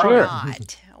right, if we're fine.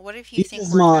 not? What if you This think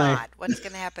is we're my- not? What's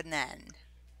going to happen then?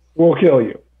 We'll kill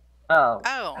you. Oh.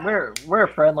 Oh. We're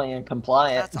friendly and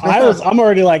compliant. That's I'm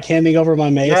already like handing over my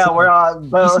mace. Yeah, we're on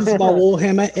This both. is my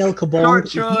warhammer El Kabong.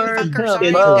 Short, If you fuckers be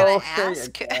aren't gentle, gonna both. There you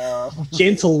ask. go.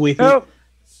 gentle with it. Nope.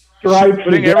 Stripes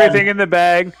Putting again. everything in the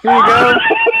bag. Here you go.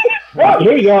 Oh,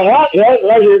 here you go. Yeah,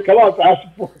 right here. Come on, pass it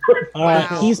forward. All right,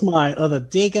 Wow. he's my other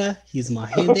digger. He's my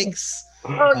Hendix.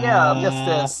 Oh yeah, I missed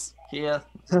this. Yeah.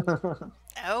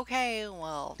 Okay,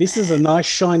 well. This is a then. nice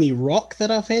shiny rock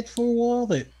that I've had for a while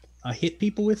that I hit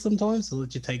people with sometimes. So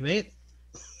let you take that.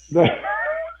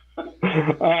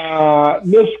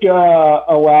 Niska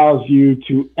allows you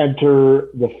to enter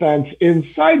the fence.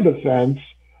 Inside the fence,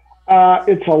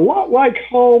 it's a lot like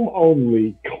home,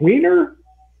 only cleaner.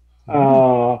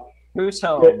 Who's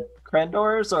home?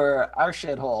 Krendor's or our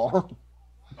shithole?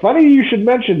 Funny you should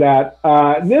mention that.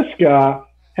 Niska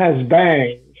has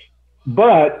bangs,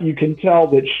 but you can tell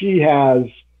that she has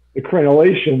the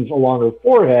crenellations along her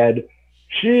forehead.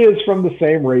 She is from the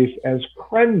same race as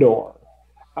Krendor.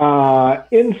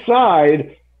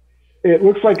 Inside, it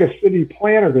looks like a city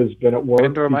planner has been at work.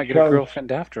 Endor might get a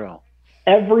girlfriend after all.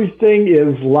 Everything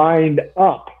is lined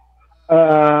up.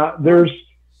 There's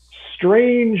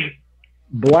strange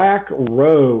black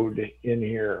road in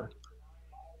here.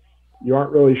 You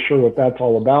aren't really sure what that's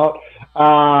all about.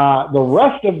 The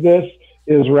rest of this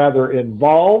is rather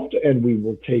involved, and we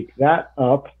will take that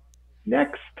up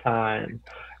next time.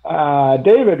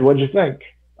 David, what'd you think?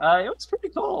 It was pretty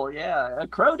cool, yeah.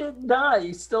 Crow didn't die.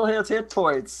 He still has hit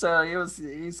points, so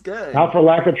he's good. Not for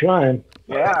lack of trying.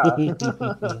 Yeah.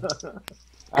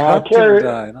 Carrie,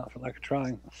 Not for lack of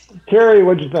trying. Carrie,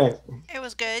 what'd you think? It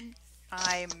was good.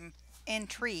 I'm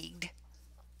intrigued.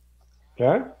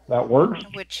 Okay, that works.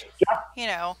 Which,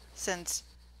 since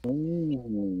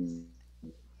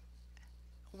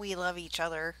we love each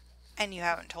other and you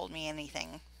haven't told me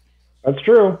anything. That's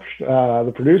true.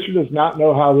 The producer does not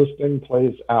know how this thing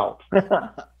plays out.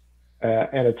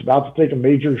 And it's about to take a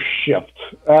major shift.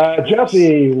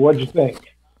 Jesse, what'd you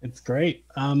think? It's great.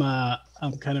 I'm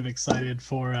kind of excited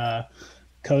for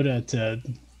Coda to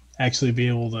actually be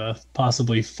able to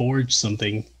possibly forge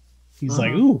something. He's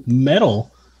like, ooh,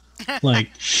 metal. Like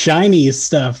shiny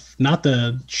stuff, not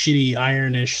the shitty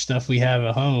ironish stuff we have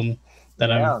at home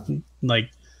that I'm like,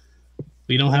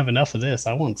 we don't have enough of this.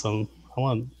 I want some.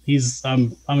 I'm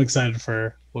excited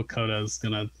for what Coda's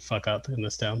gonna fuck up in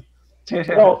this town.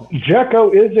 Well,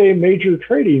 Jekko is a major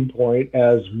trading point,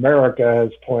 as America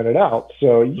has pointed out.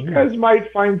 So you guys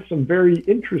might find some very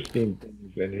interesting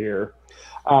things in here.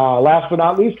 Last but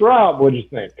not least, Rob, what'd you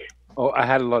think? Oh, I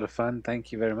had a lot of fun.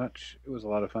 Thank you very much. It was a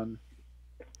lot of fun.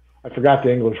 I forgot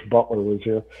the English butler was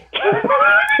here.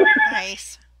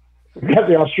 Nice. We got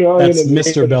the Australian. That's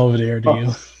Mr. Belvedere to you.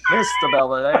 Mr.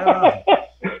 Belvedere.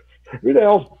 Who the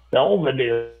hell's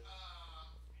Belvedere?